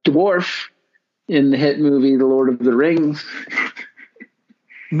dwarf in the hit movie The Lord of the Rings.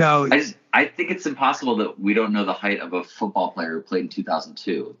 No, I think it's impossible that we don't know the height of a football player who played in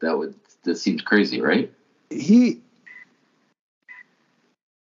 2002. That seems crazy, right?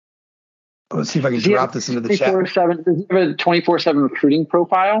 Let's see if I can drop this into the chat. Does he have a 24/7 recruiting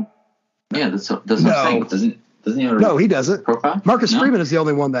profile? Yeah, that's what I'm saying. Doesn't he have a No, he doesn't. profile? Marcus Freeman is the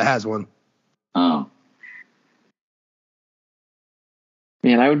only one that has one. Oh.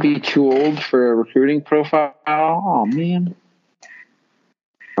 Man, I would be too old for a recruiting profile. Oh man.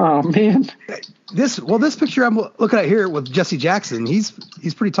 This picture I'm looking at here with Jesse Jackson, he's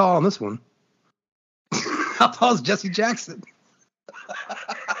pretty tall on this one. How tall is Jesse Jackson?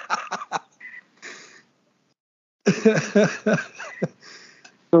 The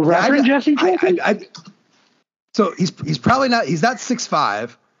Reverend Jesse Jackson? So he's probably not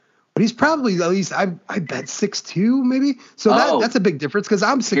 6'5", but he's probably at least I bet 6'2", maybe. So that's a big difference because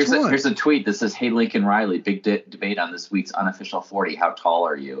I'm 6'1". Here's a tweet that says, "Hey Lincoln Riley, big debate on this week's unofficial 40. How tall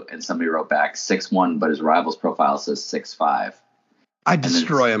are you?" And somebody wrote back 6'1", but his rival's profile says 6'5". I'd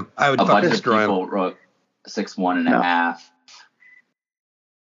destroy him. I would fucking destroy him. A bunch of people wrote 6'1 and a half.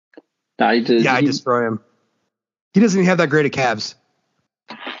 I'd destroy him. He doesn't even have that great of calves.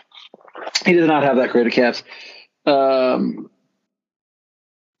 He does not have that great of calves.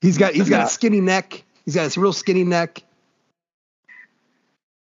 He's got a skinny neck. He's got a real skinny neck.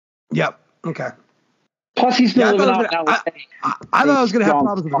 Yep. Okay. Plus, he's been living out. I thought I was going to have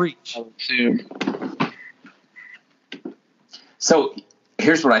problems with reach. So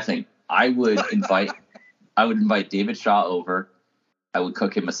here's what I think. I would invite David Shaw over. I would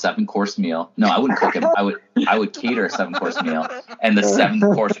cook him a 7-course meal. No, I wouldn't cook him. I would cater a 7-course meal, and the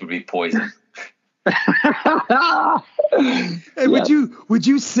 7th course would be poison. Hey, would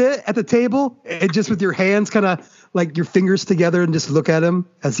you sit at the table and just with your hands kind of like your fingers together and just look at him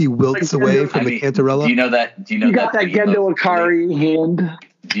as he wilts away from the cantarella? Do you know that? You got that Gendo Akari hand.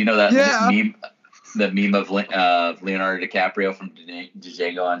 Do you know that meme? The meme of Leonardo DiCaprio from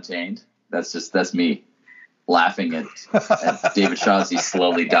Django Unchained. That's me laughing at David Shaw as he's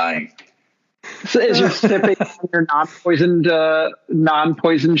slowly dying. So is your sipping your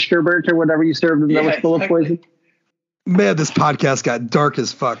non-poisoned sherbet or whatever you served that was full of poison? Man, this podcast got dark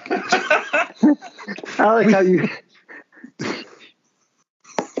as fuck. I like how you.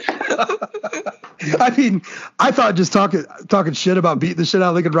 I mean, I thought just talking shit about beating the shit out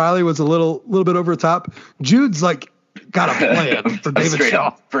of Lincoln Riley was a little bit over the top. Jude's like got a plan for David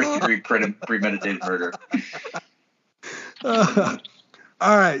Shaw. First-degree premeditated murder.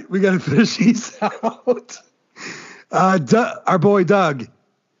 All right, we got to finish these out. Our boy Dougie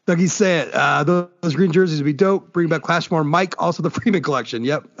said those green jerseys would be dope. Bring back Clashmore Mike, also the Freeman collection.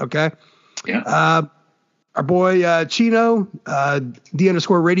 Yep. Okay. Yeah. Our boy Chino,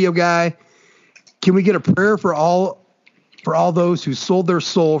 D_radio guy. Can we get a prayer for all those who sold their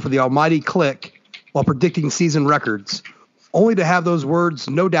soul for the almighty click while predicting season records, only to have those words,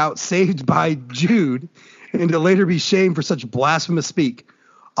 no doubt, saved by Jude, and to later be shamed for such blasphemous speak.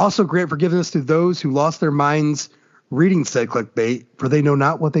 Also grant forgiveness to those who lost their minds reading said clickbait, for they know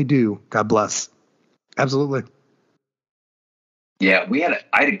not what they do. God bless. Absolutely. Yeah,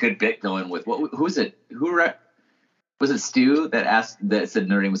 I had a good bit going with who was it? Was it Stu that said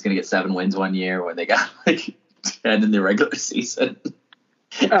Notre Dame was going to get 7 wins one year when they got like 10 in the regular season?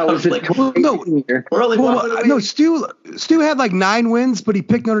 No, Stu had like 9 wins, but he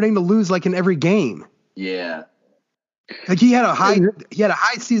picked Notre Dame to lose like in every game. Yeah. Like he had a high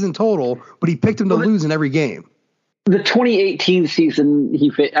season total, but he picked him to lose in every game. The 2018 season,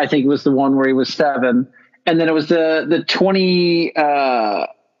 I think was the one where he was 7, and then it was the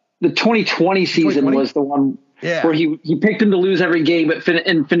 2020 season was the one where he picked him to lose every game, but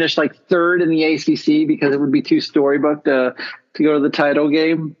finished like 3rd in the ACC because it would be too storybook to go to the title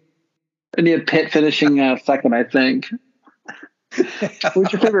game, and he had Pitt finishing 2nd, I think.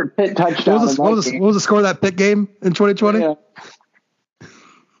 What's your favorite Pitt touchdown? What was the score of that Pitt game in 2020? Yeah.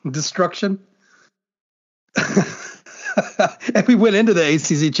 Destruction. And we went into the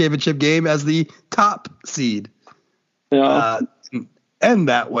ACC championship game as the top seed. Yeah. End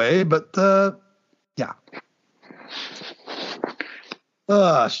that way, but yeah.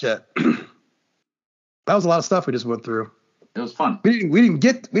 Oh shit. That was a lot of stuff we just went through. It was fun. We didn't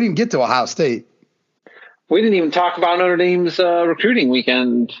get to Ohio State. We didn't even talk about Notre Dame's recruiting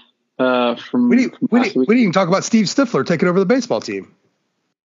weekend. We didn't even talk about Steve Stifler taking over the baseball team.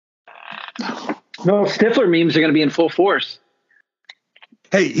 No, Stifler memes are going to be in full force.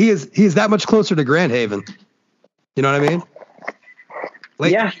 Hey, he is that much closer to Grand Haven. You know what I mean?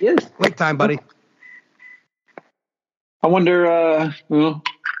 Yeah, he is. Lake time, buddy. I wonder. Well,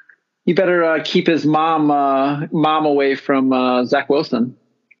 he better keep his mom away from Zach Wilson.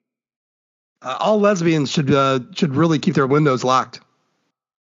 All lesbians should really keep their windows locked.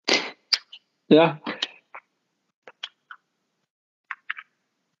 Yeah.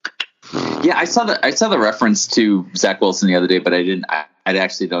 Yeah, I saw the reference to Zach Wilson the other day, but I didn't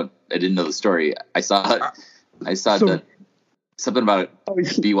know the story. I saw that something about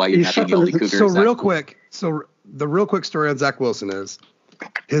BYU having the only Cougars. So the real quick story on Zach Wilson is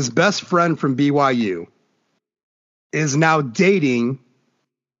his best friend from BYU is now dating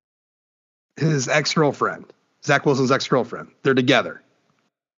his ex-girlfriend, Zach Wilson's ex-girlfriend. They're together.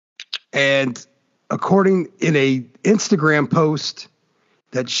 And according in a Instagram post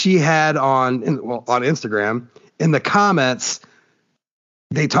that she had on Instagram, in the comments,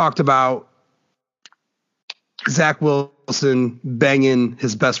 they talked about Zach Wilson banging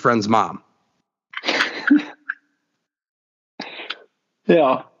his best friend's mom.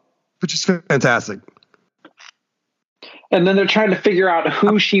 Yeah. Which is fantastic. And then they're trying to figure out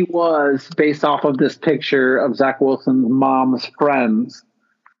who she was based off of this picture of Zach Wilson's mom's friends.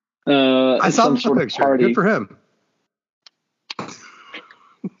 I saw the picture. Party. Good for him.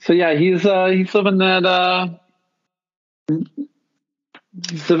 So yeah, he's living that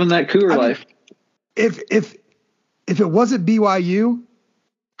cougar life. If it wasn't BYU,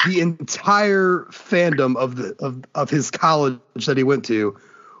 the entire fandom of his college that he went to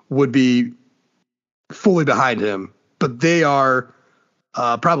would be fully behind him. But they are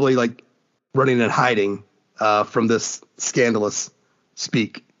probably like running and hiding from this scandalous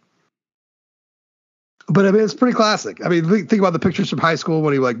speak. But I mean, it's pretty classic. I mean, think about the pictures from high school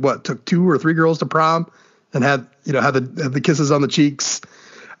when he took 2 or 3 girls to prom and had the kisses on the cheeks.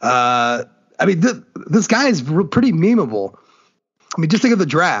 I mean, this guy is pretty memeable. I mean, just think of the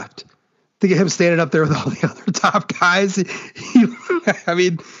draft. Think of him standing up there with all the other top guys.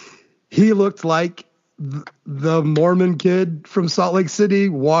 He looked like the Mormon kid from Salt Lake City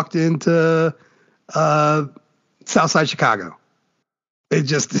walked into Southside Chicago. It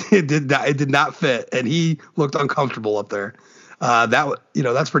did not fit, and he looked uncomfortable up there.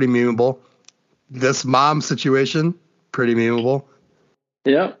 That's pretty memeable. This mom situation, pretty memeable.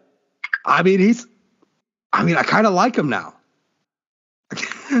 Yeah. I mean, I kind of like him now.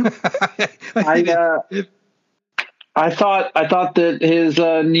 I thought that his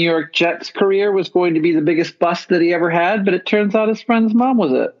New York Jets career was going to be the biggest bust that he ever had, but it turns out his friend's mom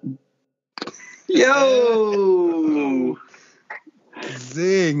was it. Yo!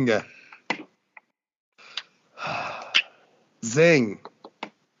 Zing. Zing.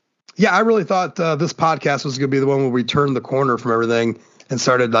 Yeah, I really thought this podcast was going to be the one where we turned the corner from everything and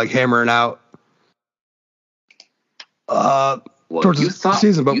started like hammering out towards the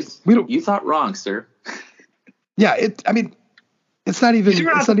season, but you thought wrong, sir. Yeah, it's not even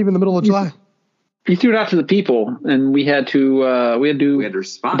the middle of July. You threw it out to the people, and we had to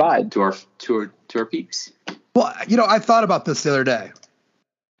respond to our peeps. Well, I thought about this the other day.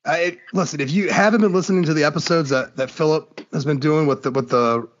 Listen, if you haven't been listening to the episodes that Philip has been doing with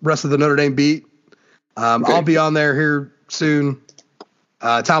the rest of the Notre Dame beat, I'll be on there here soon.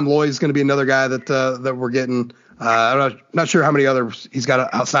 Tom Loy is going to be another guy that we're getting. I'm not sure how many others he's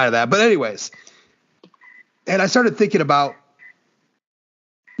got outside of that, but anyways. And I started thinking about,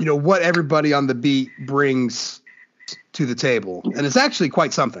 what everybody on the beat brings to the table, and it's actually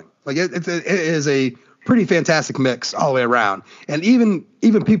quite something. Like it is a pretty fantastic mix all the way around. And even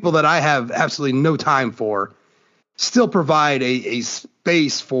people that I have absolutely no time for still provide a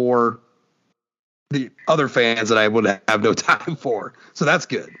space for the other fans that I would have no time for. So that's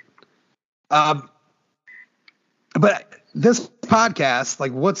good. But this podcast,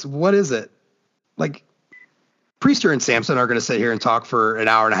 like what is it? Like Priester and Sampson are going to sit here and talk for an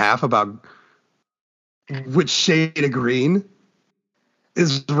hour and a half about which shade of green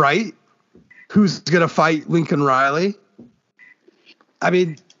is right. Who's going to fight Lincoln Riley? I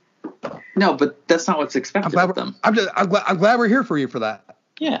mean, no, but that's not what's expected of them. I'm glad we're here for you for that.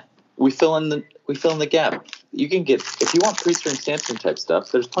 Yeah, we fill in the gap. You can get, if you want Priester and Sampson type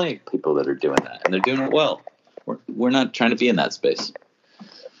stuff. There's plenty of people that are doing that, and they're doing it well. We're not trying to be in that space.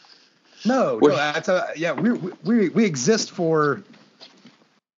 No, we exist for.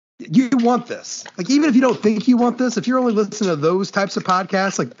 You want this, like even if you don't think you want this, if you're only listening to those types of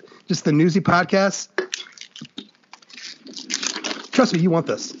podcasts, like just the newsy podcasts, trust me, you want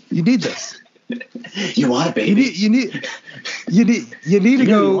this. You need this. You want it, baby. You need. You need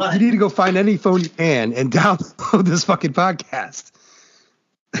to go find any phone you can and download this fucking podcast.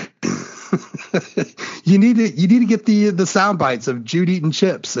 you need to get the sound bites of Jude eating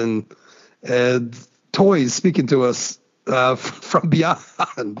chips and toys speaking to us from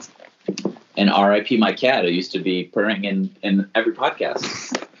beyond. And R.I.P. my cat, who used to be purring in every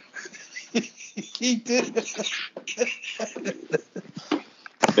podcast. He did.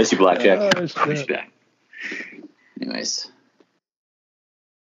 Miss you, Blackjack. Oh, shit. Miss you back. Anyways.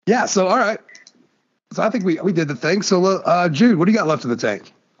 Yeah, so all right. So I think we did the thing. So Jude, what do you got left in the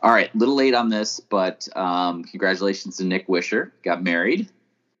tank? All right, a little late on this, but congratulations to Nick Wisher. Got married.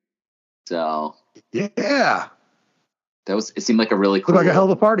 So yeah. It seemed like a really cool. Looked like a hell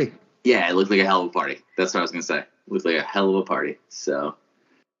of a party. Yeah, it looked like a hell of a party. That's what I was gonna say. It looked like a hell of a party. So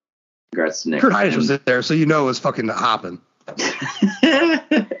congrats to Nick. Kurt Heinrich was there, so you know it was fucking hopping.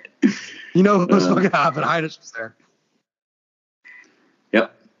 You know it was fucking hopping. Heinrich was there.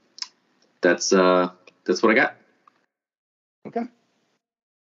 Yep. That's what I got. Okay.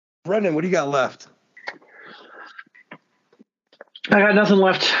 Brendan, what do you got left? I got nothing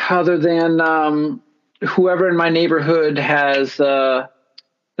left other than whoever in my neighborhood has the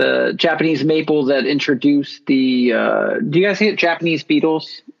Japanese maple that introduced the. Do you guys get Japanese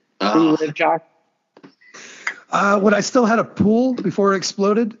beetles? Where you live, Josh? When I still had a pool before it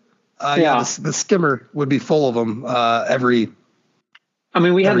exploded, the skimmer would be full of them every. I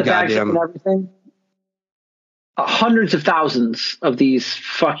mean, we had the bags and everything. Hundreds of thousands of these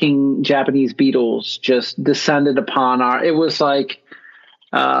fucking Japanese beetles just descended upon it was like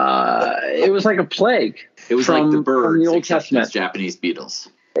a plague. It was like the birds from the Old Testament. Testament. Japanese beetles.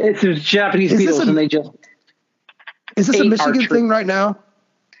 It's Japanese beetles, and they just. Is this a Michigan thing right now?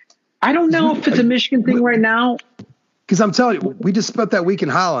 I don't know if it's a Michigan thing right now. Because I'm telling you, we just spent that week in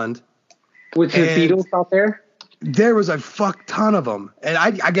Holland. With the beetles out there? There was a fuck ton of them. And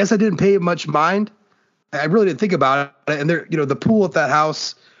I guess I didn't pay much mind. I really didn't think about it. And the pool at that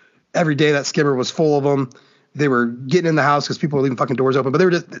house, every day that skimmer was full of them. They were getting in the house because people were leaving fucking doors open. But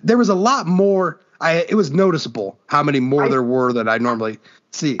there was a lot more. It was noticeable how many more there were than I normally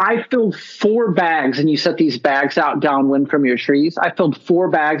see. I filled 4 bags, and you set these bags out downwind from your trees. I filled 4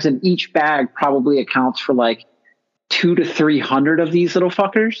 bags, and each bag probably accounts for like 200 to 300 of these little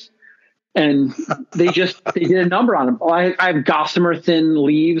fuckers. And they did a number on them. I have gossamer thin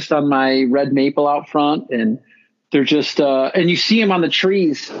leaves on my red maple out front, and they're just and you see them on the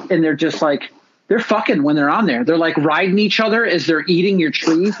trees, and they're just like, they're fucking when they're on there. They're like riding each other as they're eating your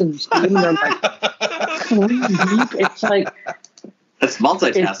trees, and you see them, they're like 3 deep. It's like that's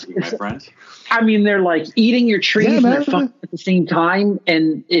multitasking, my friend. I mean, they're like eating your trees and they're fucking at the same time,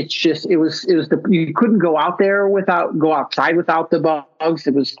 and it's just it was you couldn't go outside without the bugs.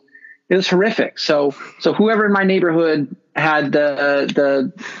 It was horrific. So whoever in my neighborhood had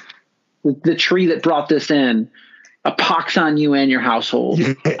the tree that brought this in, a pox on you and your household.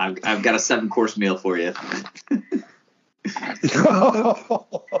 I've got a 7-course meal for you. I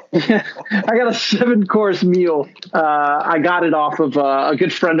got a 7-course meal. I got it off of a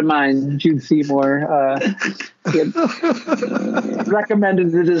good friend of mine, Jude Seymour. He had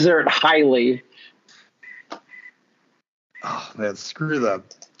recommended the dessert highly. Oh man, screw them.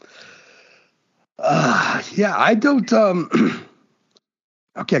 Yeah, I don't.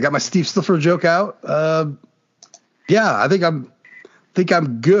 Okay, I got my Steve Stifler joke out. Yeah, I think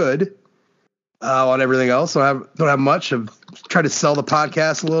I'm good on everything else. So I don't have much. I've tried to sell the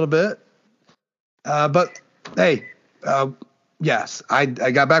podcast a little bit, but hey, yes, I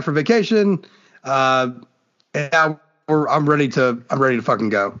got back from vacation, and now I'm ready to fucking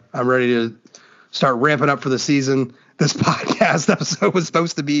go. I'm ready to start ramping up for the season. This podcast episode was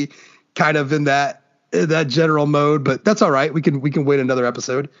supposed to be kind of in that general mode, but that's all right. We can wait another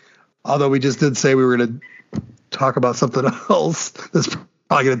episode. Although we just did say we were going to talk about something else. That's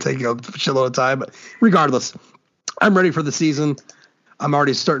probably going to take a shitload of time. But regardless, I'm ready for the season. I'm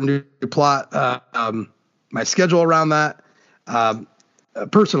already starting to plot my schedule around that.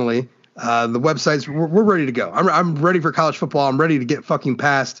 Personally, the websites, we're ready to go. I'm ready for college football. I'm ready to get fucking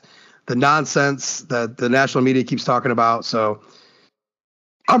past the nonsense that the national media keeps talking about. So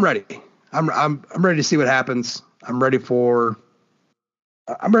I'm ready. I'm ready to see what happens. I'm ready to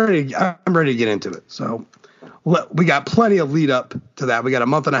get into it. So we got plenty of lead up to that. We got a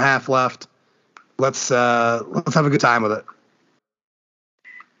month and a half left. Let's have a good time with it.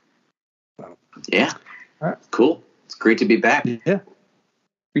 Yeah. All right. Cool. It's great to be back. Yeah.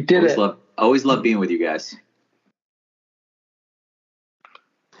 We did Always love being with you guys.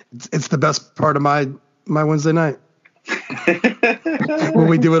 It's the best part of my Wednesday night. When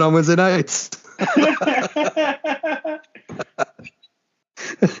we do it on Wednesday nights.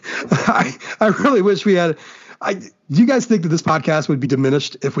 I really wish we had. Do you guys think that this podcast would be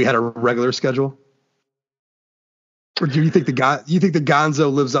diminished if we had a regular schedule? Or do you think the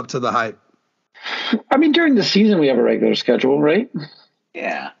Gonzo lives up to the hype? I mean, during the season we have a regular schedule, right?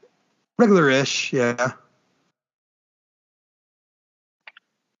 Yeah. Regular-ish, yeah.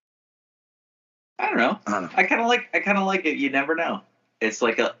 I don't know. I kind of like it. You never know. It's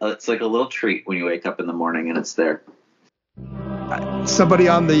like a little treat when you wake up in the morning and it's there. Somebody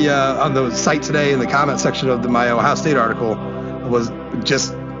on the site today in the comment section of my Ohio State article was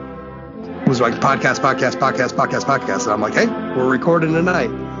like podcast, and I'm like, hey, we're recording tonight.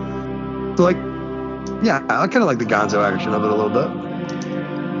 So like, yeah, I kind of like the Gonzo action of it a little bit.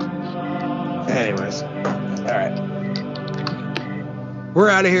 Anyways, all right, we're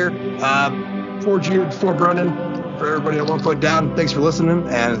out of here. For Jude, for Brennan, for everybody at One Foot Down, thanks for listening,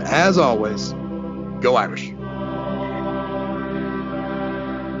 and as always, go Irish.